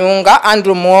w'e Kayunga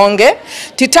Andrew Muwonge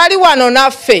titali wano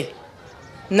naffe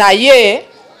naye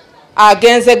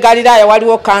agenze Galiraaya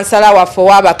waliwo kansala waffe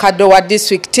w'abakadde wa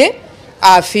disitulikiti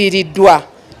afiiriddwa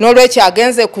n'olwekyo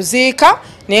agenze kuziika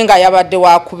naye nga yabadde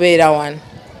wakubeera wano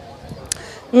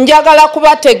njagala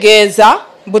kubategeeza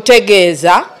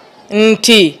butegeeza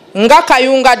nti nga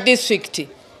Kayunga disitulikiti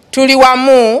tuli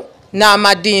wamu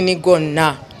n'amadiini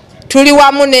gonna tuli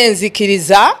wamu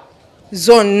n'enzikiriza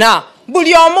zonna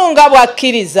buli omu nga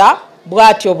bwakkiriza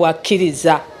bw'atyo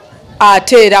bwakkiriza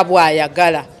ate era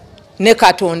bw'ayagala ne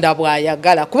Katonda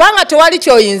bw'ayagala kubanga tewali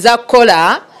kyoyinza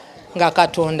kukola nga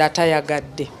Katonda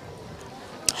tayagadde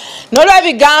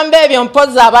n'olw'ebigambo ebyo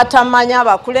mpozi abatamanyi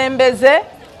abakulembeze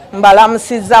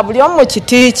mbalamusizza buli omu mu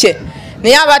kiti kye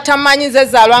naye abatamanyi ze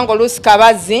Zaalwango Lucy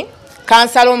Kabazi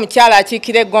kansala omukyala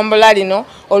akiikira eggombola lino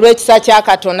olw'ekisa kya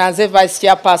Katonda nze vice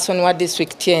chairperson wa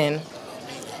disitulikiti eno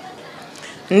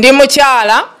ndi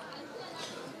mukyala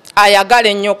ayagala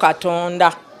ennyo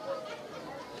Katonda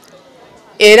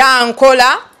era nkola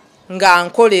nga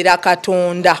nkolera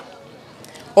Katonda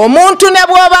omuntu ne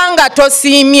bw'oba nga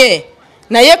tosiimye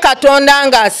naye Katonda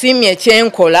nga asiimye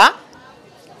kyenkola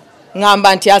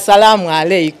ngamba nti asalaamu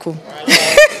aleikum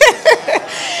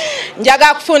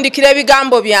njaga kufundikira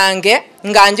ebigambo byange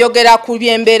nga njogera ku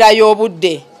by'embeera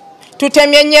y'obudde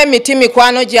tutemye nnyo emiti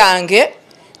mikwano gyange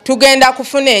tugenda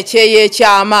kufuna ekyeyo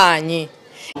eky'amaanyi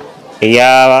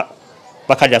eya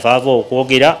bakadde afe ava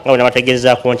okwogera nga bwe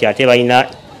nabategeezaako nti ate balina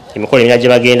emikolo emirala gye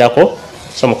bagendako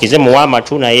so mukize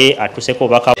muwamatu naye atuseko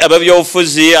baka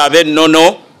ababyobufuzi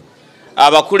ab'ennono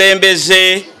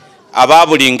abakulembeze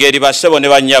ababuli ngeri basebo ne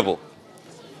banyabo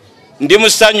ndi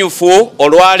musanyufu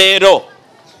olwaleero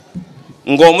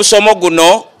ng'omusomo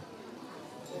guno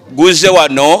guze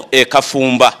wano e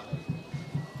Kafumba.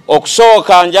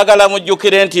 Okusooka njagala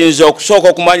mujjukire nti nze okusooka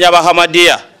okumanya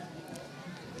Abahamadiya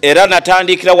era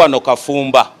natandikira wano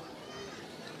Kafumba.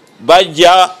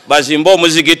 Bajja bazimba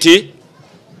omuzigiti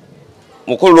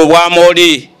mukulu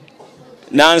bw'amooli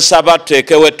nansaba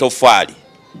tuteekewo ettofaali.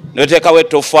 Netuteekawo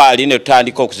ettofaali ne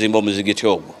tutandika okuzimba omuzigiti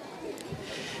ogwo.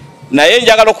 Naye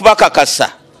njagala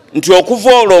okubakakasa nti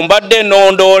okuva olwo mbadde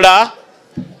nnondoola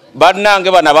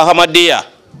bannange bano Abahamadiya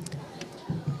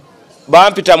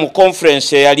bampita mu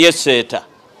conference eyali eseeta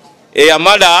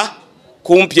eyamala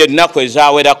kumpi ennaku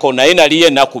ezaawerako naye naliyo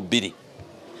ennaku 2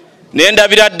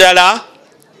 nendabira ddala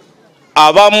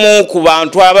abamu ku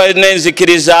bantu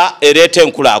abanenzikiriza ereeta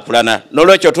enkulaakulana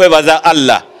n'olwekyo twebaza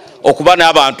Allah okuba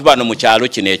n'abantu bano mu kyalo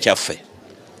kino ekyaffe.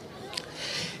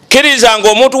 Kkiriza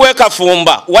ng'omuntu w'e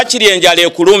Kafumba wakiri enjala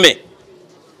ekulume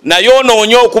naye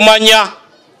onoonya okumanya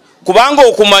kubanga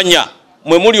okumanya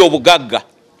mwe muli obugagga.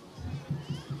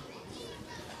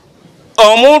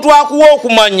 Omuntu akuwa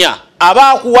okumanya aba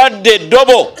akuwadde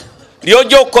eddobo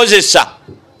ly'ojja okukozesa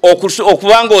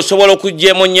okubanga osobola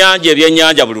okujja mu nnyanja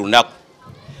ebyennyanja buli lunaku.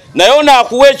 Naye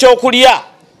onaakuwa ekyokulya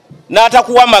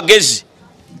n'atakuwa magezi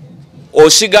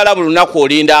osigala buli lunaku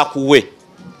olinda akuwe.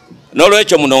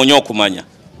 N'olwekyo munoonya okumanya.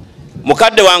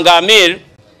 Mukadde wange Amir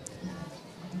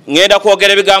ngenda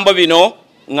kwogera ebigambo bino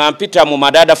nga mpita mu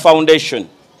Madada Foundation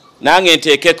nange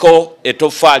nteekeko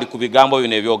ettofaali ku bigambo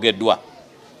bino ebyogeddwa.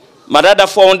 Madada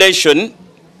Foundation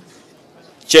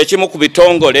kyekimu ku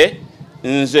bitongole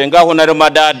nze nga Honore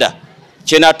Madada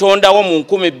kye natondawo mu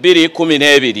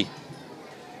 2012.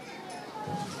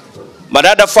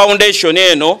 Madada Foundation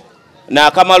eno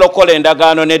naakamala okukola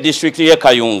endagaano ne district y'e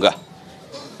Kayunga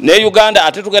ne Uganda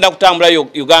ate tugenda kutambula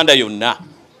Uganda yonna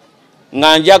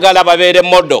nga njagala babeere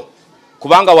modo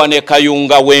kubanga wane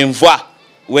Kayunga wenva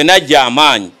wenajja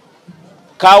amaanyi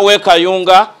kawe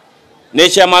Kayunga ne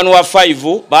chairman wa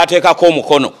 5 bateekako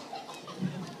Mukono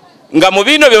nga mu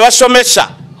bino bye basomesa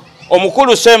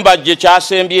omukulu Sembajje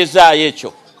kyasembyezaayo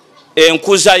ekyo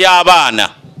enkuza y'abaana.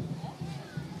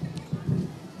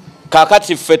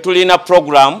 Kakati ffe tulina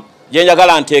program gye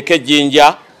njagala nteeke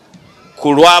ejjinja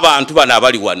ku lw'abantu bano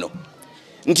abali wano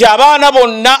nti abaana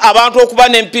bonna abantu okuba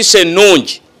n'empisa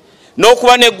ennungi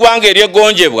n'okuba n'eggwanga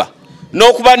eryegonjebwa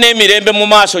n'okuba n'emirembe mu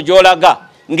maaso gy'olaga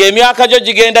ng'emyaka gyo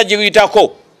gigenda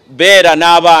giyitako beera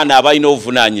n'abaana abalina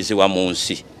obuvunaanyizibwa mu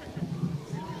nsi.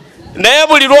 Naye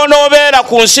buli lw'onoobeera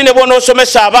ku nsi ne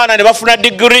bw'onoosomesa abaana ne bafuna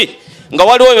digiri nga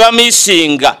waliwo bye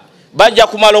bamiisinga bajja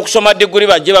kumala okusoma digiri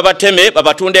bajje babateme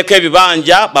babatundeko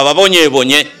ebibanja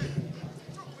bababonyeebonye.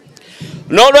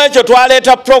 N'olwekyo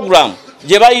twaleeta program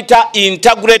gye bayita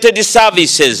integrated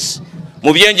services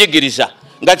mu byenjigiriza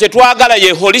nga kyetwagala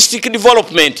ye holistic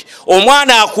development.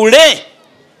 Omwana akule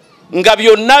nga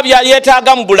byonna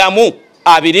byayeetaaga mu bulamu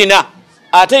abirina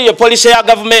ate ye poliisi ya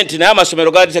gavumenti naye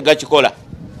amasomero gali tegakikola.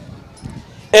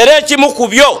 Era ekimu ku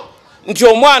byo nti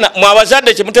omwana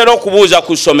mwabazadde kyemutera okubuuza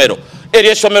ku ssomero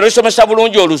eryo essomero lisomesa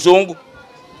bulungi Oluzungu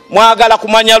mwagala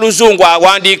kumanya Luzungu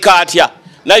awandiika atya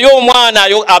naye omwana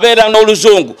abeera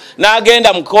n'Oluzungu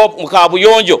n'agenda mu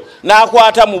kabuyonjo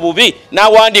n'akwata mu bubi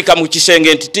n'awandiika mu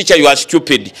kisenge nti teacher you are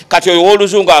stupid. Kati oyo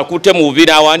w'Oluzungu akutte mu bubi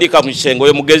n'awandiika mu kisenge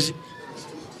oyo mugezi.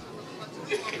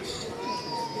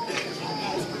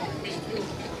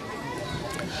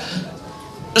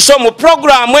 So mu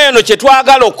programu eno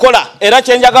kyetwagala okukola era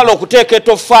kyenjagala okuteeka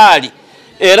ettofaali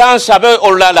era nsabe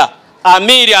olulala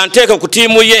Amiri anteeke ku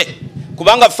tiimu ye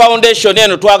kubanga foundation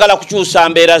eno twagala kukyusa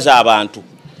mbeera z'abantu.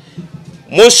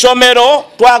 Mu ssomero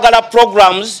twagala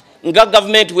programs nga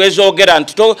gavumenti wezoogera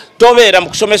nti tobeera mu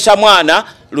kusomesa mwana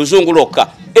Luzungu lwokka,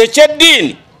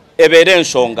 ekyeddiini ebeera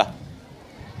ensonga.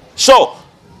 So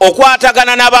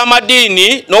okwatagana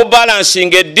n'abamadiini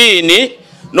n'obalansinga eddiini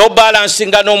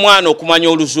n'obalansinga n'omwana okumanya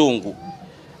Oluzungu.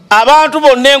 Abantu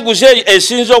bonna enguzi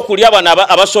esinza okulya bano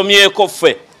abasomyeko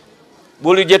ffe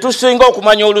buli gye tusinga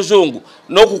okumanya Oluzungu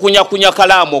n'okukunyakunya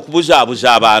kalaamu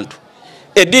okubuzaabuza abantu.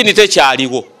 Eddiini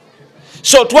tekyaliwo.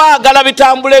 So twagala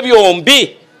bitambule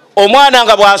byombi, omwana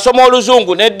nga bw'asoma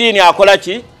Oluzungu n'eddiini akola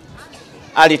ki?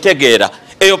 Alitegeera.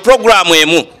 Eyo programu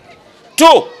emu.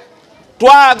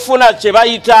 Twafuna kye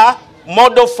bayita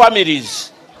model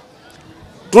families.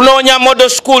 Tunoonya model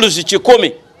schools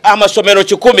 10, amasomero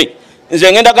 10.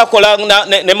 Nze ngenda gakola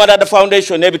ne Madada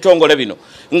Foundation n'ebitongole bino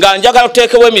nga njagala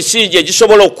tuteekewo emisingi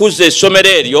egisobola okukuza essomero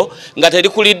eryo nga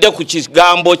terikulidde ku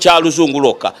kigambo kya Luzungu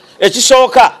lwokka.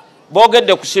 Ekisooka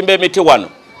boogedde kusimba emiti wano.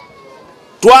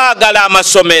 Twagala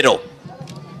amasomero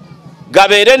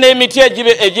gabeere n'emiti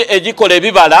egikola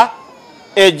ebibala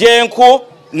egy'enku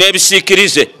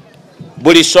n'ebisiikirize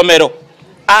buli ssomero.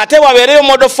 Ate wabeereyo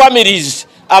model families,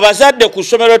 abazadde ku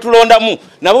ssomero tulondamu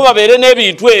nabo babeere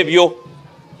n'ebintu ebyo.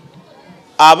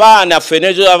 Abaana ffe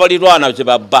nezo abalirwana ze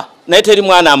babba naye teri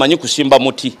mwana amanyi kusimba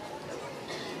muti.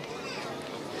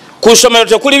 Ku ssomero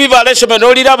tekuli bibala, essomero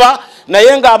oliraba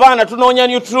naye ng'abaana tunoonya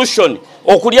nutrition,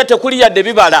 okulya tekuli yadde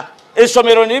bibala.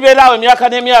 Essomero nilibeeraawo emyaka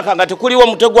n'emyaka nga tekuliwo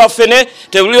mute gwa ffene,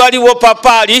 tewaliwo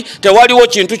papaali, tewaliwo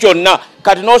kintu kyonna.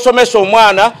 Kati n'osomesa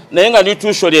omwana naye nga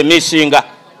nutrition emisinga.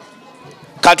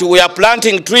 Kati we are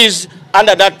planting trees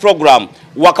under that program.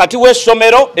 Wakati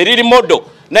w'essomero eriri modo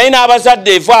naye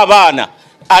n'abazadde eva abaana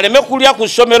aleme kulya ku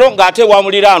ssomero ng'ate wa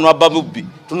muliraanwa abba bubbi.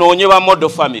 Tunoonye ba model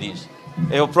families.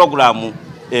 Eyo programu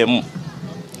emu.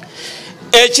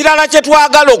 Ekirala kye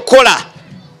twagala okukola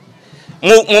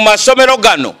mu masomero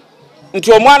gano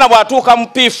nti omwana bw'atuuka mu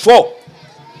P4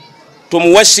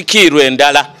 tumuwe sikiiru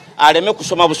endala aleme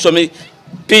kusoma busomi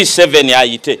P7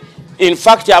 ayite. In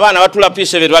fact abaana batula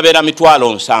P7 babeera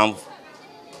 7,000.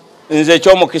 Nze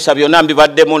ekyomukisa byonna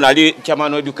mbibaddemu nali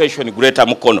chairman education Greater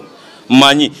Mukono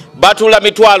manyi batula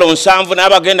 7,000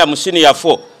 n'abagenda mu senior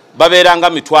 4 babeeranga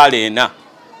 4,000.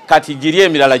 Kati giri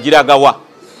emirala giragawa.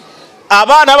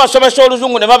 Abaana basomesa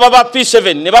oluzungu ne baba ba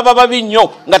P7 ne baba babi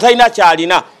nnyo nga talina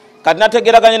kyalina. Kati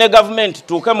nategeraganye ne government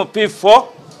tuuke mu P4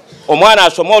 omwana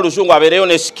asoma oluzungu abeereyo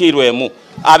ne skill emu,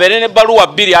 abeere ne baluwa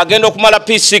 2 agenda okumala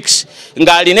P6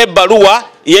 ng'alina ebbaluwa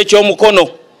y'ekyomukono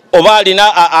oba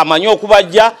alina amanyi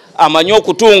okubajja, amanyi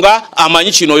okutunga,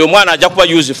 amanyi kino. Oyo mwana ajja kuba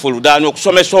useful ddala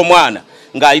okusomesa omwana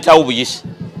ng'ayitawo buyisi.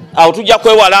 Awo tujja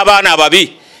kwewala abaana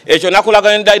ababi. Ekyo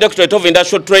nakulagana ne Directorate of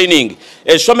Industrial Training.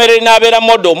 Essomero linaabeera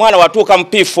modo omwana watuuka mu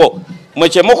P4 mwe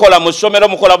kye mukola mu ssomero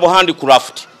mukola bu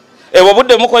handicraft. Ebyo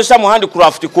budde mukozesa mu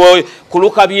handicraft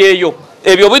kuluka byeyo.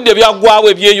 Ebyo budde byaggwawo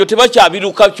ebyeyo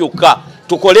tebakyabiruka kyokka.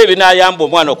 Tukole ebinaayamba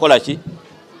omwana okola ki?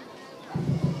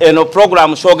 Eno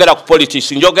program soogera ku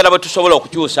politics, njogera bwe tusobola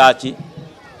okukyusa ki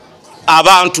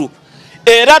abantu.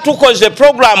 Era tukoze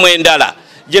program endala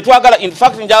gye twagala, in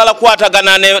fact njagala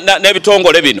kwatagana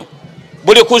n'ebitongole bino.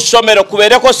 Buli ku ssomero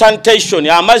kubeereko sanitation,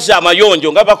 amazzi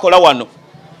amayonjo nga bakola wano.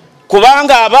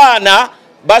 Kubanga abaana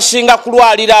basinga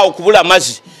kulwalira awo kubula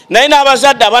mazzi. Naye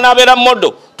n'abazadde abanaabeera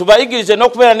modo tubayigirize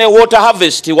n'okubeera ne water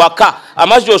harvest waka.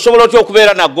 Amazzi osobola otya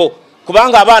okubeera nago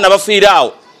kubanga abaana bafiira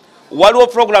awo. Waliwo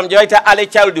program gye bayita early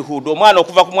childhood, omwana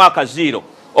okuva ku mwaka 0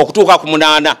 okutuuka ku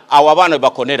 8 awo abaana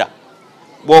bakonera.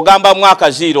 Bw'ogamba mwaka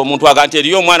 0 omuntu agamba nti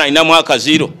eriyo omwana alina mwaka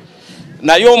 0.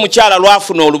 Naye omukyala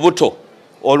lwafuna olubuto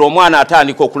olwo omwana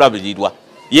atandika okulabirirwa.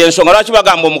 Yensonga lwaki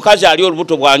bagamba omukazi ali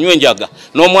olubuto bw'anywa enjaga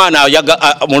n'omwana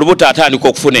mu lubuto atandika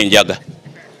okufuna enjaga.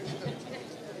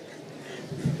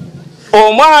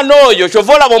 Omwana oyo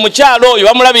kyova olaba omukyala oyo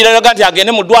bamulabiriraga nti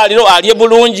agende mu ddwaliro alye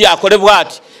bulungi akole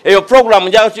bw'ati. Eyo program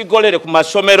njagala tukigolere ku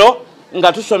masomero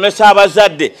nga tusomesa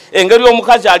abazadde engeri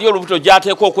omukazi ali olubuto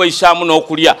gy'ateeka okweyisaamu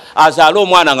n'okulya azaale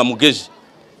omwana nga mugezi.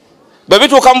 Bwe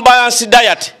bituuka mu balance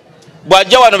diet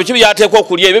bw'ajja wano biki byateeka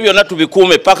okulya ebyo byonna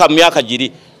tubikuume paka mu myaka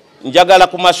giri. Njagala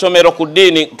ku masomero ku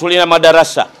ddiini tulina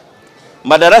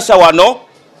madarasa wano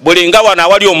buli nga wano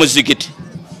awali omuzigiti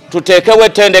tuteekewo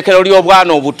ettendekero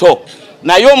ly'obwana obuto.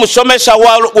 Naye omusomesa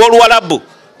w'oluwalabu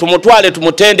tumutwale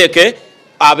tumutendeke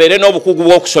abeere n'obukugu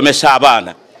bw'okusomesa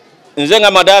abaana. Nze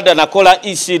nga madada nakola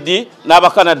ECD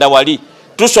n'abakanada wali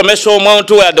tusomesa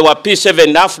omuntu wadde wa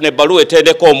P7 n'afuna ebbaluwa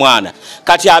etendeka omwana.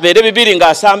 Kati abeere 2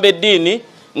 ng'asamba eddiini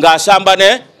ng'asamba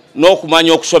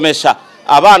n'okumanya okusomesa.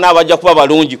 Abaana abajja kuba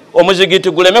balungi. Omuzigiti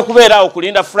guleme kubeeraawo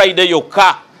kulinda Friday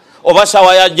yokka oba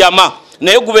sawa ya jama,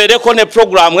 naye gubeereko ne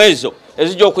programu ezo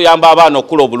ezijja okuyamba abaana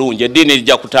okula obulungi, eddiini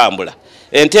lijja kutambula.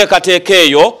 Enteekateeka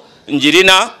eyo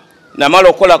njirina namala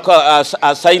okola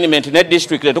assignment ne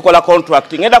district etukola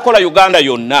contract ngenda kola Uganda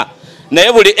yonna.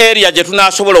 Naye buli area gye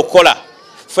tunaasobola okukola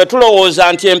ffe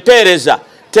tulowooza nti empeereza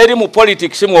teri mu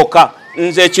politics mwokka.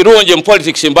 Nze ekirungi mu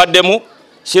politics mbaddemu,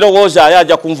 sirowooza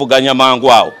ajja kunvuganya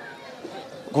mangu awo.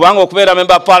 Kubanga okubeera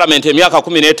member parliament emyaka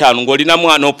 15 ng'olina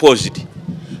mwana opposite,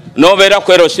 n'obeera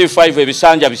ku LC5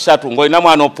 ebisanja 3 ng'olina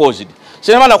mwana opposite,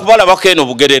 sinamana kubalabako eno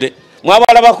bugerere.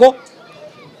 Mwabalabako?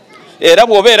 Era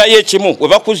bw'obeerayo ekimu we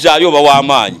bakuzaayo oba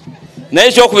w'amaanyi. Naye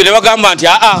ekyokubiri bagamba nti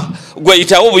gwe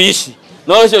yitawo buyisi.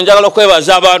 N'olwekyo njagala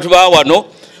okwebaza abantu ba wano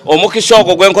omukisa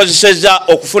ogwo gwe nkozesezza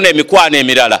okufuna emikwano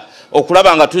emirala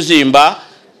okulaba nga tuzimba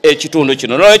ekitundu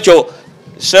kino. N'olwekyo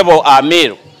Sebo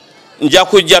Amir nja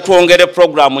kujja twongere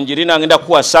program njirina ngenda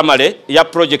kuwa summary ya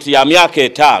project ya myaka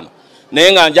 5.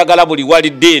 Naye nga njagala buli wali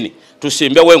ddiini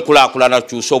tusimbewo enkulaakulana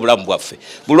tukyuse obulamu bwaffe.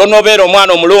 Buli onobeera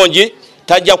omwana omulungi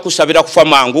tajja kusabira kufa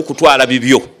mangu kutwala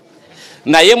bibyo,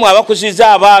 naye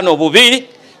mwabakuziza abaana obubi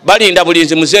balinda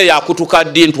bulinzi muzeeyi akutuka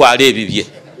ddi ntwala ebibye.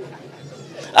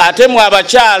 Ate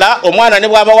mwabakyala omwana ne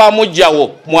bwaba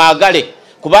wamugjawo mwagale,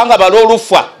 kubanga bali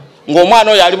olufa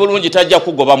ng'omwana oyo ali bulungi tajja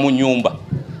kugoba mu nnyumba,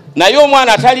 naye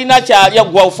omwana talina kyalya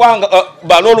gwafanga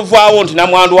bali oluvaawo nti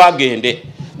namwandu agende.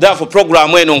 Therefore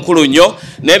programu eno nkulu nnyo,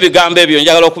 n'ebigambo ebyo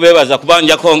njagala okubeebaza kuba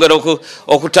nja kwongera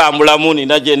okutambulamu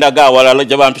nina gye ndaga awalala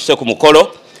gye bampise ku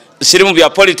mukolo. Siri mu bya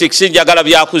politics, njagala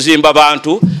byakuzimba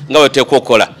bantu nga bwe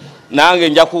tekokola. Nange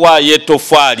nja kuwaayo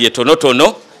ettofaali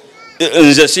etonotono.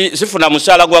 Nze sifuna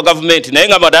musaala gwa gavumenti, naye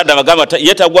nga badada bagamba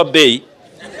yetagwa bbeeyi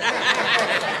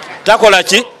takola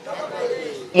ki?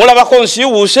 Mulabako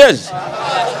nsiiwuusezi?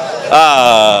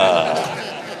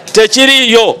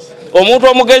 Tekiriyo. Omuntu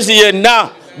omugezi yenna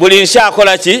buli nsi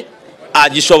akola ki?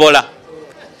 Agisobola.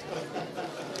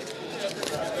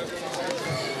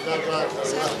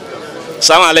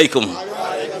 Assalamu alaikum.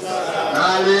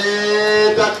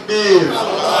 Nale takbir.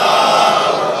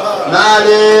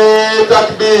 Nale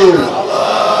takbir.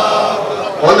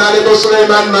 Honorable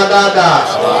Sulaiman Madada.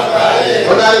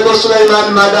 Honorable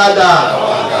Sulaiman Madada.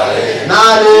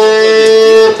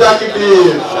 Nale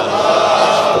takbir.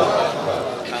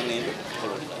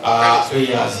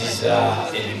 Tweyaziza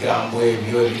ebigambo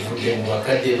ebyo ebivudde mu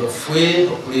bakadde baffe,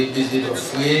 bakulembeze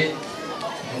baffe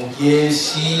mu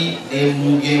byensi ne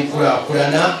mu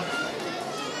byenkulaakulana.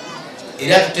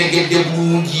 Era tutegedde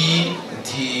bulungi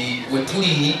nti we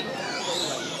tuli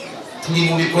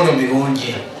mu mikono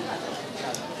mirungi.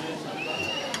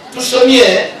 Tusomye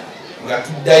nga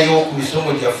tuddayo ku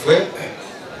misomo gyaffe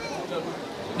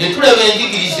ne tulaba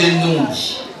enjigiriza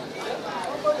ennungi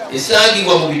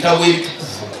esangibwa mu bitabo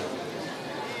ebitukuvu.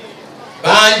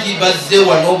 Bangi bazze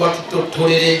wano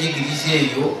batutotolera enjigiriza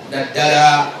eyo,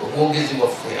 naddala omwogezi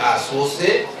waffe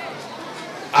asoose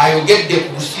ayogedde ku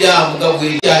busiraamu nga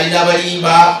bwe kyalina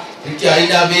abalimba,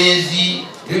 tekyalina abeezi,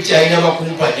 tekyalina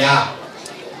bakumpanya.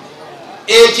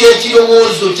 Ekyo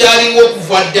ekirowoozo kyaliwo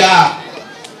okuva dda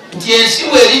nti ensi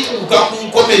bw'erituuka ku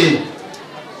nkomerero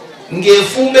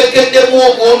ng'efumbekeddemu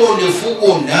obwonoonefu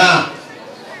bwonna,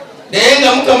 naye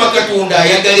nga Mukama Katonda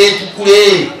ayagala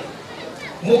etukule.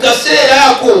 Mu kaseera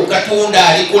ako Katonda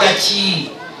alikola ki?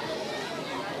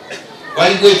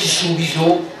 Waliwo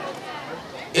ekisuubizo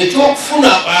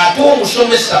ekyokufuna ate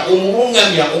omusomesa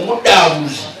omulungamya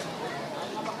omuddaabuzi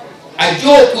ajja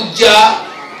okujja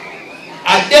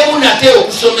addemu nate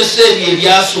okusomesa ebyo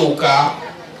ebyasooka,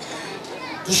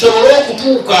 tusobole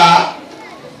okutuuka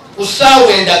ku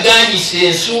ssaawa endagaanyisa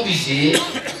ensuubize,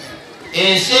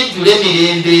 ensi ejjule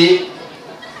mirembe,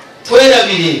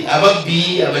 twerabire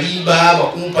ababbi, abalimba,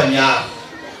 abakumpanya.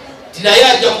 Tinaye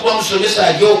ajja kuba musomesa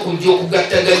ajja okujja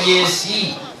okugattaganya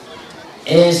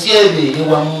ensi ebeere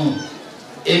wamu,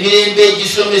 emirembe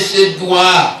egisomeseddwa,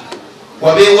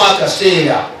 wabeewo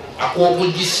akaseera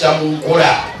ak'okugissa mu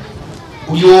nkola.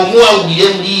 Buli omu awulire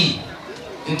muli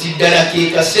nti ddala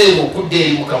ke kaseera okudda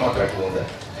eri Mukama Katonda.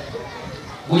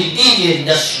 Buli ddiini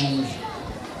erina ssuubi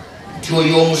nti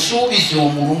oyo omusuubizi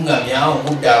omulungamya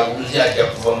omuddaabuzi ajja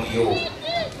kuva muyo.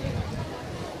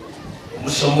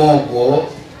 Omusomo ogwo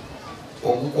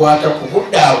ogukwata ku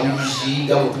buddaabuzi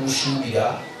nga bwe tubusuubira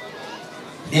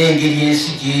n'engeri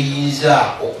ensi gy'eyinza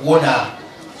okuwona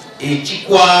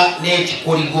ekikwa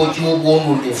n'ekikoligo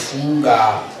ky'obwononefu nga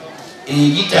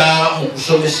eyita mu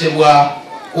kusomesebwa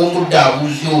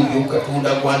kw'omuddaabuzi oyo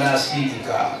Katonda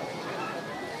gw'anaasindika.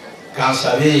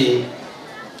 Kansabe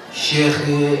Sheikh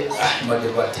Ahmad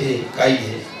Bate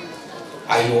Kaide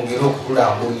ayongera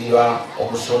okutulambulira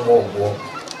omusomo ogwo.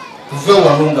 Tuve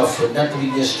wano nga ffenna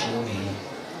tulina essuubi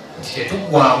nti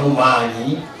tetuggwaamu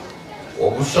maanyi,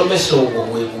 obusomesa obwo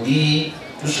bwe buli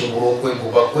tusobola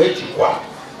okwegoba kw'ekikwa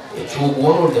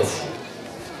eky'obwononefu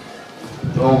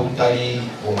n'obutali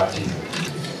bumativu.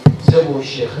 Sebo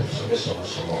Sheikh tusomesa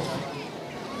omusomo ogwo.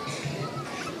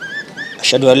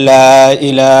 أشهد أن لا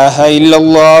إله إلا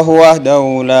الله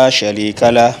وحده لا شريك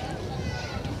له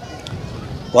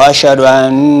وأشهد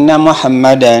أن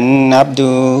محمدا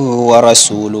عبده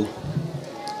ورسوله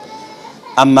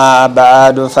أما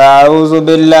بعد فأعوذ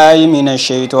بالله من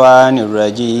الشيطان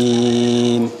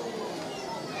الرجيم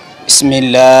بسم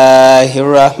الله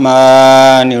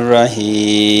الرحمن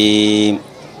الرحيم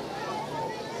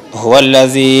هو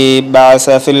الذي بعث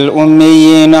في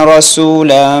الأميين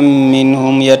رسولا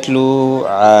منهم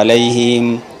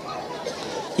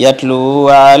يتلو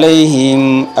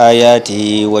عليهم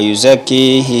آياته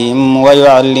ويزكيهم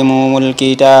ويعلمهم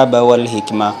الكتاب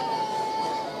والحكمة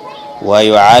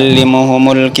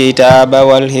ويعلمهم الكتاب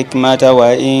والحكمة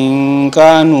وإن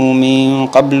كانوا من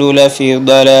قبل لفي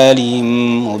ضلال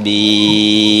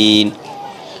مبين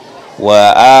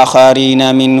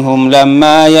وآخرين منهم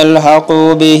لما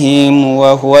يلحقوا بهم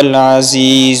وهو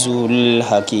العزيز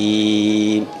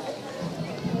الحكيم.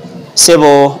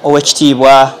 Sebo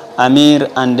Owechitibwa Amir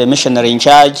and the missionary in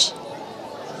charge,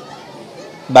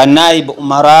 Banaib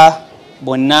Umara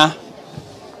Bonna,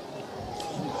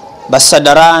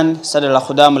 Basadaran Sadala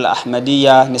Khudam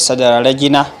al-Ahmadiyya ni Sadara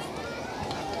Regina,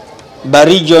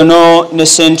 Barijono ne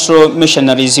Central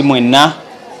Missionaries mwenna,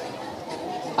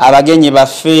 abagenyi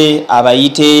baffe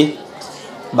abayite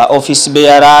ba office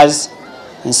bearers,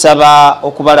 nsaba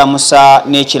okubalamusa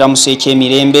n'ekiramuso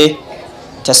eky'emirembe.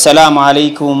 Assalamu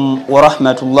alaikum wa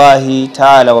rahmatullahi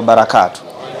ta'ala wa barakatuh.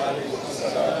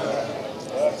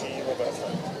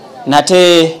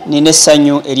 Nate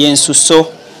ninesanyu eryensuso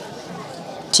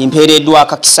timpereddwa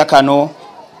akakisa kano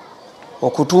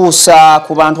okutuusa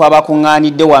ku bantu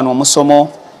abakuŋŋaanidde wano omusomo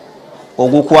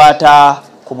ogukwata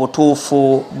ku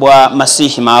butuufu bwa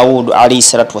Masihi Maud alayhi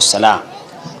salatu wassalam.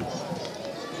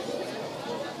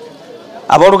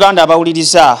 Abooluganda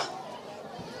abawuliriza,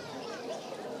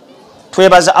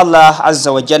 twebaza Allah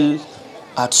azza wa jal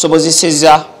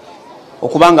atusobozeseza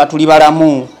okubanga tuli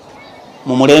balamu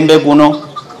mu mulembe guno,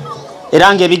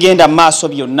 era ng'ebigenda mu maaso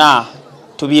byonna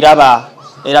tubiraba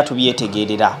era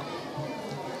tubyetegerera.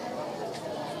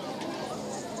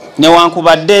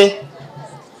 Newankubadde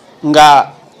nga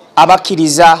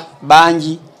abakkiriza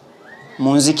bangi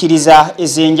mu nzikiriza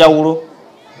ez'enjawulo,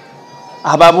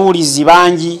 ababuulizi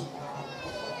bangi,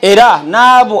 era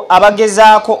n'abo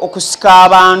abagezaako okusika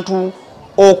abantu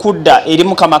okudda eri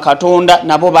Mukama Katonda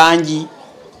nabo bangi.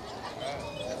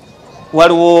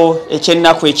 Waliwo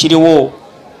ekyennaku ekiriwo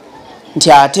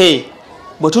nti ate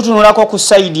bwe tutunulako ku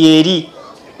sayidi eri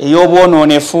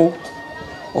ey'obwonoonefu,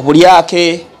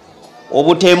 obulyake,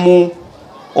 obutemu,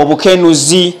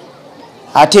 obukenuzi,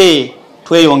 ate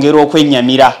tweyongera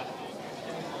okwennyamira.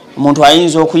 Omuntu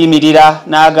ayinza okuyimirira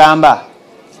n'agamba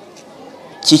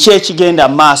kiki ekigenda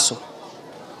mu maaso,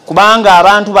 kubanga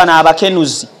abantu bano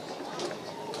abakenuzi,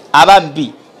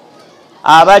 ababbi,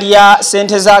 abalya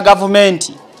sente za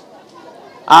gavumenti,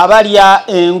 abalya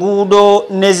enguudo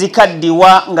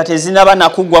nezikaddiwa nga tezinaba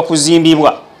nakuggwa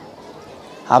kuzimbibwa,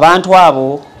 abantu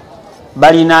abo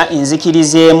balina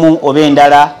enzikiriza emu oba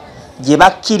endala gye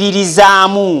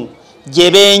bakkiririzaamu,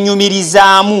 gye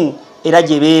beenyumirizaamu era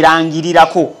gye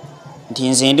beerangirirako nti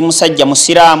nze ndi musajja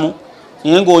musiraamu,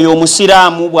 naye ng'oyo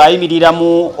omusiraamu bw'ayimirira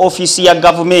mu ofiisi ya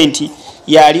gavumenti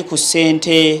yali ku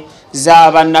ssente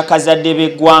z'abannakazadde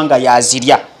b'eggwanga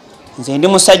yazirya. Nze ndi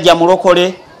musajja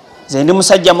mulokole, nze ndi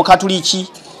musajja mukatuliki,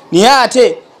 naye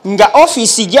ate nga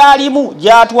ofiisi gy'alimu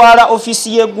gy'atwala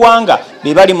ofiisi y'eggwanga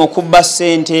be bali mu kubba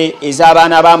ssente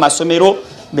ez'abaana b'amasomero,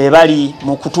 be bali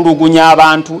mu kutulugunya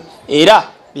abantu, era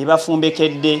be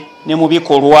bafumbekedde ne mu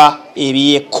bikolwa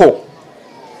ebyekko.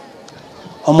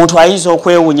 Omuntu ayinza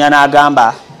okwewunya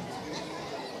n'agamba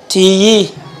tiyi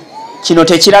kino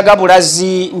tekiraga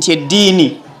bulazi nti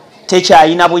eddiini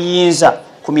tekyalina buyinza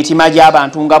ku mitima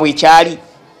gy'abantu nga bwe kyali.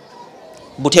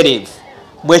 Butereevu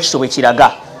bwe kityo bwe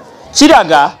kiraga.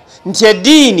 Kiraga nti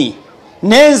eddiini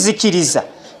n'enzikiriza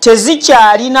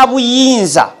tezikyalina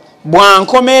buyinza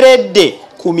bwankomeredde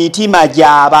ku mitima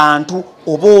gy'abantu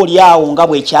oba oliawo nga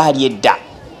bwe kyali edda.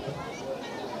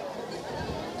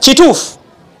 Kituufu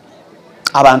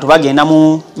abantu bagenda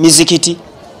mu mizikiti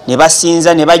ne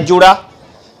basinza ne bajjula,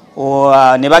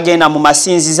 ne bagenda mu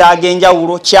masinzizo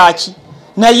ag'enjawulo kyaki,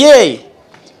 naye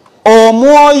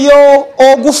omwoyo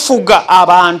ogufuga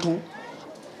abantu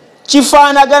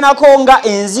kifaanaganako nga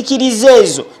enzikiriza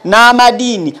ezo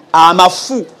n'amadiini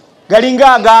amafu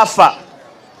galinga agaafa.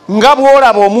 Nga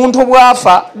bw'olaba omuntu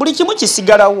bw'afa buli kimu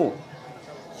kisigalawo.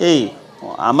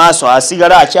 Amaaso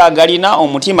asigala akyagalina,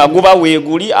 omutima guba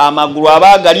weeguli, amagulu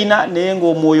aba agalina, naye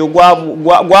ng'omwoyo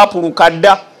gwapuluka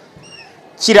dda.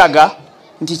 Kiraga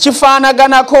nti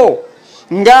kifaanaganako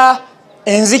nga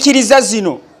enzikiriza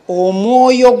zino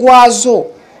omwoyo gwazo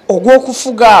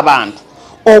ogw'okufuga abantu,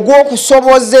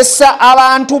 ogw'okusobozesa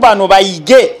abantu bano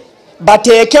bayige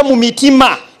bateeke mu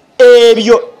mitima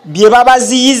ebyo bye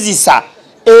babaziyizisa,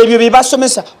 ebyo bye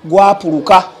basomesa,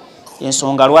 gwapuluka.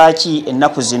 Ensonga lwaki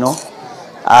ennaku zino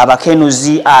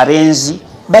abakenuzi abenzi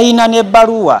bayina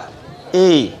n'ebbaluwa,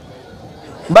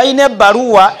 bayina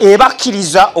ebbaluwa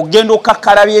ebakkiriza okugenda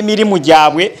okukakkalabya emirimu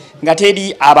gyabwe nga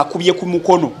teri abakubye ku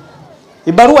mukono.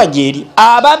 Ebbaluwa gyeri.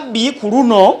 Ababbi ku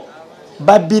luno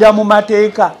babbira mu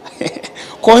mateeka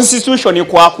constitution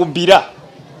kwakubbira,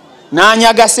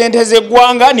 n'anyaga ssente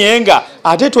z'eggwanga naye nga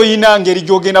ate toyina ngeri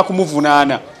gy'ogenda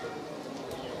kumuvunaana.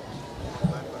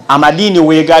 amadiini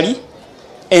weegali,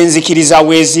 enzikiriza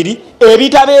weeziri,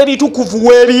 ebitabo ebitukuvu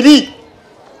weebiri,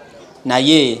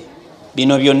 naye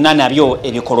bino byonna nabyo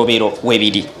ebikolobero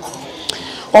weebiri.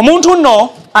 Omuntu nno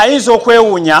ayinza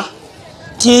okwewuunya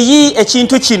nti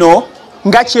ekintu kino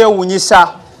nga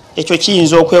kyewuunyisa. Ekyo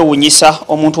kiyinza okwewuunyisa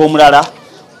omuntu omulala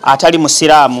atali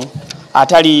musiraamu,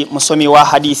 atali musomi wa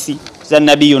hadithi za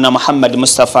nabiyuna Muhammad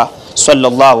Mustafa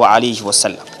sallallahu alayhi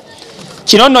wasallam.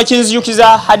 Kino nno kinzijukiza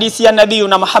hadithi ya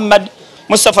nabiyuna Muhammad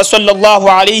Mustafa sallallahu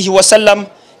alayhi wasallam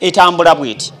etambula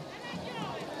bweti.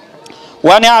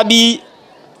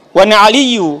 Wana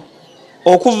aliyu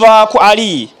okuva ku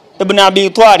Ali ibn Abi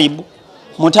Talib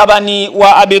mutabani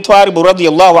wa Abi Talib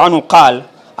radiyallahu anhu qala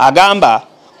agamba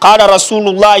qala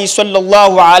Rasulullah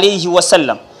sallallahu alayhi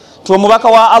wasallam tumubaka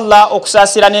wa Allah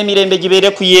okusasira n'emirembe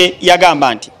gibere kuye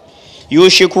yagamba nti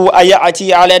yushiku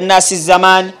ayati ala nasi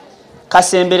zaman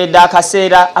kasemberedde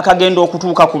akaseera akagenda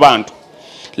okutuuka ku bantu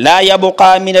la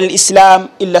yabqa min al-islam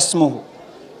illa ismuhu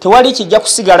tewali kijja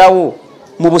kusigalawo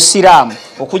mu busiraamu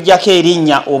okujjako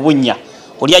erinnya obunya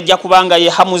oli ajja kubanga ye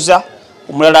Hamuza,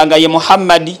 omulala nga ye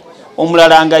Muhammadi,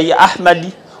 omulala nga ye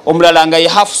Ahmadi, omulala nga ye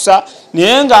Hafsa,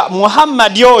 naye nga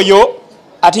Muhammadi oyo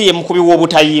ate ye mukubi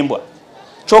w'obutayimbwa.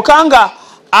 Kyokka nga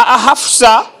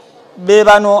Hafsa be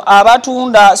bano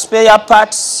abatunda spare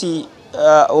parts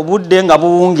obudde nga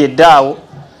buwungedde awo,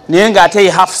 naye nga ate ye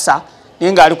Hafsa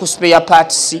naye nga ali ku spare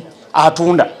parts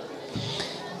atunda.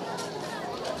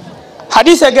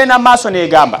 Hadisi egenda maaso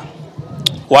negamba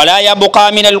wala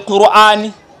yabqa min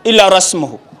al-Qur'an illa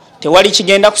rasmuhu, tewali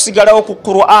kigenda kusigalawo ku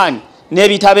Qur'an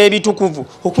n'ebitabo ebitukuvu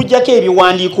okujjako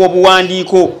ebiwandiiko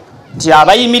obuwandiiko nti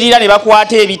abayimirira ne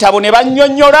bakwata ebitabo ne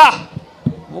bannyonnyola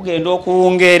bugenda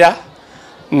okuwungeera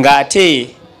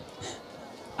ng'ate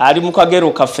ali mu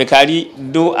kagero kaffe kali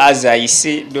do as I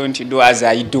say, don't do as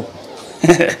I do.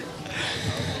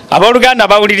 Abooluganda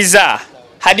bawuliriza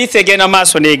hadithi egenda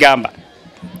maaso negamba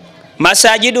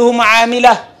masajiduhum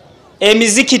amila,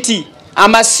 emizikiti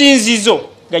amasinzizo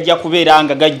gajja kubeera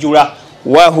nga gajjula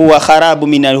wa huwa kharabu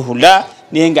min alhula,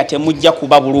 naye nga temujja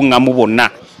kuba bulungamu bonna.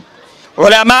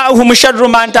 Ulamauhum sharru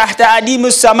man tahta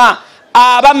adimu sama,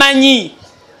 abamanyi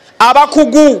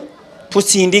abakugu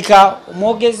tusindika.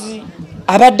 Omwogezi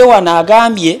abadde wano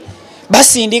agambye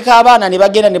basindika abaana ne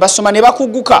bagenda ne basoma ne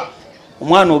bakuguka,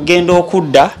 omwana ogenda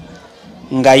okudda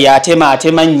nga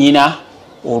yatema nnyina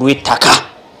olw'ettaka.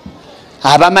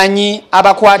 Abamanyi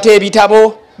abakwata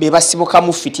ebitabo be basibuka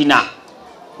mu fitina.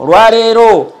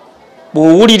 Olwaleero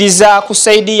bw'owuliriza ku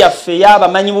saidi yaffe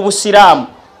y'abamanyi mu busiraamu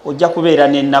ojja kubeera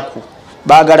n'ennaku,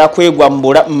 baagala kwegwa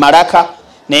mu malaka,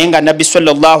 naye nga nabbi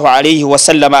sallallahu alayhi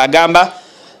wasallam agamba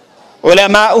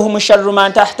ulamauhum sharru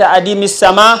man tahta adimi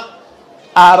sama,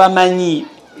 abamanyi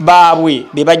baabwe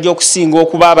be bajja okusinga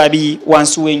okuba ababi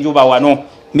wansi w'enjuba wano.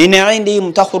 Min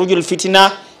indihim takhruju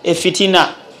lfitina, efitina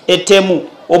etemu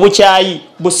obukyayi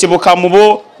busibuka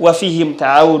mubo, wafihim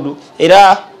taawudu,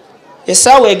 era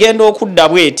esaawa egenda okudda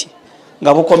bweti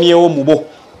nga bukomyewo mubo.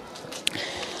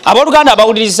 Abooluganda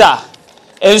abawuliriza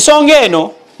ensonga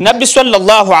eno nabbi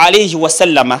sallallahu alayhi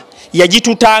wasallama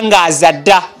yagitutangaaza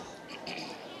dda.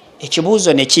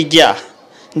 Ekibuuzo ne kijja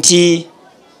nti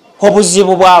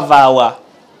obuzibu bwavaawa?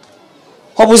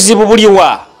 Obuzibu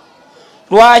buliwa?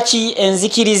 Lwaki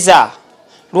enzikiriza,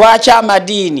 lwaki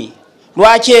amadiini,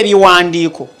 lwaki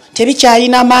ebiwandiiko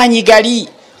tebikyalina maanyi gali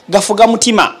gafuga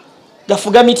mutima,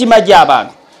 gafuga mitima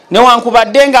gy'abantu?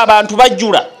 Newankubadde nga abantu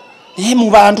bajjula, naye mu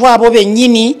bantu abo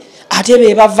bennyini ate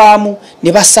be bavaamu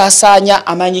ne basaasaanya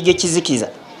amaanyi g'ekizikiza.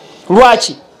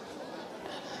 Lwaki?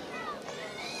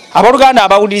 Abooluganda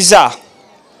abawuliriza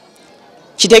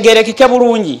kitegeerekeke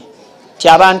bulungi ti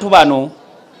abantu bano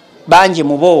bangi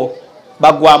mu bo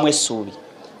bagwamu essuubi.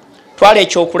 Twala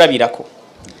ekyokulabirako.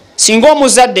 Singa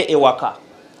omuzadde ewaka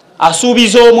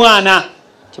asuubiza omwana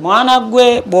ti mwana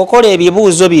gwe bw'okola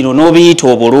ebibuuzo bino n'obiyita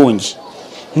obulungi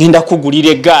ngenda kugulira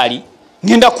eggaali,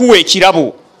 ngenda kuwa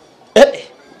ekirabo.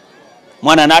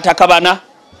 Omwana n'atakabana,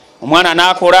 omwana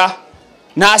n'akola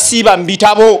n'asiiba mu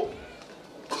bitabo.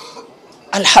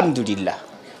 Alhamdulillah,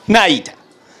 naayita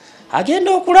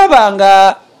agenda okulaba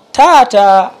nga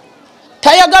taata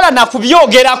tayagala na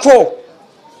kubyogerako,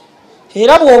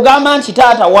 era bw'ogamba nti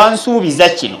taata wansuubiza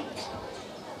kino,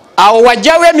 awo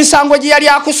wajjawo emisango gye yali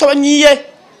akusonyiye.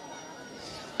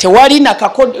 Tewali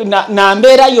na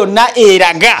mbeera yonna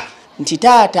eraga nti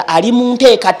taata ali mu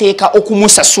nteekateeka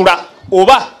okumusasula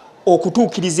oba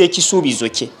okutuukiriza ekisuubizo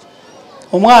kye.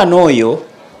 Omwana oyo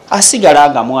asigala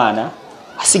nga mwana,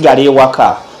 asigala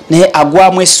ewaka, naye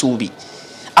agwamu essuubi,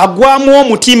 agwamu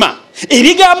omutima.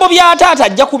 Ebigambo bya taata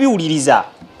ajja kubiwuliriza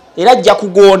era ajja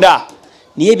kugonda,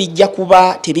 naye bijja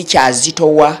kuba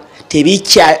tebikyazitowa,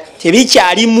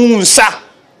 tebikyali munsa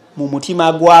mu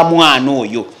mutima gwa mwana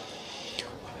oyo.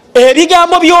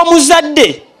 Ebigambo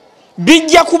by'omuzadde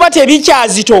bijja kuba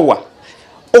tebikyazitowa.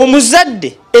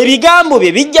 Omuzadde ebigambo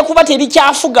bye bijja kuba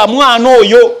tebikyafuga mwana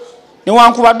oyo.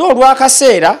 Newankubadde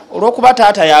olw'akaseera olw'okuba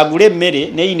taata yagula emmere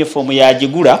ne uniform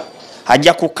yagigula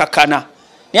ajja kukkakana.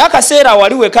 Naye akaseera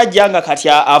wali we kajja nga kati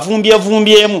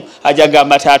avumbyevumbyemu ajja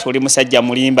gamba taata oli musajja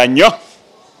mulimba nnyo.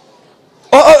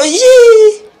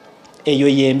 Eyo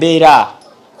yembeera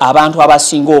abantu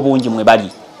abasinga obungi mwe bali.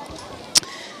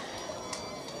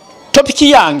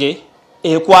 Topiki yange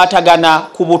ekwatagana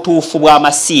ku butuufu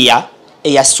bw'amasiya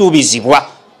eyasuubizibwa,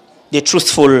 the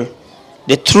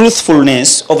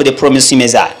truthfulness of the promised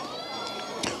Messiah.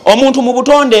 Omuntu mu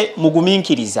butonde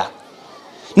mugumiikiriza,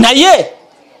 naye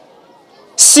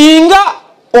singa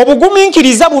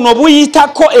obugumiikiriza buno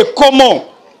buyitako ekkomo,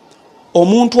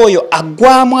 omuntu oyo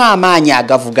aggwamu amaanyi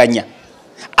agavuganya,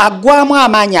 aggwamu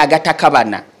amaanyi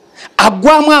agatakabana,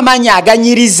 aggwamu amaanyi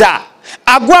aganyiriza,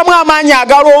 aggwamu amaanyi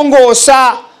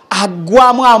agalongoosa,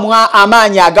 aggwamu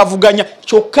amaanyi agavuganya.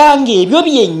 Kyokka ng'ebyo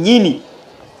byennyini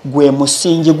gwe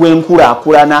musingi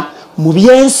gw'enkulaakulana mu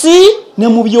byensi ne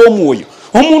mu by'omwoyo.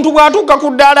 Omuntu bw'atuuka ku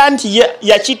ddaala nti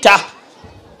yakita,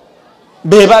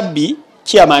 be babbi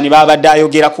kyamaani babadde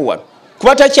ayogerako wano,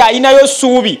 kuba takyalinayo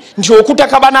ssuubi nti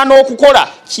okutakabana n'okukola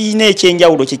kiyina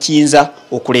ekyenjawulo kye kiyinza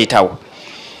okuleetawo.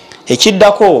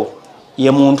 Ekiddako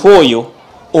ye muntu oyo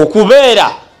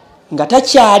okubeera nga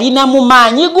takyalina mu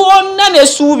maanyi gonna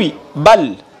n'essuubi,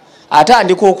 bal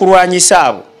atandika okulwanyisa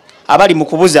abo abali mu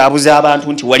kubuzaabuza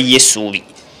abantu nti waliyo essuubi.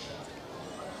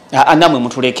 Namwe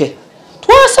mutuleke,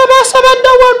 twasabasaba dda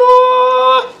wano,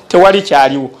 tewali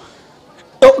kyaliwo.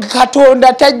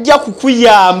 Katonda tajja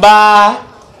kukuyamba.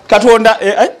 Katonda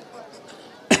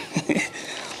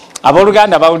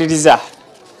abooluganda bawuliriza,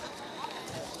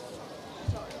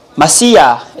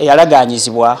 Masiya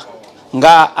eyalaganyizibwa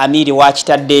nga amiri wa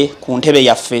kitadde ku ntebe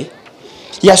yaffe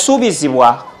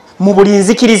yasuubizibwa mu buli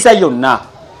nzikiriza yonna.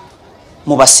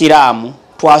 Mu basiraamu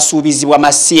twasuubizibwa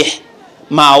Masiih,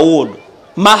 Maud,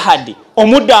 Mahadi,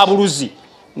 omuddabuluzi,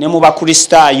 ne mu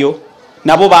bakristaayo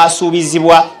nabo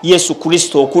basuubizibwa Yesu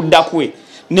Kristo okudda kwe,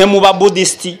 ne mu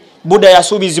babudisiti Buddha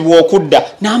yasuubizibwa okudda,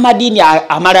 n'amadiini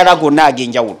amalala gonna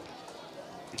ag'enjawulo.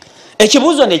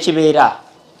 Ekibuuzo ne kibeera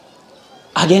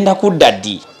agenda kudda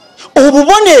ddi?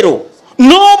 Obubonero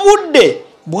n'obudde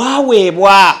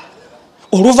bwaweebwa.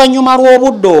 Oluvannyuma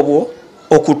lw'obudde obwo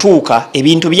okutuuka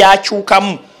ebintu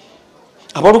byakyukamu.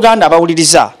 Abooluganda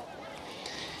abawuliriza,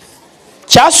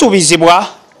 kyasuubizibwa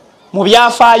mu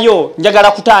byafaayo.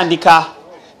 Njagala kutandika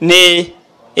ne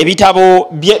ebitabo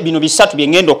bino bisatu bye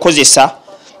ngenda okukozesa.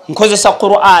 Nkozesa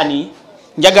Qur'ani,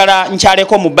 njagala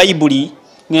nkyaleko mu Bayibuli,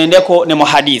 ngendeko ne mu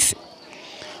hadithi.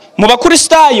 Mu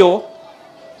bakristaayo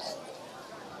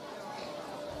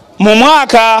mu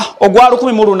mwaka ogwa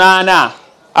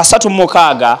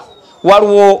 1836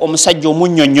 waliwo omusajja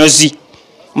omunnyonnyozi.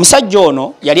 Omusajja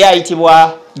ono yali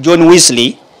ayitibwa John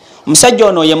Wesley. Omusajja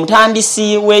ono ye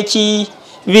mutandisi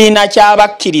w'ekibiina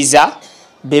ky'abakkiriza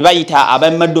be bayita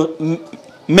aba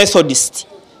Methodist.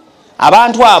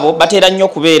 Abantu abo batera nnyo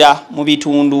okubeera mu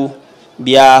bitundu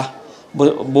bya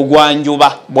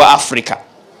bugwanjuba bwa Africa.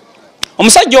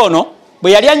 Omusajja ono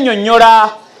bwe yali annyonnyola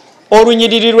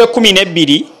olunyiriri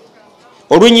lw'e12,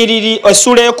 olunyiriri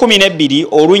essula e12,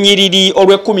 olunyiriri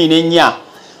olw'e14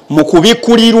 mu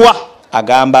kubikulirwa,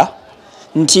 agamba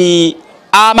nti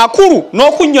amakulu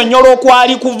n'okunnyonnyola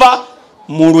okwali kuva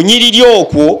mu lunyiriri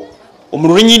okwo, mu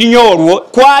lunyiriri olwo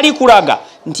kwali kulaga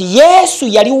nti Yesu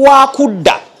yali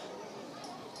wakudda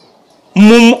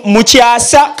mu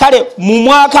kyasa kale mu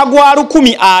mwaka gwa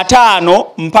 1500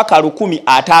 mpaka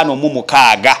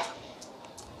 1556.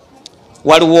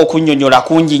 Waliwo okunnyonnyola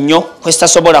kungi nnyo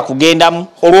kwesitasobola kugendamu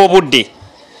olw'obudde.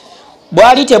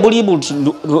 Bwali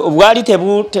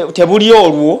tebuli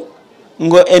olwo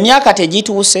ngo emyaka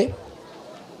tegituuse,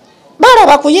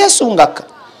 balaba ku Yesu ngakka.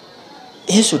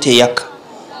 Yesu teyaka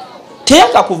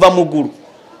kuva mu ggulu.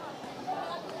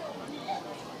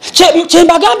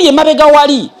 Kyembagambye emabega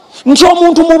wali nti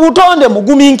omuntu mu butonde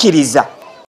mugumiikiriza,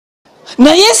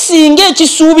 naye singa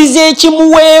ekisuubizo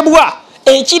ekimuweebwa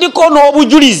ekiriko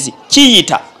n'obujulizi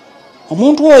kiyita,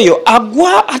 omuntu oyo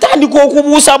agwa atandika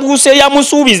okubuusabuusa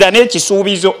eyamusuubiza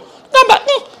n'ekisuubizo. Gamba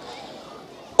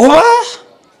oba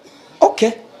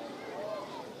okay.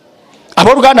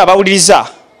 Abooluganda bawuliriza,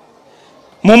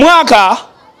 mu mwaka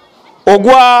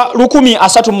ogwa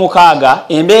 1836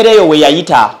 embeera eyo we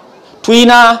yayita,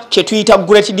 tulina kye tuyita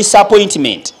great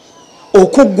disappointment,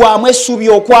 okuggwamu essuubi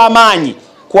okw'amaanyi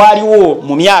kwaliwo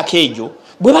mu myaka egyo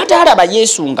bwe bataalaba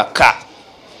Yesu ngakka.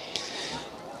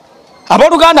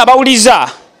 Abooluganda bawuliza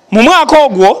mu mwaka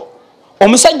ogwo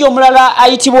omusajja omulala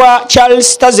ayitibwa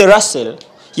Charles Taze Russell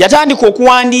yatandika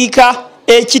okuwandiika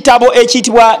ekitabo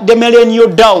ekiyitibwa The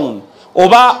Millennium Dawn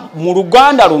oba mu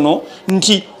Luganda luno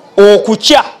nti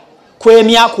okukya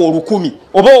kw'emyaka 1000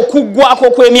 oba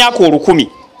okuggwako kw'emyaka 1000.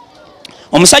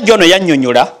 Omusajja ono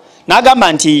yannyonnyola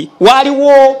n'agamba nti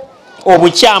waaliwo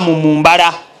obukyamu mu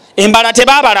mbala, embala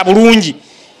tebaabala bulungi,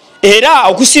 era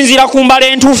okusinziira ku mbala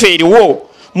entuufu eriwo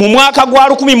mu mwaka gwa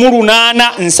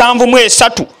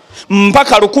 1873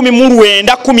 mpaka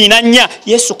 1914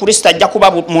 Yesu Kristo ajja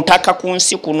kuba mutaka ku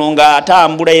nsi kuno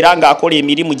ng'atambula era ng'akola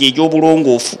emirimu gye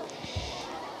egy'obulongoofu.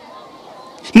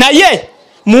 Naye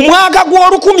mu mwaka gwa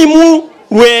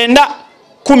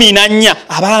 1914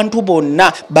 abantu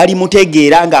bonna bali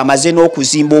mutegeera ng'amaze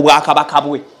n'okuzimba obwakabaka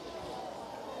bwe.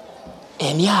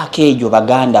 Emyaka egyo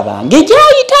baganda bange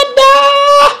gyayita dda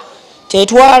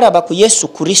tetwalaba ku Yesu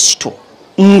Kristo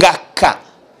ngakka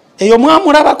eyo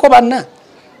mwamulabako banna.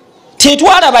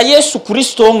 Tetwalaba Yesu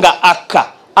Kristo nga akka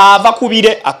ava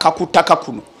kubire akakutaka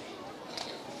kuno.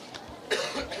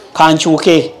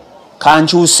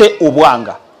 Kankyuse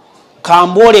obwanga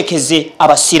kambolekeze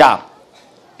abasiraamu.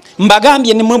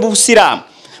 Mbagambye ne mu busiraamu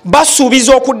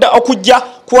basuubiza okujja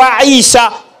kwa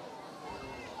Isa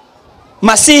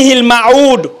Masihil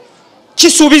Maud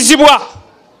kisuubizibwa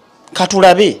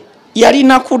katulabe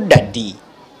yalina kudda ddi.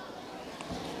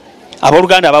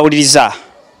 Abooluganda bawuliriza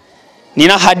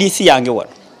nina hadithi yange wano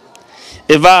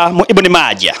eva mu Ibn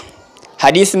Majah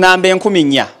hadithi namba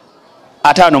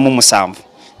 1457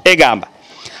 egamba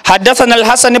haddathana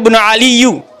al-Hasan ibn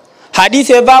Ali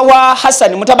hadithi eva wa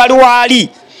Hasan mutabali wa Ali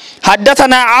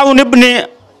haddathana Aun ibn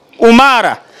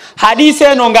Umara hadithi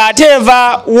eno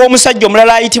ng'ateva w'omusajja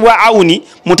omulala ayitibwa Auni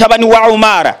mutabani wa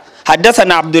Umara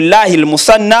haddathana Abdullah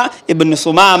al-Musanna ibn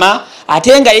Thumama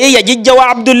atenga yeye yajijja wa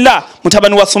Abdullah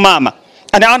mutabani wa Thumama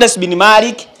ana Anas bin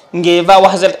Malik ngeva wa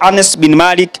Hazrat Anas bin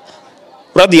Malik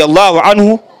radiyallahu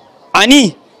anhu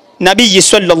ani Nabii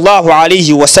sallallahu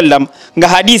alayhi wasallam nga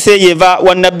hadithi yeva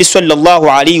wa Nabii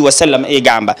sallallahu alayhi wasallam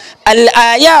egamba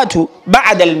al-ayatu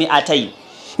ba'da al-mi'atayn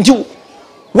nju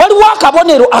waliwo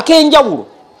akabonero akenjawulo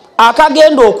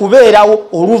akagenda okubeerawo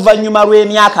oluvannyuma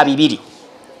lw'emyaka 2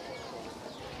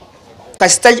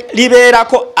 kasita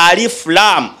libeerako alif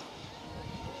lam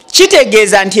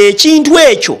kitegeeza nti ekintu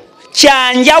ekyo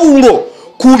kyanjawulo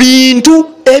ku bintu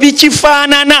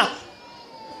ebikifaanana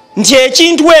nti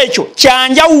ekintu ekyo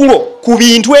kyanjawulo ku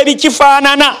bintu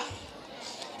ebikifaanana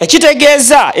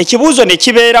ekitegeeza ekibuuzo ne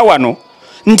kibeera wano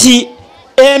nti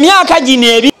emyaka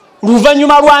gino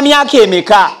luvannyuma lwa myaka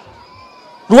emeka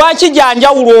lwaki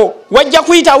janjawulo wajja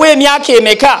kuyitawo emyaka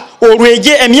emeka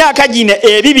olweje emyaka gino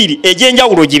 2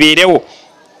 egyenjawulo gibeerewo.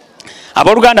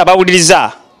 Abooluganda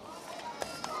bawuliriza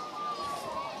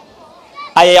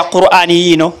aya ya Qur'ani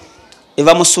yino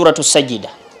eva mu suratu Sajida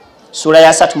sura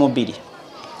ya 32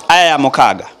 aya ya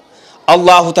 6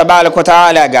 Allahu tabaraka wa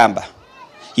taala agamba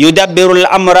yudabbiru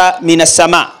al-amra min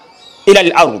as-sama ila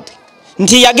al-ard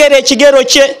nti yagera ekigero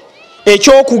kye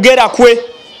ekyokugera kwe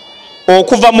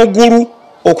okuva mu ggulu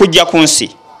okujja ku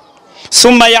nsi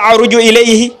summa ya'ruju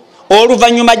ilayhi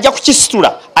oluvannyuma ajja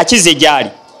kukisitula akize gyali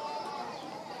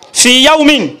fi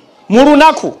yawmin mu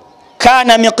lunaku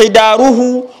kana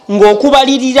miqdaruhu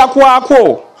ng'okubalirira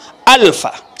kwako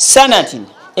alfa sanatin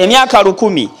emyaka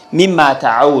 1000 mimma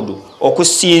ta'udu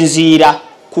okusinziira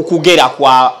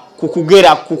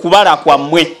kukubala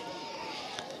kwammwe.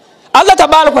 Allah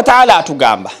tabaraka wa taala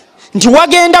atugamba nti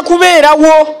wagenda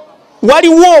kubeerawo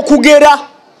waliwo okugera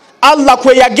Allah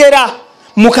kwe yagera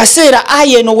mu kaseera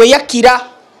aya eno we yakkira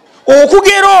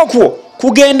okugera okwo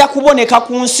kugenda kuboneka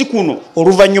ku nsi kuno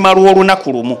oluvannyuma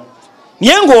lw'olunaku lumu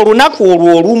naye ng'olunaku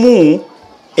olwo olumu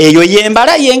eyo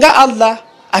yembala yenga Allah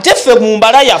ate ffe mu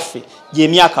mbala yaffe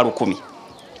gy'emyaka 1000.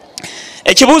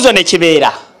 Ekibuuzo ne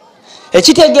kibeera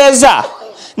ekitegeeza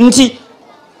nti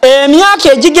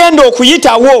emyaka egigenda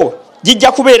okuyitawo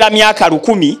gijja kubeera myaka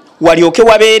 1000 walyoke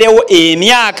wabeerewo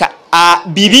emyaka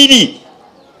 2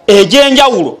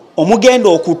 egyenjawulo omugenda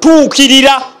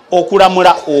okutuukirira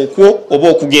okulamula okwo oba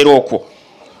okugera okwo.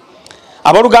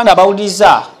 Abooluganda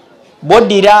bawuliriza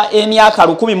boddira emyaka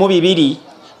 1002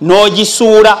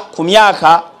 n'ogisuula ku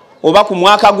myaka oba ku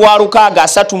mwaka gwa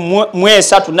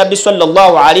 633 Nabbi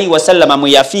sallallahu alayhi wasallam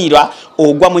mwe yafiirwa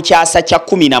ogwa mu kyasa kya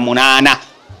 18.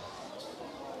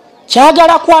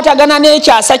 Kyagala kwatagana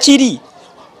n'ekyasa kiri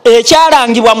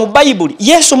ekyalangibwa mu Bayibuli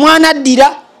Yesu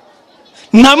mwanaddira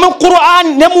na mu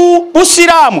Qur'an ne mu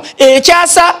Busiraamu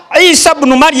ekyasa Isa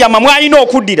ibn Maryama mwalina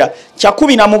okuddira kya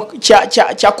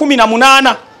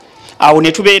 18. Awo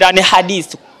ne tubeera ne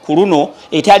hadith ku luno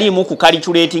etaliimu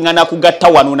kukalculatinga na kugatta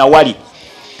wano na wali.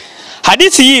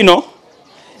 hadithi yino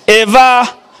eva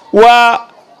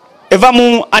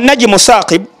mu An-Najmu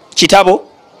Saqib kitabo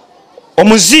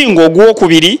omuzingo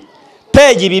ogwokubiri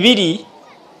peji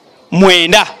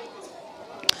 209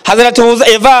 Hazrat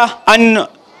eva an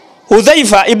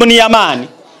Hudhaifa ibn Yaman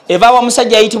eva wa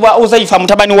musajja ayitibwa Hudhaifa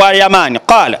mutabani wa Yaman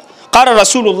qala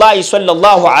Rasulullah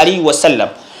sallallahu alayhi wa sallam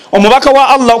omubaka wa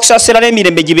Allah okusasira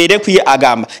n'emirembe gibeere kuye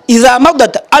agamba idha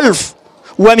madat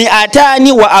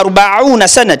 1240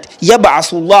 sanat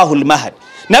yab'athu Allahu al-mahd.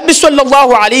 Nabbi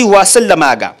sallallahu alayhi wa sallam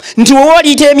agamba nti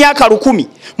waliite emyaka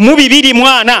 100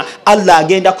 mwana Allah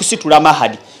agenda kusitula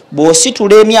mahadi.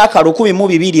 Bwositula emyaka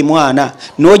 100 mwana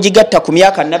n'ogigatta ku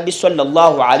myaka Nabbi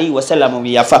sallallahu alayhi wa sallam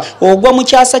yafa ogwa mu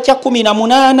kyasa kya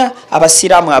 18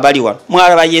 abasiraamu abali wano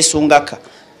mwalaba Yesu ngaka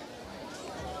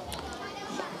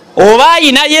oba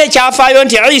ayinayo ekyafaayo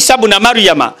nti Isa buna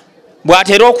Maryama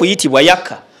bw'atera okuyitibwa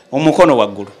yakka omukono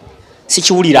waggulu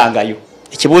sikiwulirangayo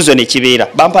ekibuuzo ne kibeera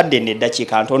bampadde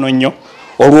n'eddakiika ntono nnyo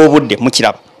olw'obudde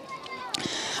mukiraba.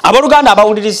 Abooluganda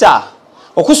abawuliriza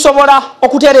okusobola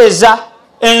okutereeza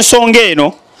ensonga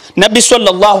eno Nabbi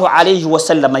sallallahu alayhi wa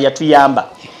sallam yatuyamba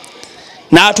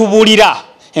n'atubuulira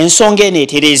ensonga eno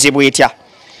etereezebwa etya.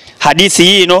 Hadithi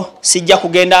yino sijja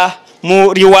kugenda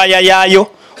mu riwaaya yaayo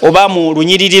oba mu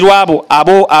lunyiriri lwabo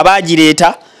abo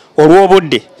abagireeta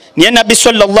olw'obudde. Niye Nabbi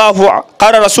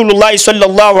qala Rasulullah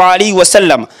sallallahu alayhi wa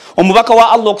sallam omubaka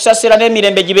wa Allah okusasira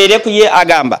n'emirembe gibeere kuye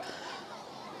agamba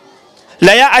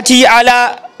la ya'ti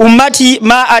ala ummati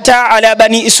ma ata ala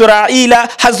bani Israila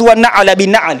hazwa na'ala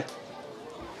bin'al.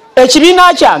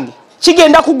 Ekibiina kyange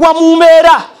kigenda kugwa mu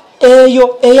mbeera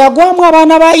eyo eyagwamu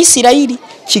abaana ba Isirayiri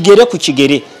kigere ku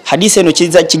kigere. Hadisi eno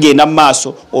kiza kigenda mu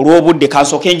maaso olw'obudde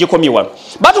kansooke ngikomye wano.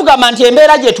 Batugamba nti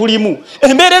embeera gye tulimu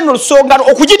embeera eno lusonga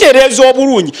okugitereeza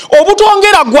obulungi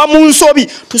obutongera gwa mu nsobi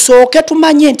tusooke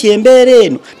tumanye nti embeera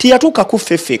eno tiyatuuka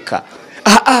kuffeffeka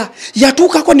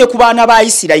yatuukako ne ku baana ba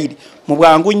Isirayiri. Mu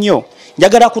bwangu nnyo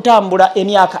njagala kutambula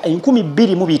emyaka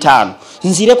 25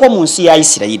 nzireko mu nsi ya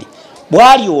Isirayiri.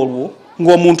 Bwali olwo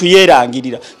ng'omuntu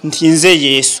yeerangirira nti nze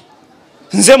Yesu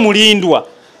nze mulindwa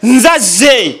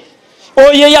nzazze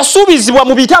oyo yasuubizibwa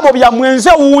mu bitabo byammwe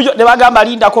nze wuuyo ne bagamba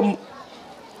lindako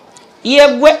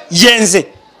yegwe yenze.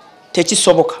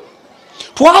 Tekisoboka.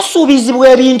 Twasuubizibwa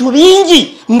ebintu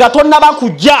bingi nga tonnaba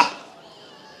kujja.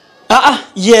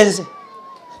 Yenze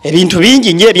ebintu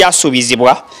bingi nnyo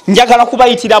ebyasuubizibwa njagala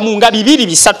kubayitiramu nga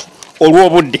 2-3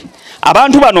 olw'obudde.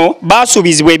 Abantu bano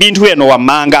baasuubizibwa ebintu eno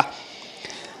wammanga.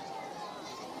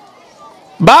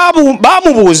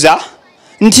 Bamubuuza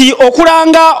nti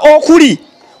okulanga okuli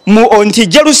nti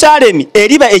Jerusalemi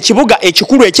eriba ekibuga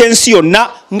ekikulu ekyensi yonna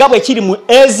nga bwe kiri mu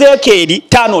Ezekieri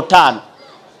 5:5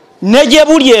 ne gye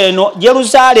buli eno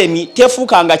Jerusalemi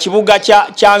tefuukanga kibuga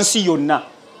kya nsi yonna.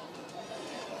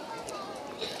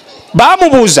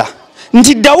 Bamubuuza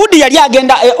nti Dawudi yali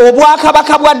agenda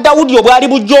obwakabaka bwa Dawudi obwali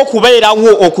bujja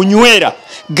okubeerawo okunywera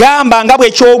gamba nga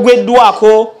bwe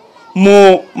kyogweddwako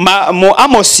mu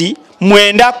Amosi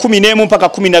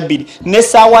 9:11-12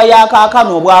 n'essaawa ya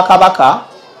kaakano obwakabaka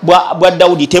bwa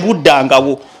Dawudi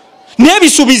tebuddangawo.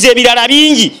 N'ebisuubizo ebirala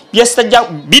bingi byesajja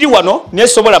biri wano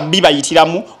nesobola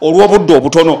bibayitiramu olw'obudde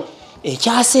obutono.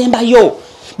 Ekyasembayo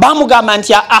bamugamba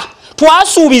nti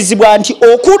twasuubizibwa nti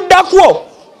okuddakwo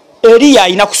Eriya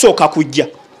alina kusooka kujja.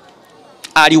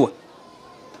 Aliwa?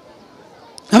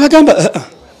 Abagamba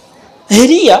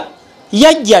Eriya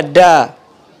yajja dda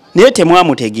naye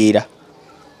temwamutegeera.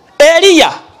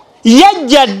 Eriya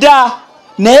yajja dda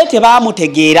naye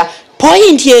tebaamutegeera.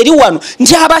 Pointi eri wano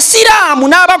nti abasiraamu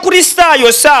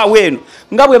n'abakristaayo saawa eno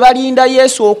nga bwe balinda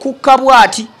Yesu okukka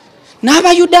bw'ati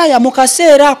n'abayudaaya mu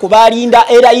kaseera ako balinda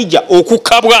Erayija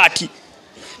okukka bw'ati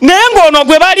naye ng'ono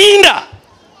gwe balinda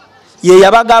ye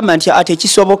yabagamba nti ate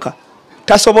kisoboka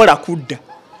tasobola kudda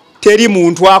teri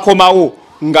muntu akomawo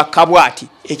nga kabwati.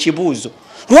 Ekibuuzo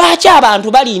lwaki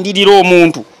abantu balindirira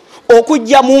omuntu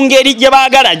okujja mu ngeri gye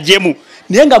baagala ajjemu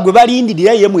naye nga gwe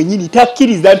balindirira ye mwennyini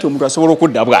takkiriza nti omuntu asobola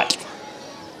okudda bw'ati?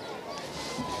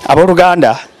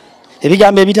 Abooluganda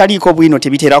ebigambo ebitaliiko bwino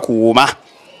tebitera kuwuuma.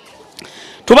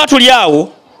 Tuba tuli awo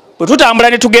bwe tutambula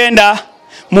ne tugenda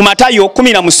mu Matayo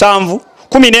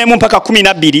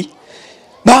 17:11-12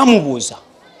 bamubuuza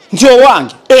nti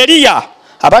owange Eriya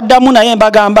abaddamu naye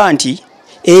mbagamba nti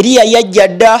Eriya yajja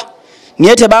dda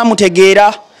naye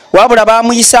tebaamutegeera wabula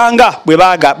baamuyisanga bwe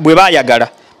baayagala.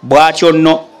 Bw'atyo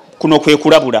nno kuno kwe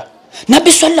kulabula.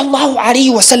 Nabbi sallallahu alayhi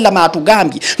wa sallam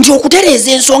atugambye nti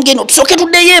okutereeza ensonga eno tusooke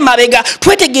tuddeyo emabega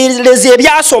twetegereze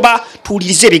ebyasoba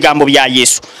tuwulirize ebigambo bya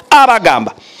Yesu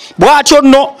abagamba bw'atyo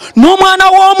nno n'omwana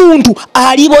w'omuntu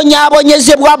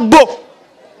alibonyaabonyezebwa bbo.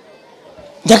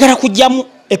 Njagala kujjamu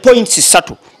points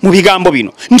 3 mu bigambo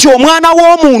bino nti omwana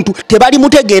w'omuntu tebali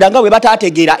mutegeera nga bwe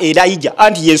bataategeera Elijah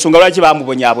anti yensonga lwaki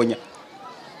bamubonyabonya.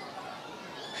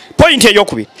 Point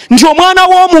eyokubiri nti omwana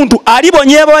w'omuntu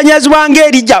alibonyebonyezebwa nga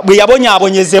Elijah bwe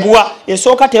yabonyaabonyezebwa.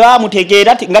 Esooka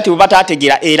tebamutegeera nga bwe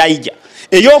bataategeera Elijah.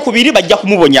 Eyokubiri bajja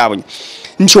kumubonyaabonya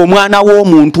nti omwana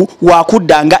w'omuntu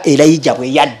wakudda nga Elijah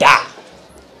bwe yadda.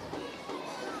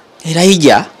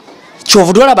 Elijah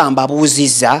kyovudde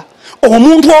mbabuuzizza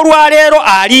omuntu olwaleero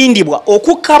alindibwa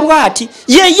okukka bw'ati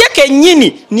yeye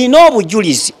kennyini nina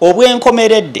obujulizi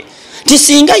obwenkomeredde nti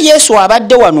singa Yesu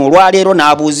abadde wano olwaleero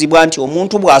n'abuuzibwa nti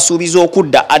omuntu bw'asuubiza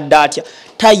okudda adda atya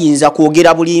tayinza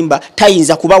kwogera bulimba,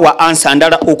 tayinza kubawa ansa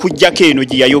ndala okuggyako eno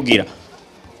gye yayogera.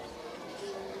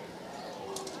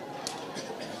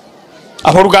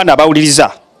 Abooluganda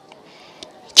abawuliriza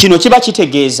kino kiba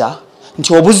kitegeeza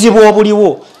nti obuzibu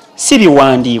obuliwo si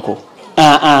biwandiiko.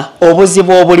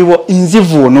 Obuzibu obuliwo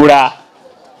nzivuunula.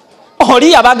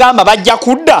 Oli yabagamba bajja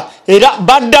kudda era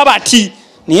badda bati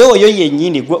naye oyo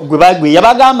yennyini gwe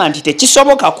yabagamba nti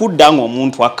tekisoboka kudda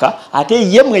ng'omuntu akka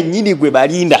ate ye mwennyini gwe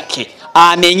balindake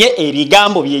amenye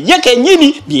ebigambo bye ye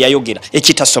kennyini bye yayogera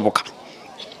ekitasoboka.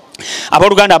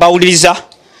 Abooluganda abawuliriza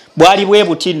bwali bwe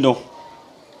buti nno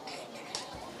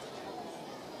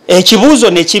ekibuuzo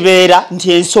ne kibeera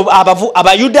nti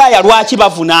Abayudaaya lwaki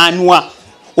bavunaanwa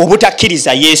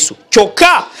obutakkiriza Yesu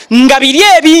kyokka nga biri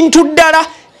ebintu ddala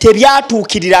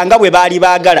tebyatuukirira nga bwe baali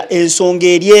baagala. Ensonga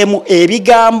eryemu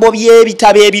ebigambo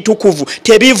by'ebitabo ebitukuvu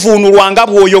tebivuunulwa nga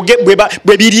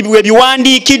bwe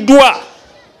biwandiikiddwa.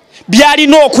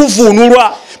 Byalina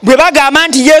okuvuunulwa. Bwe bagamba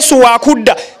nti Yesu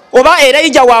wakudda oba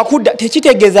Elijah wakudda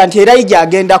tekitegeeza nti Elijah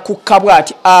agenda kukka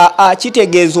bw'ati.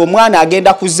 Kitegeeza omwana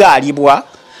agenda kuzaalibwa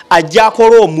ajja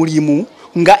akola omulimu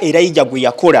nga Elijah gwe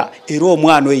yakola era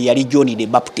omwana oyo yali John the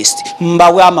Baptist.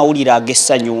 Mbawe amawulire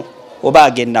ag'essanyu oba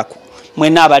ag'ennaku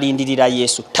mwenna abalindirira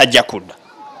Yesu tajja kudda.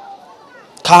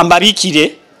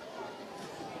 Kambabikire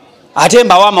ate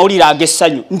mbawe amawulire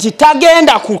ag'essanyu nti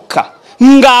tagenda kukka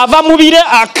ng'ava mu bire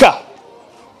aka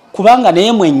kubanga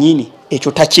naye mwennyini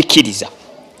ekyo takikkiriza.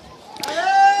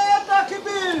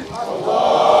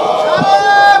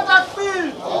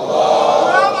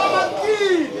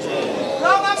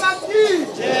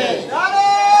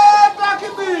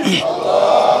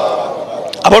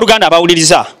 Abooluganda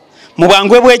abawuliriza mu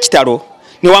bwangu bw'ekitalo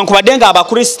newankubadde nga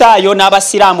Abakristaayo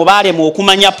n'Abasiraamu baalema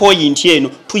okumanya poyinti eno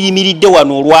tuyimiridde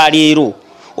wano olwaleero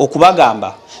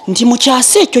okubagamba nti mu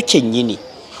kyasa ekyo kyennyini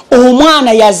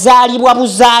omwana yazaalibwa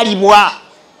buzaalibwa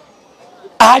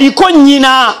aliko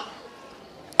nnyina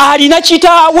alina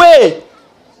kitaawe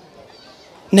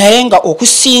naye nga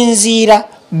okusinziira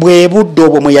bwe budde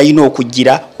obwo mwe yalina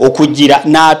okugira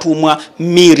n'atuumwa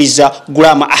Mirza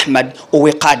Ghulam Ahmad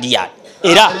owe Qadian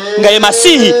era nga ye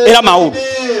Masihi era Mawulu.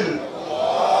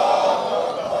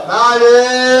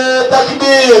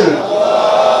 Takbir.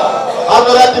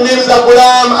 Hazrat Mirza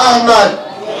Ghulam Ahmad.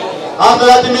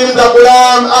 Hazrat Mirza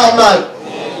Ghulam Ahmad.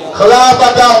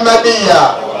 Khilafat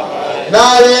Ahmadiyya.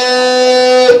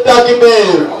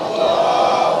 Takbir.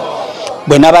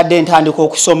 Bwe nabadde ntandika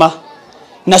okusoma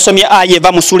nasomye aya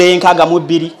eva mu sura enkaaga mu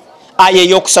bbiri aya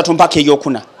ey'okusatu mpaka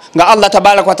ey'okuna nga Allah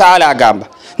tabaraka wa taala agamba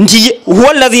nti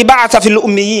huwa alladhi ba'atha fil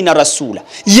ummiyina rasula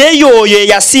yeyo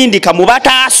yasindika mu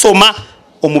bataasoma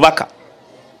omubaka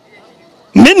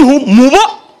minhum mubo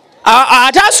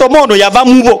ataasoma ono yava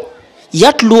mubo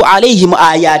yatlu alaihim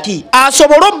ayati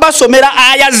asobola obbasomera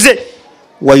aya ze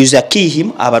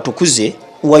wayuzakihim abatukuze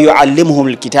wayuallimuhum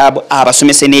alkitabu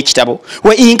abasomese n'ekitabo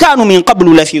wa inkanu min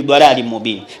qablu la fi dalalin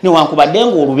mubin newankubadde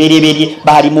ng'olubereberye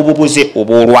baali mu bubuze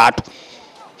obw'olwatu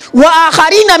wa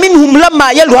akharina minhum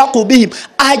lamma yalhaqu bihim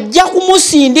ajja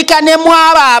kumusindika ne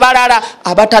mwaba abalala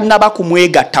abatannaba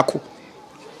kumwegattako.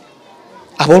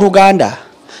 Abooluganda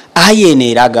aya eno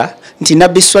eraga nti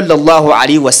Nabbi sallallahu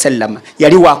alaihi wasallam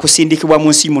yali wakusindikibwa mu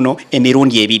nsi muno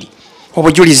emirundi ebiri.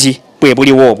 Obujulizi bwe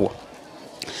buliwo obwo.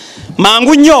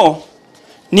 Mangu nnyo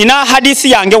nina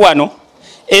hadithi yange wano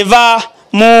eva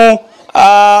mu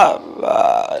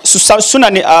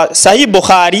sunan Sahih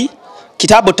Bukhari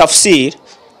kitabu tafsir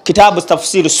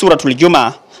suratul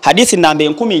Jumaa hadithi namba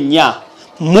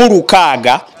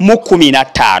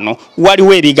 1415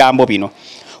 waliwo ebigambo bino.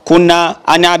 Kuna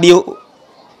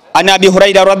anabi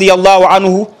Huraira radiyallahu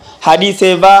anhu hadithi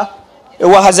eva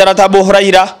wa Hazrat Abu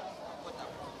Huraira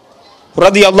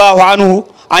radiyallahu anhu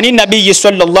ani nabiyyi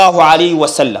sallallahu alayhi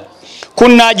wasallam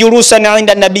kunna julusan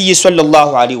 'inda nabiyyi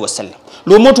sallallahu alayhi wasallam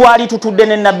lumutu ali tutudde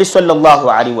ne nabbi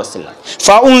sallallahu alayhi wasallam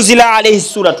fa unzila alayhi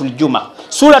suratul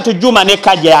Jumaa ne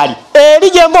kajali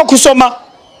eri jengo kusoma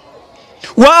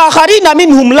wa akharina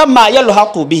minhum lamma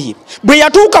yalhaqu bihim bwe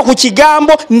yatuuka ku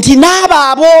kigambo nti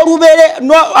n'abo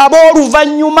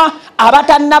abooluvanyuma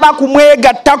abatannaba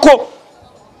kumwegattako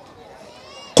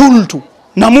qultu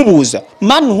namubuuza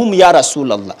man hum ya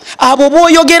rasulallah abo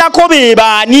booyogerako be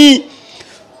baani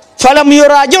falam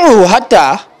yurajiuhu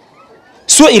hatta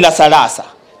suila thalatha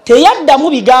teyaddamu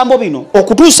bigambo bino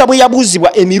okutuusa bwe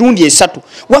yabuuzibwa emirundi 3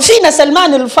 wafiina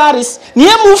salman al-faris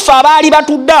niye mufa abaali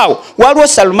batuddaawo waliwo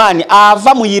salmani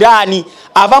ava mu irani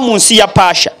ava mu nsi ya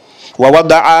pasha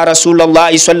wawadaa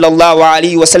rasulullahi sallallahu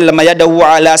alaihi wasallam yadahu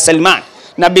ala salman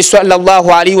nabbi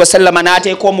sallallahu alaihi wasallam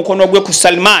n'ateeka omukono gwe ku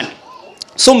salman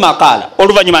summa qala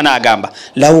oluvanyuma n'agamba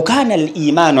law kana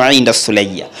al-imanu inda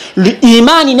sulayya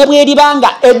imani ne bweribanga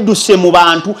edduse mu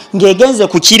bantu ng'egenze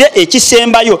ku kire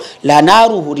ekisembayo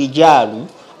lanaruhu rijalu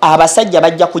abasajja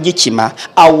bajja kugikima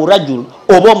aw rajul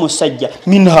oba omusajja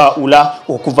min haula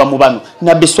okuva mu bano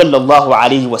nabbi sallallahu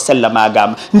alaihi wasallam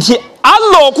agamba nti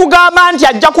Allah okugamba nti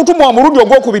ajja kutuma omulundi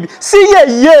ogwokubiri si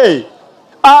yeye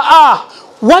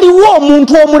waliwo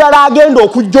omuntu omulala agenda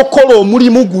okujja okukola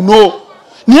omulimu guno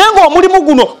naye ng'omulimu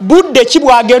guno budde ki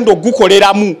bwagenda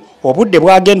ogukoleramu obudde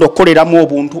bwagenda okukoleramu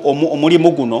obuntu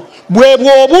omulimu guno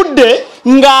bwebwo obudde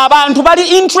ng'abantu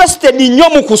bali interested nnyo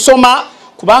mu kusoma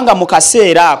kubanga mu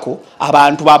kaseera ako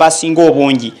abantu babasinga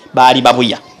obungi baali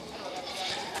babuya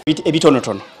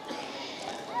ebitonotono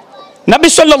nabbi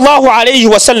sallallahu alaihi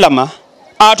wasallama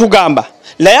atugamba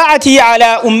la yaati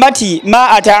ala ummati ma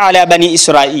ata ala bani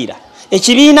israila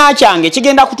ekibiina kyange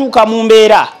kigenda kutuuka mu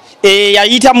mbeera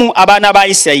yayitamu abaana ba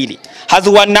Isirayiri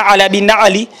hadhuwanna ala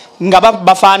binali nga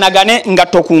bafaanagane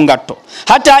ngatto ku ngatto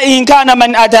hatta inkana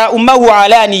man ata ummahu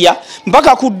alaniya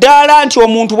mpaka kuddaala nti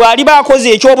omuntu bw'ali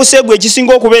baakoze ekyobusegwe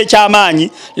ekisinga okuba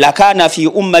ekyamaanyi lakana fi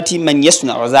ummati man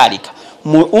yasna dhalika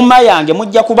mu umma yange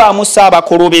mujja kubaamu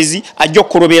saabakolobezi ajja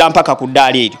okukolobera mpaka ku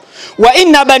ddaala eryo wa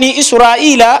inna bani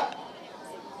israila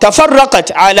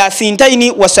tafarraqat ala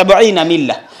 72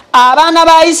 milla abaana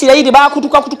ba Isirayiri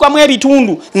bakutukamu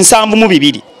ebitundu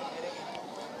 72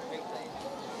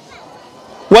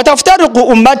 wataftariqu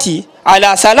ummati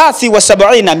ala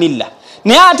 73 milla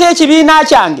naye ate ekibiina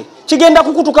kyange kigenda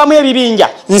kukutukamu ebibinja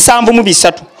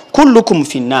 73 kullukum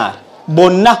finnar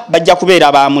bonna bajja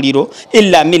kubeera ba muliro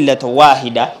illa millatu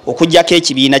wahida okujjako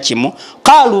ekibiina kimu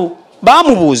qalu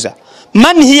bamubuuza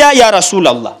man hiya ya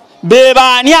rasulallah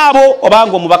bebaani abo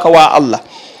obanga omubaka wa Allah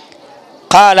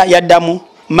qala yaddamu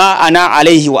ma ana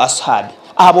alaihi wa ashabi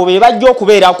abo bebajja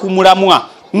okubeera ku mulamwa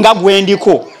nga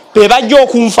gwendiko bebajja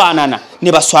okunfaanana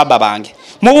ne baswaba bange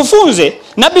mu bufunze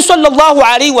nabbi sallallahu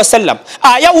alaihi wasallam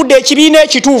ayawudde ekibiina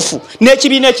ekituufu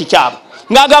n'ekibiina ekikyamu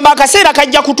ng'agamba akaseera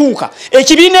kajja kutuuka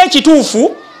ekibiina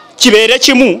ekituufu kibeere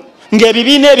kimu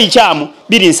ng'ebibiina ebikyamu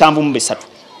biri 73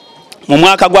 mu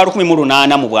mwaka gwa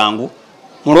 18 mu bwangu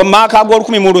mu mwaka gwa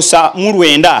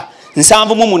 19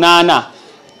 78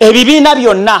 ebibiina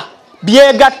byonna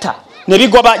byegatta ne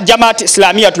bigoba Jama'at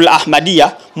Islamiyatul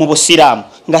Ahmadiyya mu Busiraamu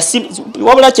nga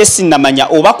wabula kyesinamanya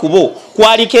oba kubo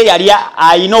kwaliko yali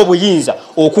ayina obuyinza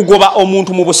okugoba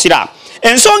omuntu mu Busiraamu.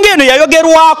 Ensonga eno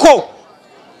yayogerwako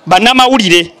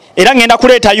bannamawulire era ngenda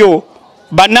kuleetayo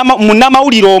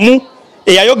munnamawulire omu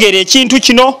eyayogera ekintu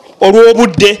kino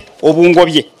olw'obudde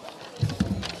obungobye.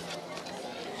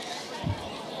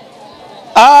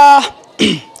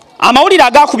 Amawulire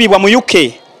agakubibwa mu UK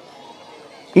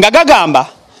nga gagamba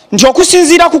nti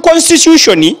okusinziira ku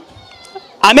constitution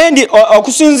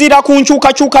okusinziira ku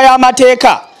nkyukakyuka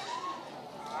y'amateeka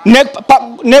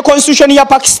ne constitution ya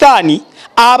Pakistani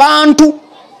abantu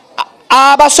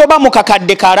abasoba mu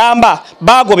kakadde karamba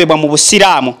bagobebwa mu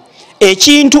Busiraamu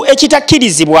ekintu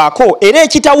ekitakkirizibwako era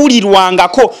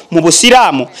ekitawulirwangako mu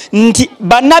Busiraamu nti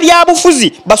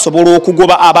bannabyabufuzi basobola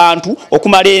okugoba abantu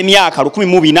okumala emyaka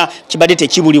 14 kibadde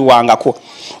tekibulirwangako.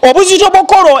 Obuzito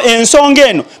bokolo ensonga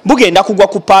eno bugenda kugwa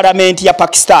ku parliament ya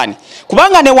Pakistani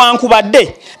kubanga ne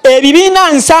wankubadde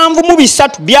ebibiina 73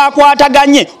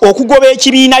 byakwataganye okugoba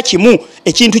ekibiina kimu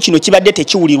ekintu kino kibadde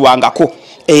tekiwulirwangako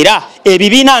era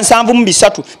ebibiina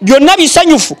 73 byonna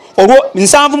bisanyufu olwo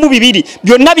 72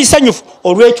 byonna bisanyufu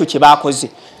olw'ekyo kye baakoze.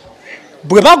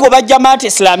 Bwe bagoba Jama'at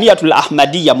Islamiyatul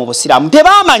Ahmadiyya mu Busiraamu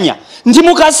tebamanya nti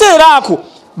mu kaseera ako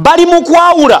bali mu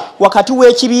kwawula wakati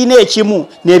w'ekibiina ekimu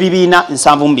n'ebibiina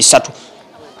 73.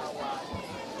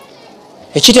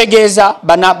 Ekitegeeza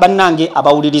bannange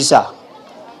abawuliriza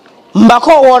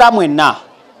mbakowoola mwenna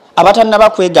abatannaba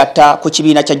kwegatta ku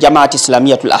kibiina kya Jama'at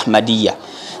Islamiyatul Ahmadiyya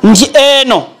nti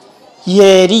eno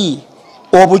yeri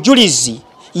obujulizi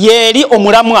yeri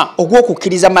omulamwa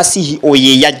ogw'okukkiriza Masihi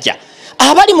oyo eyajja.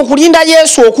 Abali mu kulinda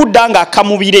Yesu okudda nga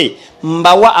akamubire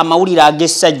mbawa amawulire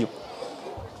ag'essanyu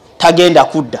tagenda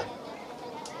kudda.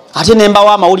 ate nembawo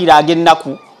amawulire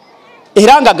ag'ennaku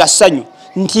era nga gassanyu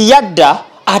nti yadda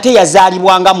ate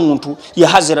yazaalibwanga muntu ye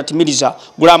Hazrat Mirza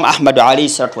Ghulam Ahmad alayhi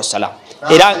salatu wassalam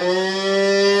era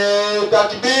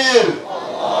takbir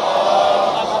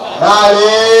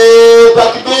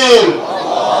takbir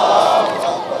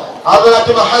Hazrat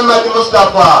Muhammad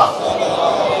Mustafa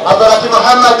Hazrat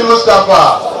Muhammad Mustafa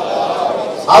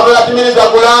Hazrat Mirza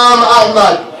Ghulam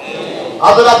Ahmad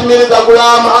Hazrat Mirza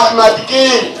Ghulam Ahmad ki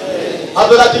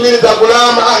Hazrat Mirza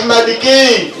Ghulam Ahmad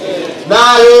ki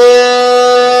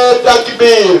naye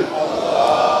takbir.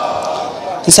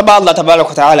 Nsaba Allah tabaraka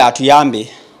wa taala atuyambe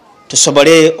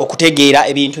tusobole okutegeera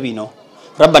ebintu bino.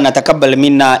 Rabbana takabbal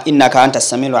minna innaka antas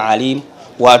samiul alim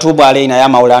wa atubu alayna ya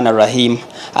maulana rahim.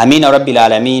 Amina rabbil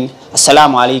alamin.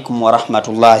 Assalamu alaykum wa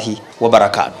rahmatullahi wa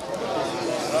barakatuh.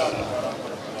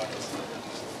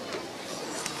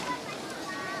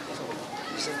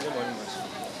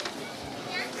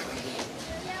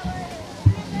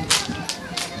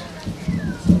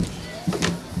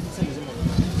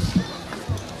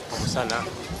 Sana.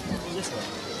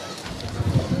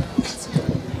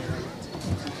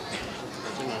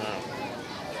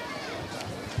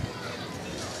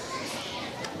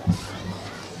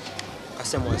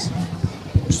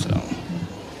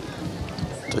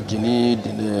 Do you need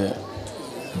a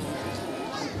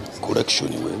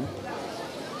correction?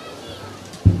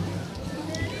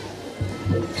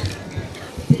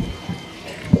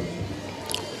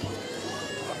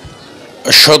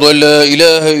 أشهد أن لا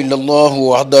إله إلا الله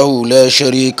وحده لا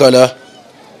شريك له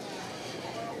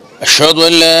أشهد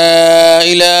أن لا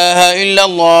إله إلا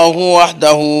الله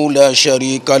وحده لا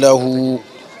شريك له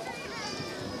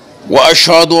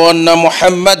وأشهد أن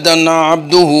محمدا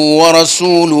عبده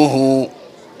ورسوله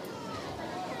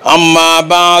أما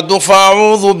بعد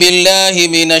فأعوذ بالله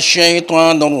من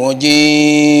الشيطان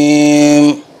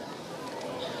الرجيم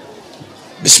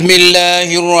بسم الله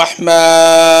الرحمن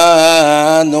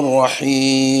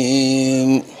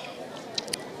الرحيم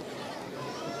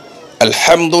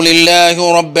الحمد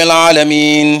لله رب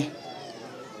العالمين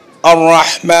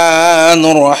الرحمن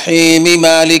الرحيم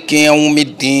مالك يوم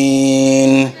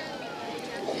الدين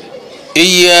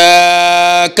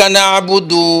إياك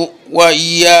نعبد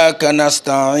وإياك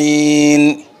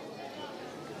نستعين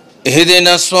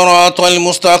اهدنا الصراط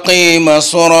المستقيم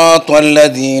صراط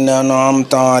الذين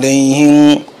أنعمت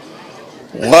عليهم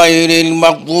غير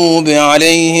المغضوب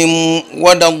عليهم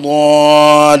ولا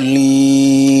الضالين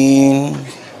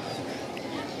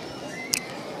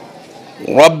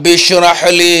رب اشرح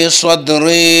لي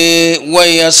صدري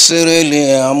ويسر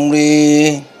لي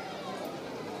أمري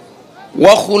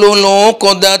واحلل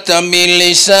عقدة من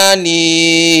لساني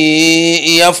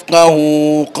يفقه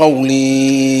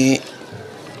قولي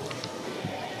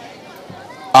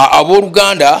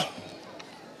Abooluganda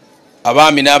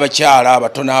abaami n'abakyala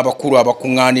abato n'abakulu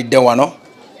abakuŋŋaanidde wano,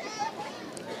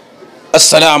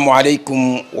 assalamu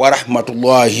alaikum wa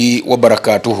rahmatullahi wa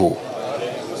barakatuhu.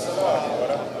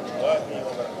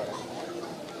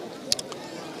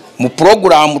 Mu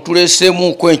puroguramu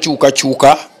tuleeseemuuko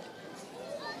enkyukakyuka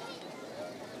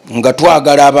nga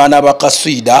twagala abaana ba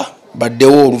kasiida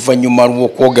baddewo oluvannyuma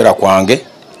lw'okwogera kwange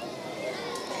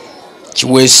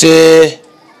kiweese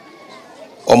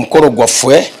omukolo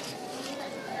gwaffe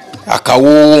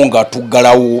akawuwu nga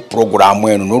tuggalawo puroguramu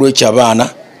eno. N'olwekyo abaana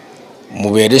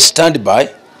mubeere standby.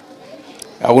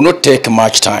 I will not take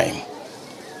much time.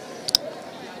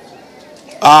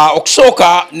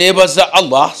 Okusooka neebaza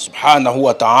Allah subhanahu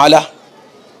wa ta'ala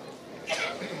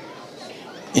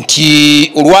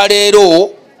nti olwaleero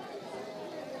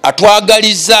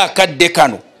atwagaliza akadde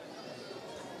kano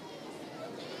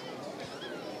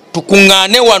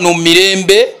tukuŋŋaane wano mu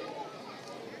mirembe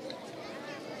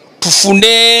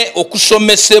tufune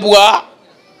okusomesebwa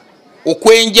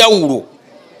okwenjawulo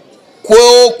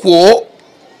kwokwo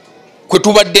kwe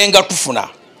tubadde nga tufuna.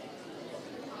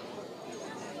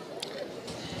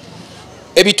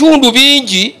 Ebitundu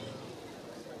bingi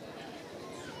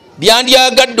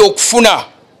byandyagadde okufuna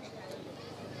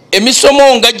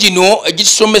emisomo nga gino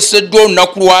egisomeseddwa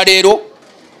olunaku lwaleero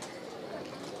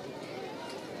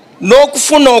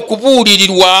n'okufuna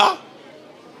okubuulirirwa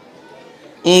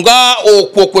nga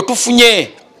okwo kwe tufunye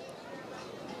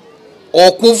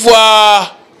okuva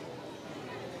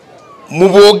mu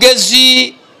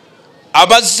boogezi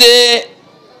abazze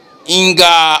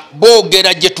nga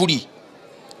boogera gye tuli.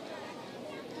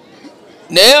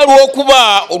 Naye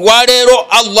olw'okuba olwaleero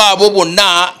Allah abo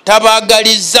bonna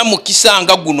tabaagalizza mukisa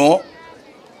nga guno,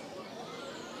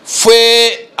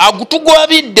 ffe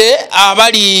agutugwabidde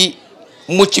abali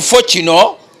mu kifo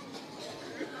kino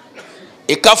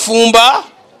e Kafumba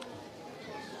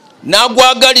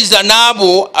n'agwagaliza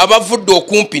n'abo abavudde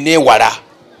okumpi n'ewala.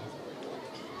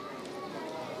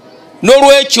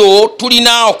 N'olwekyo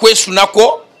tulina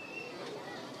okwesunako,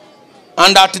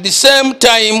 and at the same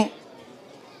time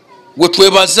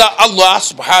wetwebaza Allah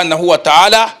subhanahu wa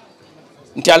ta'ala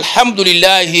nti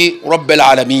alhamdulillahi rabbil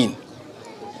alamin.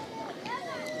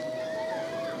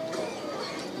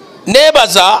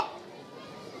 Nebaza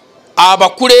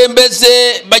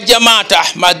abakulembeze ba Jamaat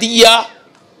Ahmadiyya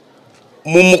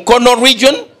mu Mukono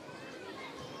region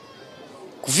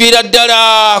kuvira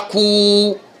ddala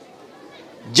ku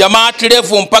Jamaat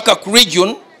level mpaka ku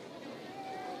region,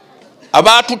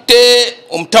 abatutte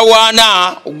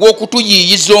omutawaana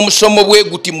ogw'okutuyiyiza omusomo bwe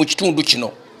guti mu kitundu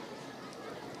kino.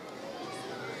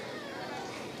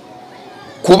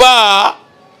 Kuba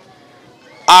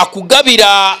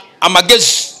akugabira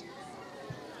amagezi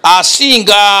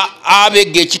asinga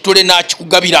abege ekitole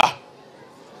n'akikugabira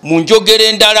mu njogera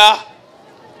endala,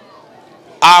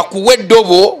 akuwa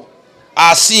eddobo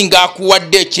asinga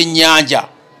akuwadde ekyennyanja.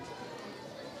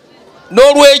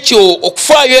 N'olwekyo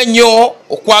okufaayo ennyo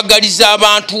okwagaliza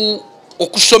abantu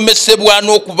okusomesebwa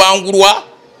n'okubangulwa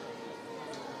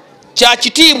kya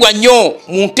kitiibwa nnyo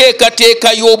mu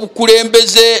nteekateeka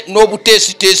y'obukulembeze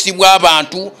n'obuteesiteesi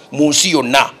bw'abantu mu nsi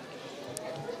yonna.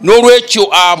 N'olwekyo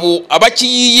abo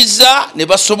abakiyiyiza ne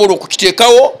basobola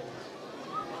okukiteekawo,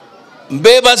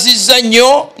 mbeebazizza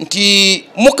nnyo nti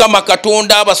Mukama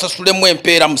Katonda abasasulemu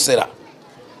empeera musera.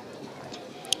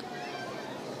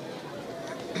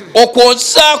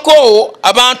 Okwozaako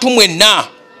abantu mwenna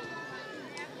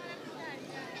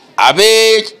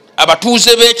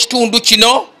abatuuze b'ekitundu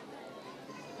kino,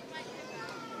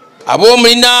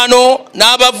 ab'omulinaano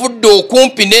n'abavudde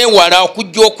okumpi n'ewala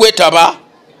okujja okwetaba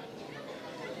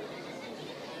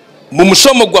mu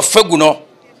musomo gwaffe guno.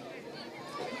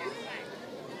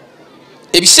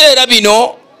 Ebiseera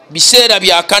bino biseera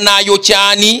byakanaayo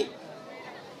kyani,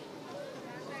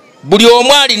 buli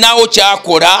omu alinawo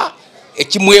kyakola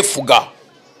ekimwefuga,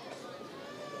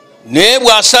 naye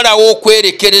bw'asalawo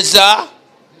okwerekereza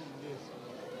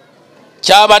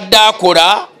kyabadde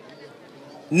akola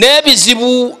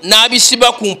n'ebizibu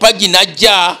n'abisiba ku mpagi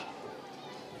najja,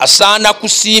 asaana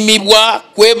kusiimibwa,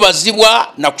 kwebazibwa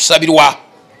na kusabirwa.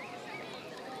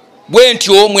 Bwe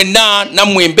ntyo mwenna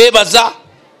nammwe mbeebaza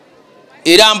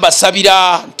era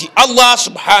mbasabira nti Allah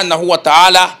subhanahu wa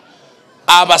ta'ala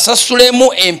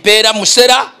abasasulemu empeera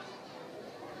musera,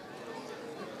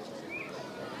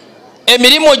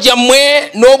 emirimu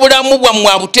gyammwe n'obulamu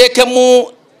bwammwe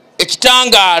abuteekemu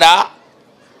ekitangaala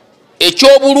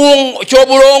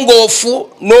eky'obulongoofu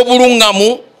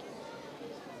n'obuluŋŋamu,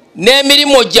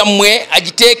 n'emirimu gyammwe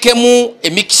agiteekemu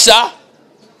emikisa,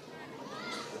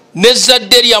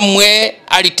 n'ezzadde lyammwe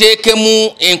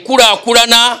aliteekemu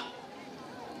enkulaakulana,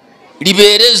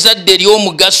 libeere ezzadde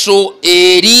ery'omugaso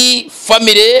eri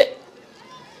famire,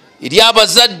 eri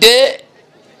abazadde,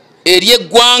 eri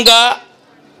eggwanga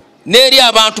n'eri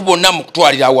abantu bonna mu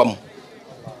kutwalira awamu.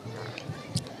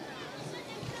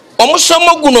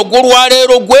 Omusomo guno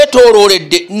gw'olwaleero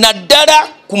gwetoolooledde naddala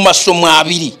ku masomo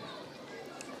abiri.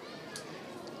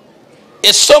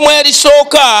 Essomo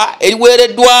erisooka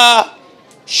eriweereddwa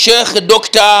Sheikh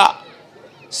Dr.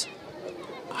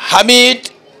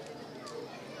 Hamid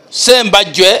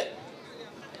Sembajwe,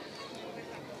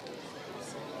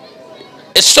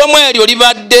 essomo eryo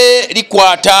libadde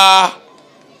likwata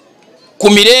ku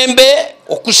mirembe,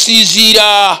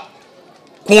 okusinziira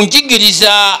ku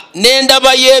njigiriza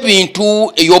n'endaba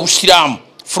y'ebintu ey'Obusiraamu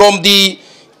from the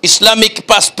Islamic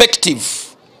perspective.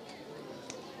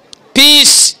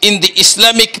 Peace in the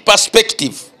Islamic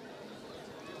perspective.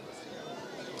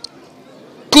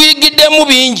 Tuyigiddemu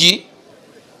bingi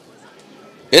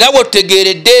era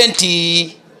bw'otegeeredde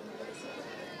nti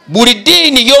buli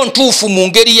ddiini yo ntuufu mu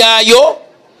ngeri yaayo,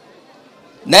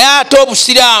 naye ate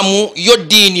Obusiraamu yo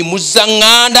ddiini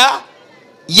muzzaŋŋanda,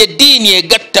 ye ddiini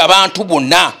egatta abantu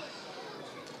bonna,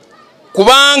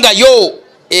 kubanga yo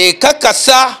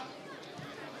ekakasa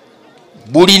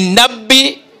buli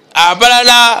nnabbi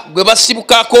abalala gwe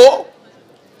basibukako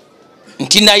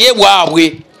nti naye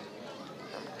bwabwe.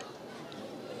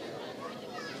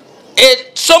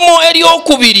 Essomo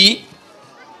eryokubiri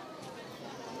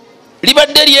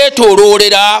libadde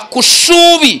lyetooloolera ku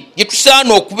ssuubi gye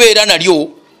tusaana okubeera nalyo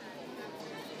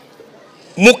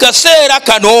mu kaseera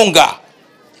kano, nga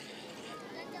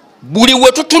buli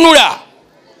we tutunula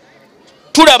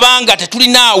tulaba nga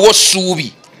tetulinaawo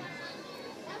ssuubi.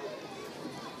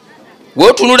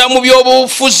 Weotunula mu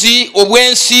by'obufuzi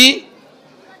obw'ensi,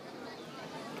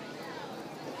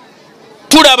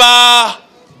 tulaba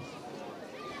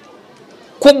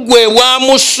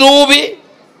kuggweebwamu ssuubi,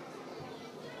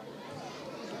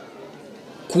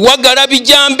 kuwagala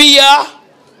bijambiya,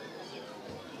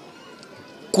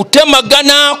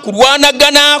 kutemagana,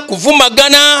 kulwanagana,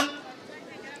 kuvumagana,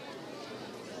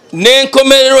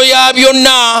 n'enkomerero ya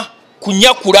byonna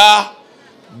kunyakula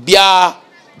bya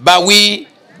bawi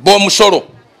b'omusolo.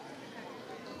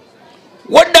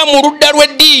 Wadda mu ludda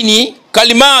lw'eddiini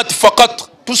kalimaat fakat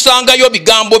tusangayo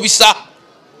bigambo bisa.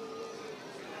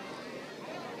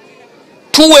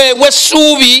 Tuweebwa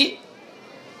essuubi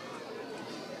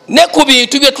ne ku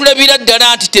bintu bye tulabira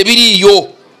ddala nti tebiriiyo.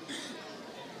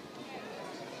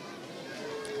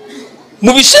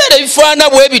 Mu biseera ebifaana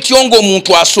bwe bityo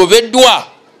ng'omuntu asobeddwa,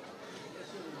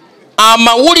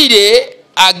 amawulire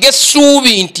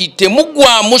ag'essuubi nti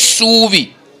temuggwaamu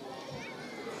ssuubi,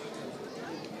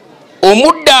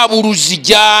 omuddaaburuzi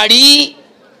gy'ali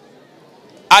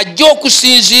ajja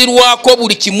okusinziirwako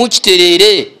buli kimu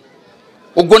kitereere,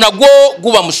 ogwo nagwo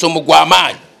guba musomo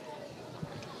gw'amaanyi.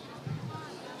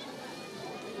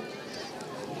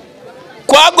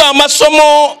 Kwago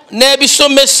amasomo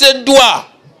n'ebisomeseddwa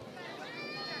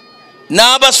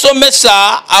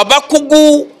n'abasomesa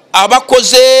abakugu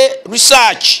abakoze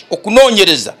research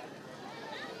okunoonyereza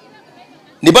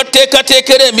ne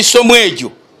bateekateekera emisomo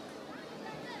egyo,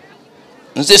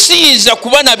 nze siyinza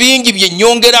kuba na bingi bye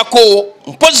nnyongerako,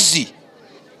 mpozi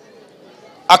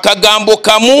akagambo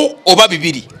kamu oba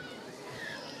bibiri.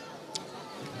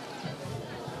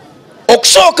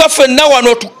 Okusooka ffenna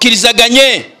wano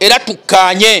tukkirizaganye era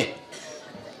tukkaanye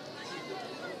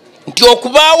nti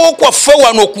okubaawo kwaffe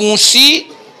wano ku nsi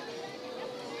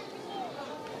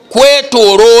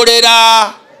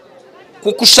kwetooloolera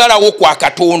ku kusalawo kwa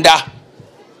Katonda.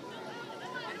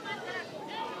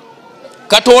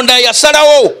 Katonda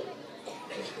yasalawo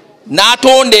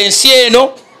n'atonda ensi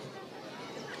eno,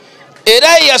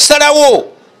 era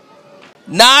yasalawo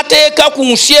n'ateeka ku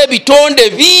nsi ebitonde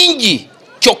bingi,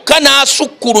 kyokka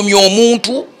n'asukkulumya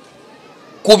omuntu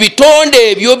ku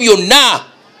bitonde ebyo byonna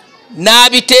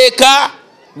n'abiteeka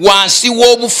wansi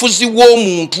w'obufuzi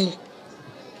bw'omuntu.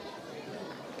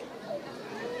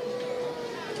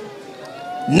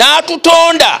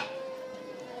 N'atutonda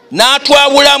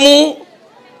n'atwawulamu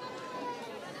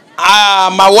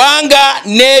amawanga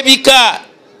n'ebika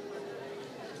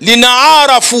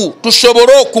linaarafu,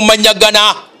 tusobole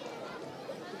okumanyagana.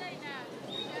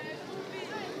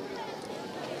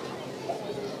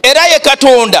 Era ye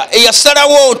Katonda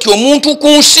eyasalawo nti omuntu ku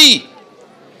nsi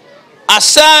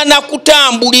asaana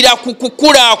kutambulira ku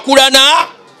kukulaakulana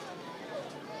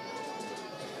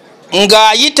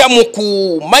ng'ayita mu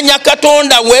kumanya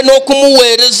Katonda we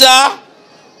n'okumuweereza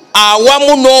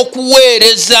awamu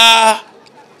n'okuweereza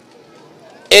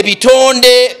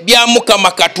ebitonde bya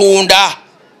Mukama Katonda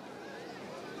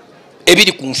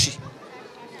ebiri ku nsi.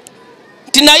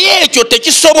 Nti naye ekyo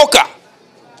tekisoboka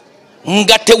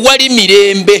nga tewali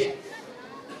mirembe,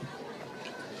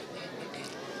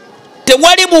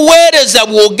 tewali buweereza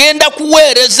bw'ogenda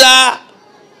kuweereza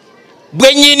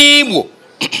bwennyiniibwo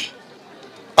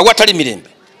awatali mirembe.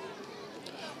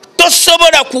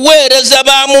 Tosobola kuweereza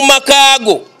ba mu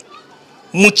makaago,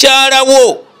 mukyala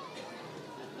wo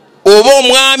oba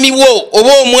omwami wo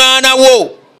oba omwana wo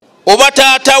oba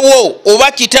taata wo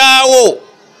oba kitaawo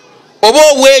oba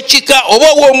ow'ekika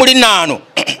oba ow'omulinaano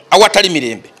awatali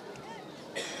mirembe.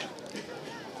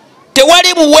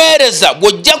 Tewali buweereza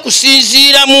bw'ojja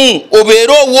kusinziiramu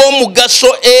obeere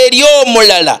ow'omugaso eri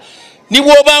omulala ni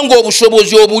bw'oba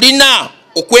ng'obusobozi obulina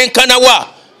okwenkanawa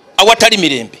awatali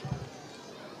mirembe.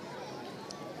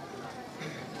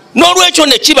 N'olwekyo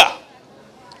ne kiba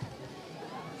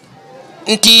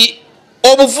nti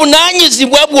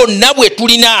obuvunaanyizibwa bwonna bwe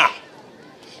tulina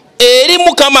eri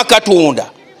Mukama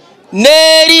Katonda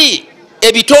n'eri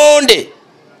ebitonde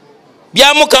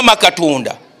bya Mukama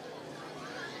Katonda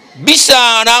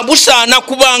busaana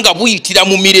kubanga buyitira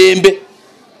mu mirembe.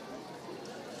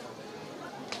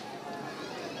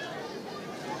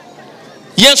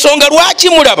 Yensonga lwaki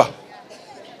mulaba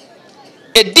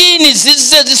eddiini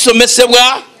zizze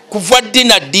zisomesebwa kuva ddi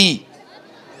na ddi.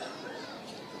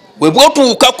 Bwe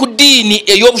bwotuuka ku ddiini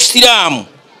ey'Obusiraamu,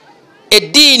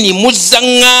 eddiini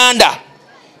muzzaŋŋanda,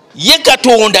 ye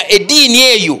Katonda eddiini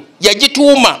eyo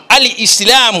yagituuma ali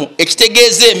Isilaamu,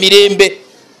 ekitegeeza emirembe.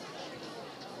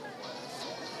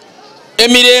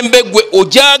 Emirembe gwe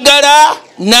ojagala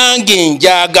nange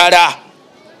njagala.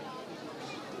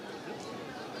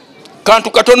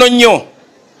 Kantu katono nnyo,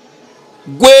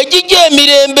 gwe gijja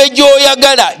emirembe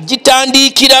gy'oyagala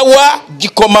gitandikirawa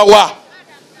gikomawa,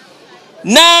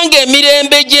 nange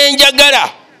emirembe gye njagala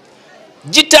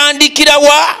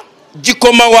gitandikirawa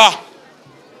gikomawa.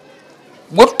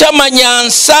 Bwe tutamanya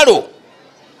nsalo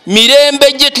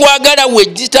mirembe gye twagala we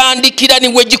gitandikira ni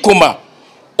we gikoma,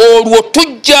 olwo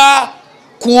tujja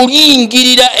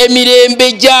kulingirira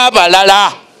emirembe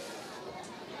gy'abalala.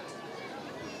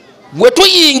 Bwe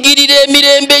tuyingirira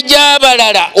emirembe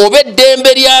gy'abalala oba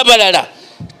eddembe ly'abalala,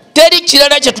 teri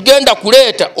kirala kye tugenda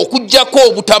kuleeta okuggyako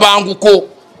obutabanguko.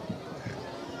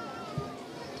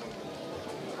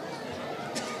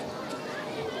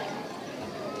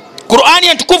 Qur'ani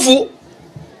entukuvu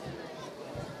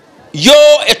yo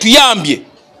etuyambye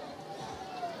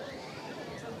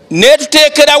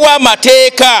netuteekerawo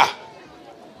amateeka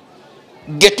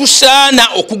ge tusaana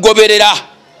okugoberera,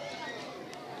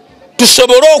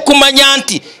 tusobole okumanya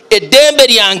nti eddembe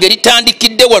lyange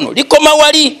litandikidde wano likoma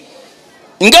wali.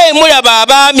 Nga mulaba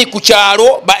abaami ku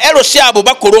kyalo ba LC abo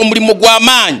bakola omulimu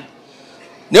gw'amaanyi,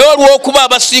 naye olw'okuba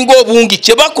abasinga obungi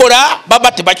kye bakola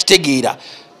baba tebakitegeera,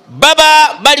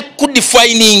 baba bali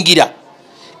kudifiningira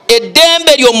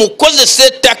eddembe ly'omukozesa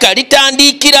ettaka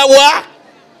litandikirawa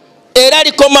era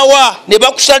likomawa. Ne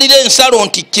bakusalira ensalo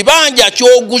nti kibanja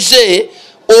kyoguze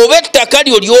oba ettaka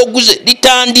lyo lyoguze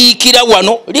litandikira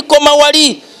wano likoma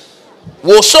wali.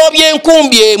 W'osoobye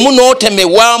enkumbi emu n'oteme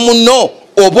wa muno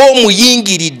oba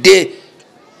omuyingiridde.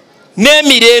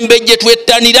 N'emirembe gye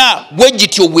twettanira bwe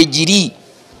gityo bwe giri.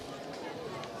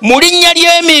 Mu linnya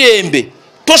ly'emirembe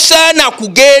tosaana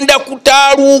kugenda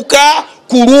kutaaluuka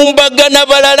kulumbagana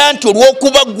balala nti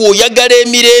olw'okuba gwe oyagala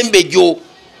emirembe gyo.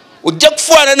 Ojja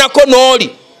kufaananako n'oli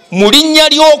mu linnya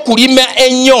ly'okulima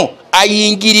ennyo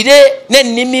ayingirire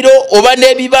n'ennimiro oba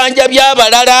n'ebibanja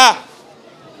by'abalala.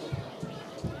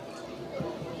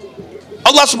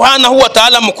 Allah subhanahu wa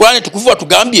ta'ala mu Qur'ani tukufu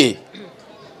atugambye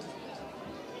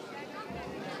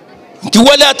nti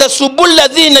wala tasubbu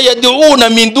alladhina yad'una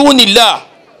min duni llah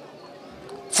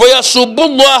fayasubbu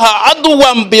llaha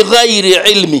adwan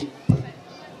bighayri ilmi.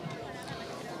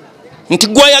 Nti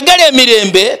gwayagala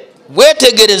emirembe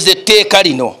bwetegereze etteeka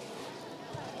lino.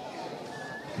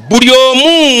 Buli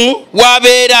omu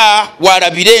wabeera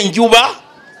walabira enjuba,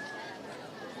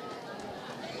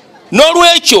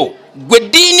 n'olwekyo gwe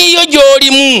ddiini yo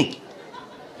gy'olimu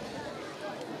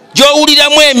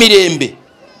gy'owuliramu emirembe,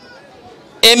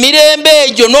 emirembe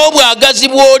egyo n'obwagazi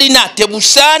bw'olina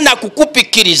tebusaana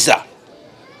kukupikiriza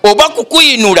oba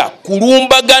kukuyinula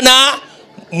kulumbagana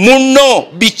muno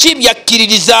biki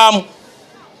byakkiririzaamu.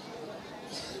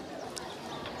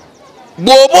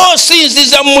 Bw'oba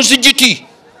osinziza mu muzigiti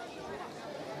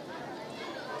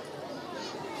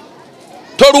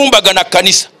tolumbagana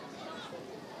kanisa,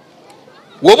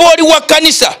 woba oli wa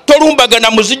kanisa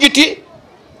tolumbagana muzigiti,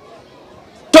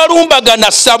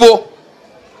 tolumbagana ssabo,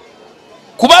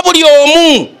 kuba buli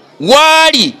omu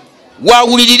waali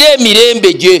wawulirira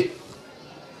emirembe gye.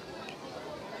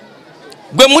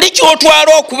 Gwe muli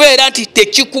kyotwala okubeera nti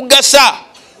tekikugasa,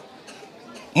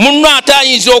 munno ate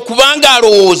ayinza okuba nga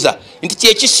alowooza nti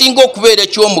kyekisinga okubeera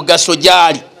ekyomugaso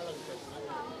gy'ali.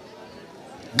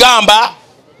 Gamba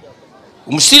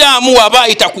omusiraamu waba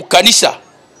ayita ku kanisa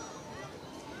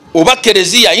oba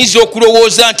kereziya ayinza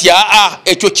okulowooza nti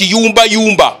ekyo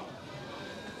kiyumbayumba,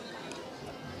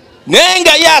 naye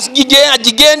nga ye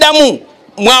agigendamu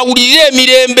mwawulirira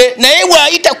emirembe, naye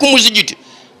bw'ayita ku muzigiti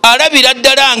alabira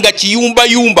ddala nga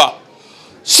kiyumbayumba.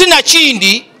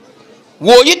 Sinakindi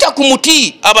bw'oyita ku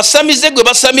muti abasamize gwe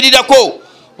basamirirako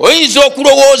oyinza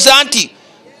okulowooza nti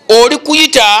oli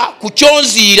kuyita ku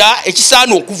kyonziira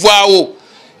ekisaana okuvaawo,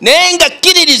 naye nga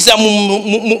kkiririza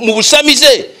mu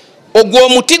busamize ogwo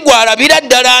omuti gwalabira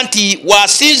ddala nti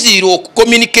wasinziira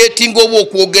okucommunicatinga oba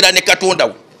okwogera ne Katonda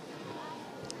we.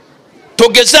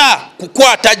 Togeza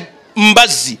kukwata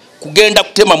mbazzi kugenda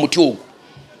kutema muti ogwo,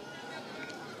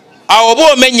 awo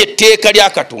oba omenye etteeka lya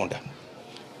Katonda.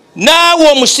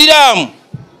 Naawe omusiraamu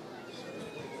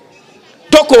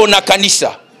tokoona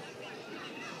kanisa,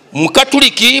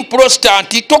 mukatuliki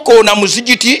protestanti tokoona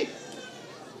muzigiti,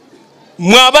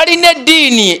 mwabalina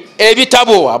eddiini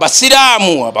ebitabo,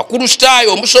 abasiraamu,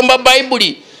 abakristaayo, musoma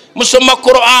bayibuli, musoma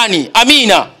Qur'ani,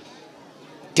 amiina,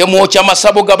 temwokya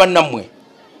masabo ga bannammwe,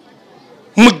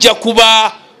 mujja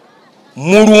kuba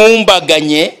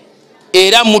mulumbaganye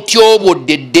era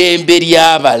mutyobodde eddembe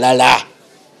ly'abalala.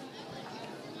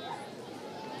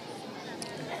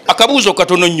 Akabuuzo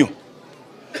katono nnyo.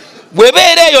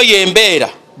 Bwebeera eyo yembeera,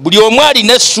 buli omu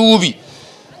alina essuubi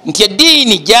nti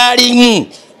eddiini gy'alimu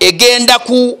egenda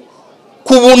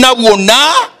kubuna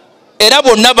bwonna era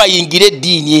bonna bayingire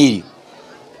eddiini eyo.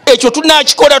 Ekyo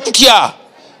tunakikola tutya?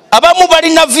 Abamu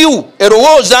balina view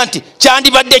erowooza nti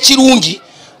kyandibadde kirungi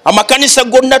amakanisa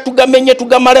gonna tugamenye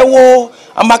tugamalewo,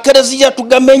 amakereziya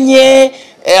tugamenye,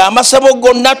 amasabo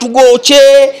gonna tugooche,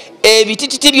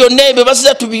 ebitititi byonna ebyo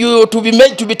basiza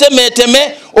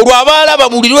tubitemeeteme olwo abaala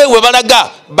babulirwe we balaga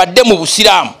badde mu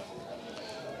busiraamu.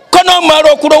 Ko kyokka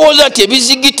n'omala okulowooza nti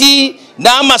ebizigiti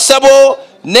n'amasabo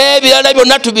n'ebirala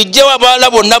byonna tubijjewo abalala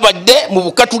bonna badde mu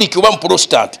bukatuliki oba mu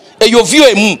protestant. Eyo vyo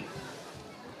emu.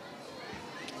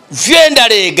 Vyo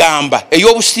endala egamba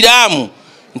ey'obusiraamu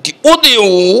nti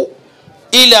udiu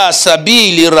ila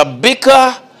sabili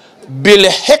rabbika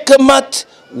bilhikmat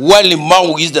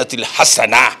walmawizati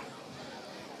lhasana.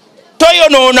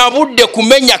 Toyonoona budde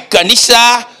kumenya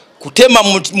kanisa, kutema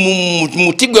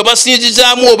muti gwe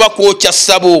basinzizaamu oba kwokya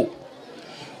ssabo,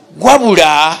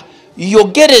 wabula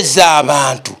yogereza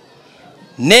abantu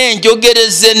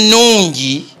n'enjogereza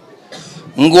ennungi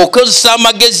ng'okozesa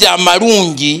amagezi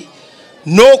amalungi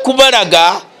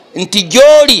n'okubalaga nti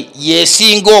gy'oli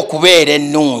yeesinga okubeera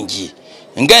ennungi,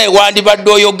 nga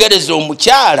ewandibadde oyogereza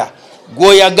omukyala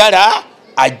gw'oyagala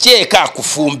ajjeeko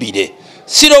akufumbire.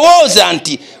 Sirowooza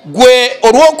nti gwe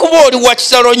olw'okuba oli wa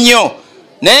kisalo nnyo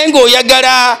naye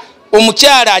ng'oyagala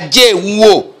omukyala ajje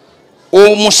ewuwo,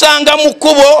 omusanga mu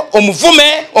kkubo,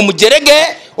 omuvume, omujerege,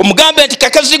 omugambe nti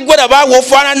kakazi gwe labaawo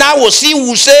ofaana naawe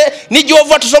osiiwuuse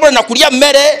nijyova tosobola na kulya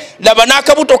mmere, laba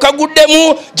n'akabuto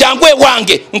kaguddemu, jangu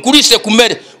ewange nkuliise ku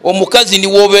mmere. Omukazi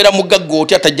niwoobeera mugagga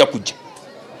otya tajja kujja.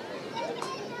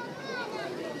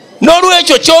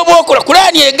 N'olwekyo ky'oba okola,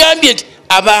 Kulaani egambye nti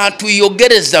abantu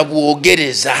yogereza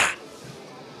bwogereza.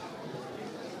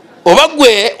 Oba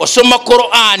gwe osoma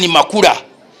Koroani makula,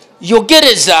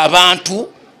 yogereza abantu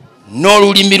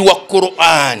n'olulimi lwa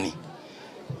Koroani,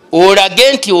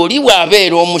 olage nti oli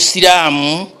bw'abeera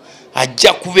omusiraamu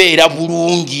ajja kubeera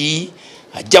bulungi,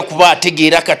 ajja kuba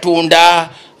ategeera Katonda,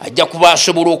 ajja kuba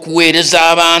asobola okuweereza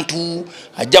abantu,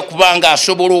 ajja kuba nga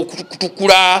asobola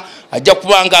okutukula, ajja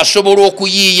kuba nga asobola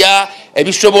okuyiiya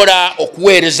ebisobola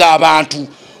okuweereza abantu.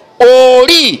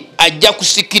 Oli ajja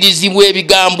kusikirizibwa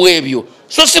ebigambo ebyo,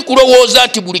 so si kulowooza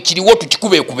nti buli kiriwo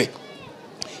tukikubeekube.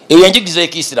 Eyo enjigiriza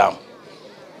y'Ekiyisiraamu.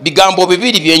 Bigambo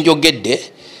bibiri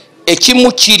byenjogedde,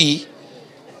 ekimu kiri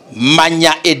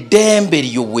manya eddembe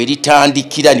lyo bwe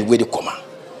litandikira ni bwe likoma,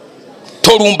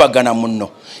 tolumbagana munno.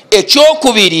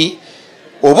 Ekyokubiri,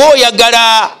 oba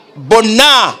oyagala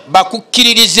bonna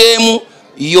bakukkiririzeemu,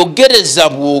 yogereza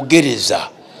bwogereza,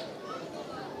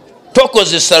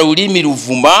 tokozesa lulimi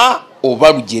luvuma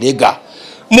oba lujerega.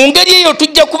 Mu ngeri eyo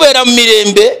tujja kubeera mu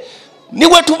mirembe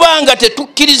niwe tubanga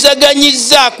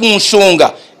tetukkirizaganyizza ku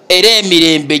nsonga, era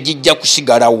emirembe gijja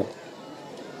kusigalawo.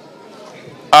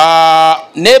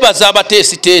 Neebaza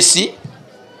abateesiteesi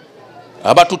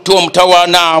abatutte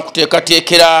omutawaana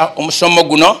okuteekateekera omusomo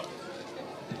guno.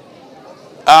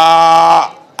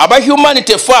 Aba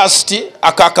Humanity First,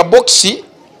 akakabokisi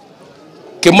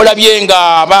kemulabye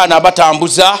nga abaana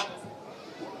batambuza,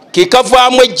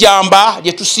 kekavaamu ejjamba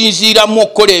lye tusinziiramu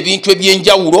okukola ebintu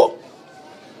eby'enjawulo.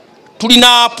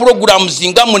 Tulina programs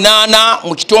nga 8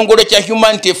 mu kitongole kya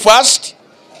Humanity First.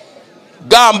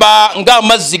 Gamba nga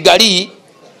amazzi gali,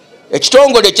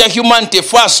 ekitongole kya Humanity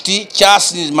First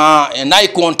kyasima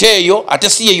naikonto eyo, ate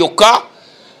si ye yokka.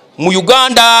 Mu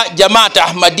Uganda Jama'at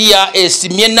Ahmadiyya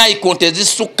esimye naikonto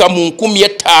ezisukka mu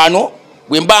 15,000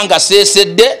 bwemba nga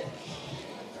seesedde.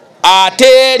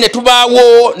 Ate ne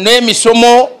tubaawo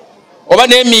n'emisomo oba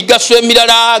n'emigaso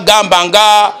emirala, gamba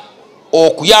nga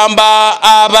okuyamba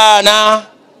abaana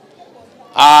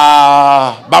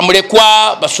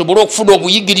bamulekwa basobole okufuna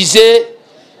obuyigirize,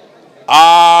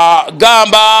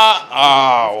 gamba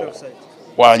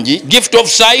wangi gift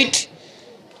of sight,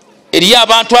 eriyo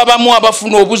abantu abamu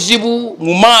abafuna obuzibu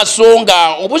mu maaso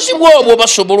nga obuzibu obwo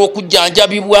basobola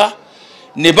okujjanjabibwa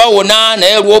ne bawona,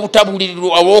 naye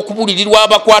olw'okubulirirwa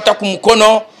abakwata ku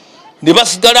mukono ne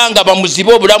basigala nga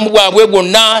bamuzibe obulamu bwabwe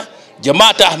bwonna.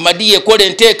 Jama'at Ahmadiyya ekola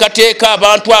enteekateeka,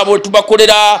 abantu abo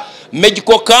tubakolera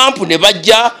medical camp ne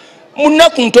bajja mu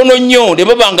nnaku ntono nnyo ne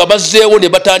baba nga bazzeewo ne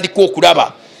batandika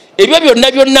okulaba. Ebyo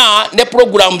byonna ne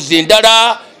programs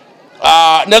endala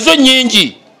nazo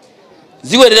nnyingi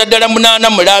ziwerera ddala 8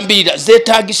 mulambirira,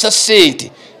 zeetaagisa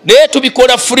ssente, naye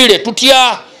tubikola freely.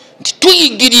 Tutya nti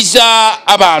tuyigiriza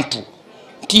abantu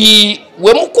nti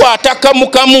we mukwata kamu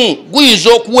kamu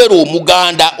guyinza okuwera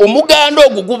omuganda. Omuganda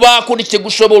ogwo gubaako ne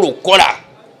kyegusobola okukola.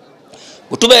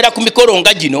 Bwe tubeera ku mikolo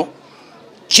nga gino,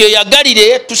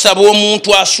 kyeyagalire tusaba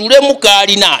omuntu asuulemu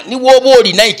kaalina, niwooba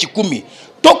olina 10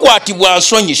 tokwatibwa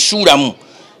nsonyi, suulamu.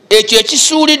 Ekyo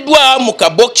ekisuuliddwa mu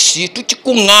kabokisi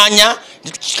tukikuŋŋaanya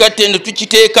ne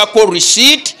tukiteekako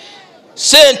receipt.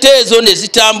 Sente ezo ne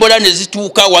zitambula ne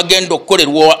zituuka wagenda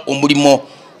okukolerwa omulimo.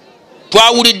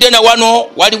 Twawulidde na wano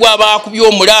waliwo abaakubye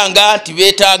omulanga nti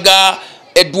beetaaga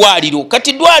eddwaliro. Kati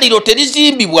eddwaliro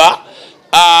terizimbibwa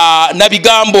na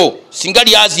bigambo, singa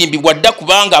lyazimbibwa dda,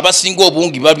 kubanga abasinga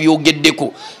obungi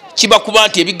babyogeddeko. Kiba kuba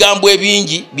nti ebigambo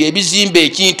ebingi bye bizimba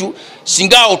ekintu.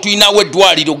 singa awo tulinawo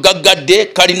eddwaliro gaggadde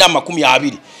kalina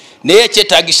 20 naye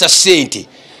kyetaagisa ssente.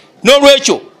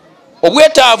 N'olwekyo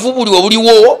obwetaavu buli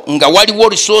obuliwo nga waliwo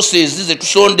resources ze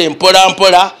tusonde mpola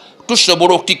mpola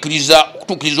tusobola okutuukiriza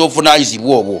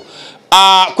obuvunaanyizibwa obwo.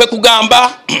 Kwe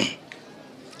kugamba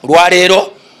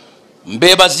lwaleero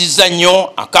mbeebazizza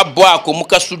nnyo akabbo ako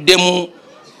mukasuddemu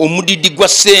omudidi gwa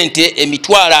ssente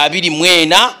emitwalo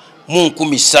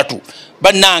 24,013.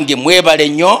 Bannange mwebale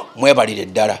nnyo, mwebalire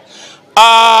ddala.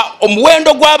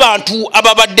 Omuwendo gw'abantu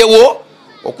ababaddewo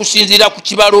okusinziira ku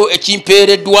kibalo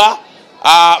ekimpeereddwa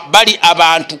bali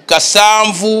abantu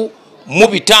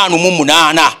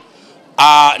 758.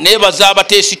 Neebaza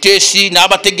abateesiteesi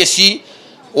n'abategesi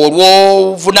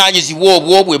olw'obuvunaanyizibwa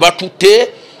obwo bwe batutte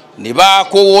ne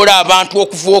bakowoola abantu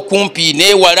okuva okumpi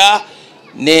n'ewala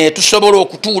ne tusobola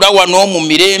okutuula wano mu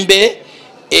mirembe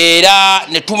era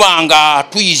ne tuba nga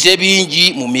tuyize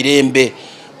bingi mu mirembe.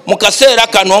 Mu kaseera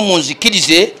kano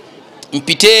munzikirize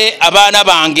mpite abaana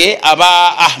bange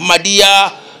aba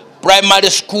Ahmadiyya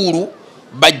Primary School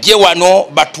bajje wano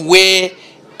batuwe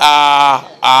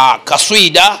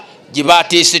kaswida gye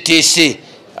bateeseteese.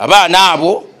 Abaana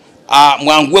abo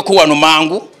mwanguweko wano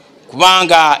mangu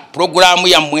kubanga programu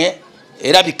yammwe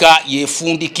erabika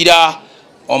yefundikira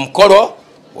omukolo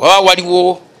waba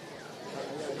waliwo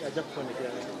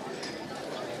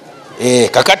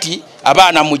kakati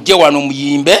abaana mujje wano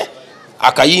muyimbe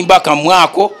akayimba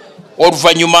kamwako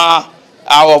oluvannyuma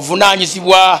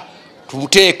obuvunaanyizibwa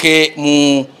tubuteeke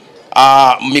mu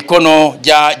mikono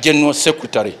gya General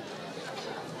Secretary.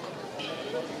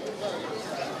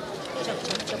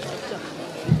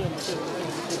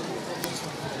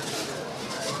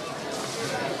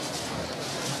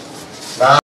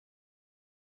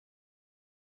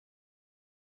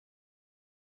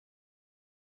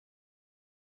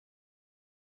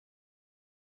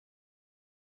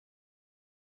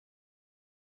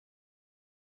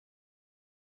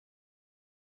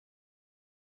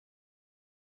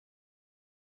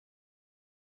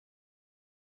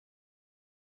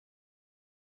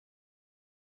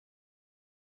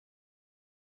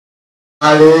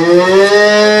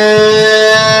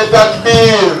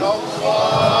 Takbir.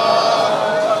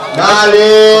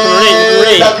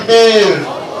 Takbir.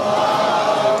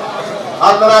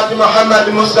 Hadrat Muhammad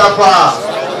Mustafa.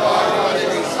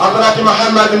 Hadrat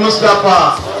Muhammad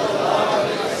Mustafa.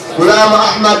 Ghulam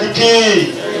Ahmad ki.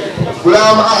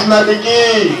 Ghulam Ahmad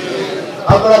ki.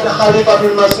 Hadrat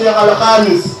Khalifatul Masih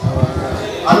al-Khamis.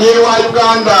 Amir wa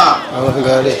Uganda.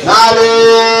 Nale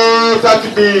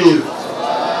takbir.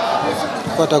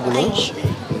 What a good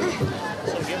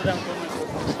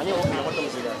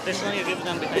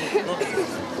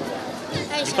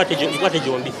What a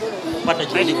jombi.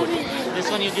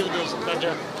 This one you give those.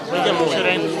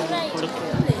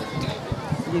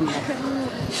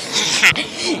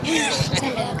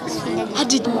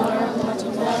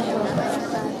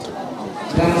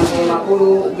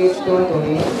 Makulu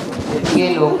g'ekitontome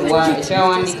ekigenda okuwa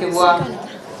ekyawandikibwa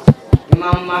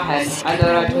Imam Mahad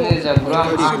Adoratuniza Ghulam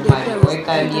Ahmad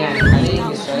Wekadian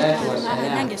alayhi salatu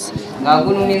wassalam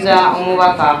ng'agulumiza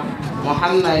omubaka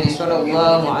Muhammad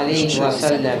sallallahu alayhi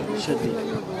wasallam.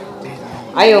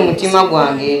 Ayo omutima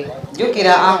gwange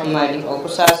jjukira Ahmad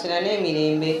okusaasira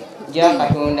n'emirembe gya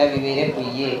Katonda bibeere ku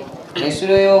ye,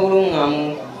 ensulo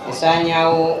y'obuluŋŋamu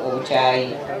esaanyaawo obukyayi,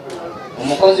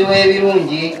 omukozi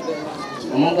w'ebirungi,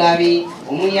 omugabi,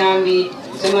 omuyambi,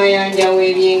 semayanja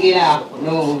w'ebyengera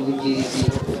n'obuvujjirizi,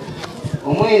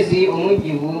 omwezi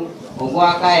omujjuvu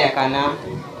ogwakaayakana,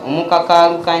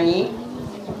 omukakaalukanyi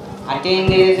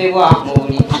atenderezebwa mu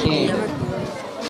buli kiteezo.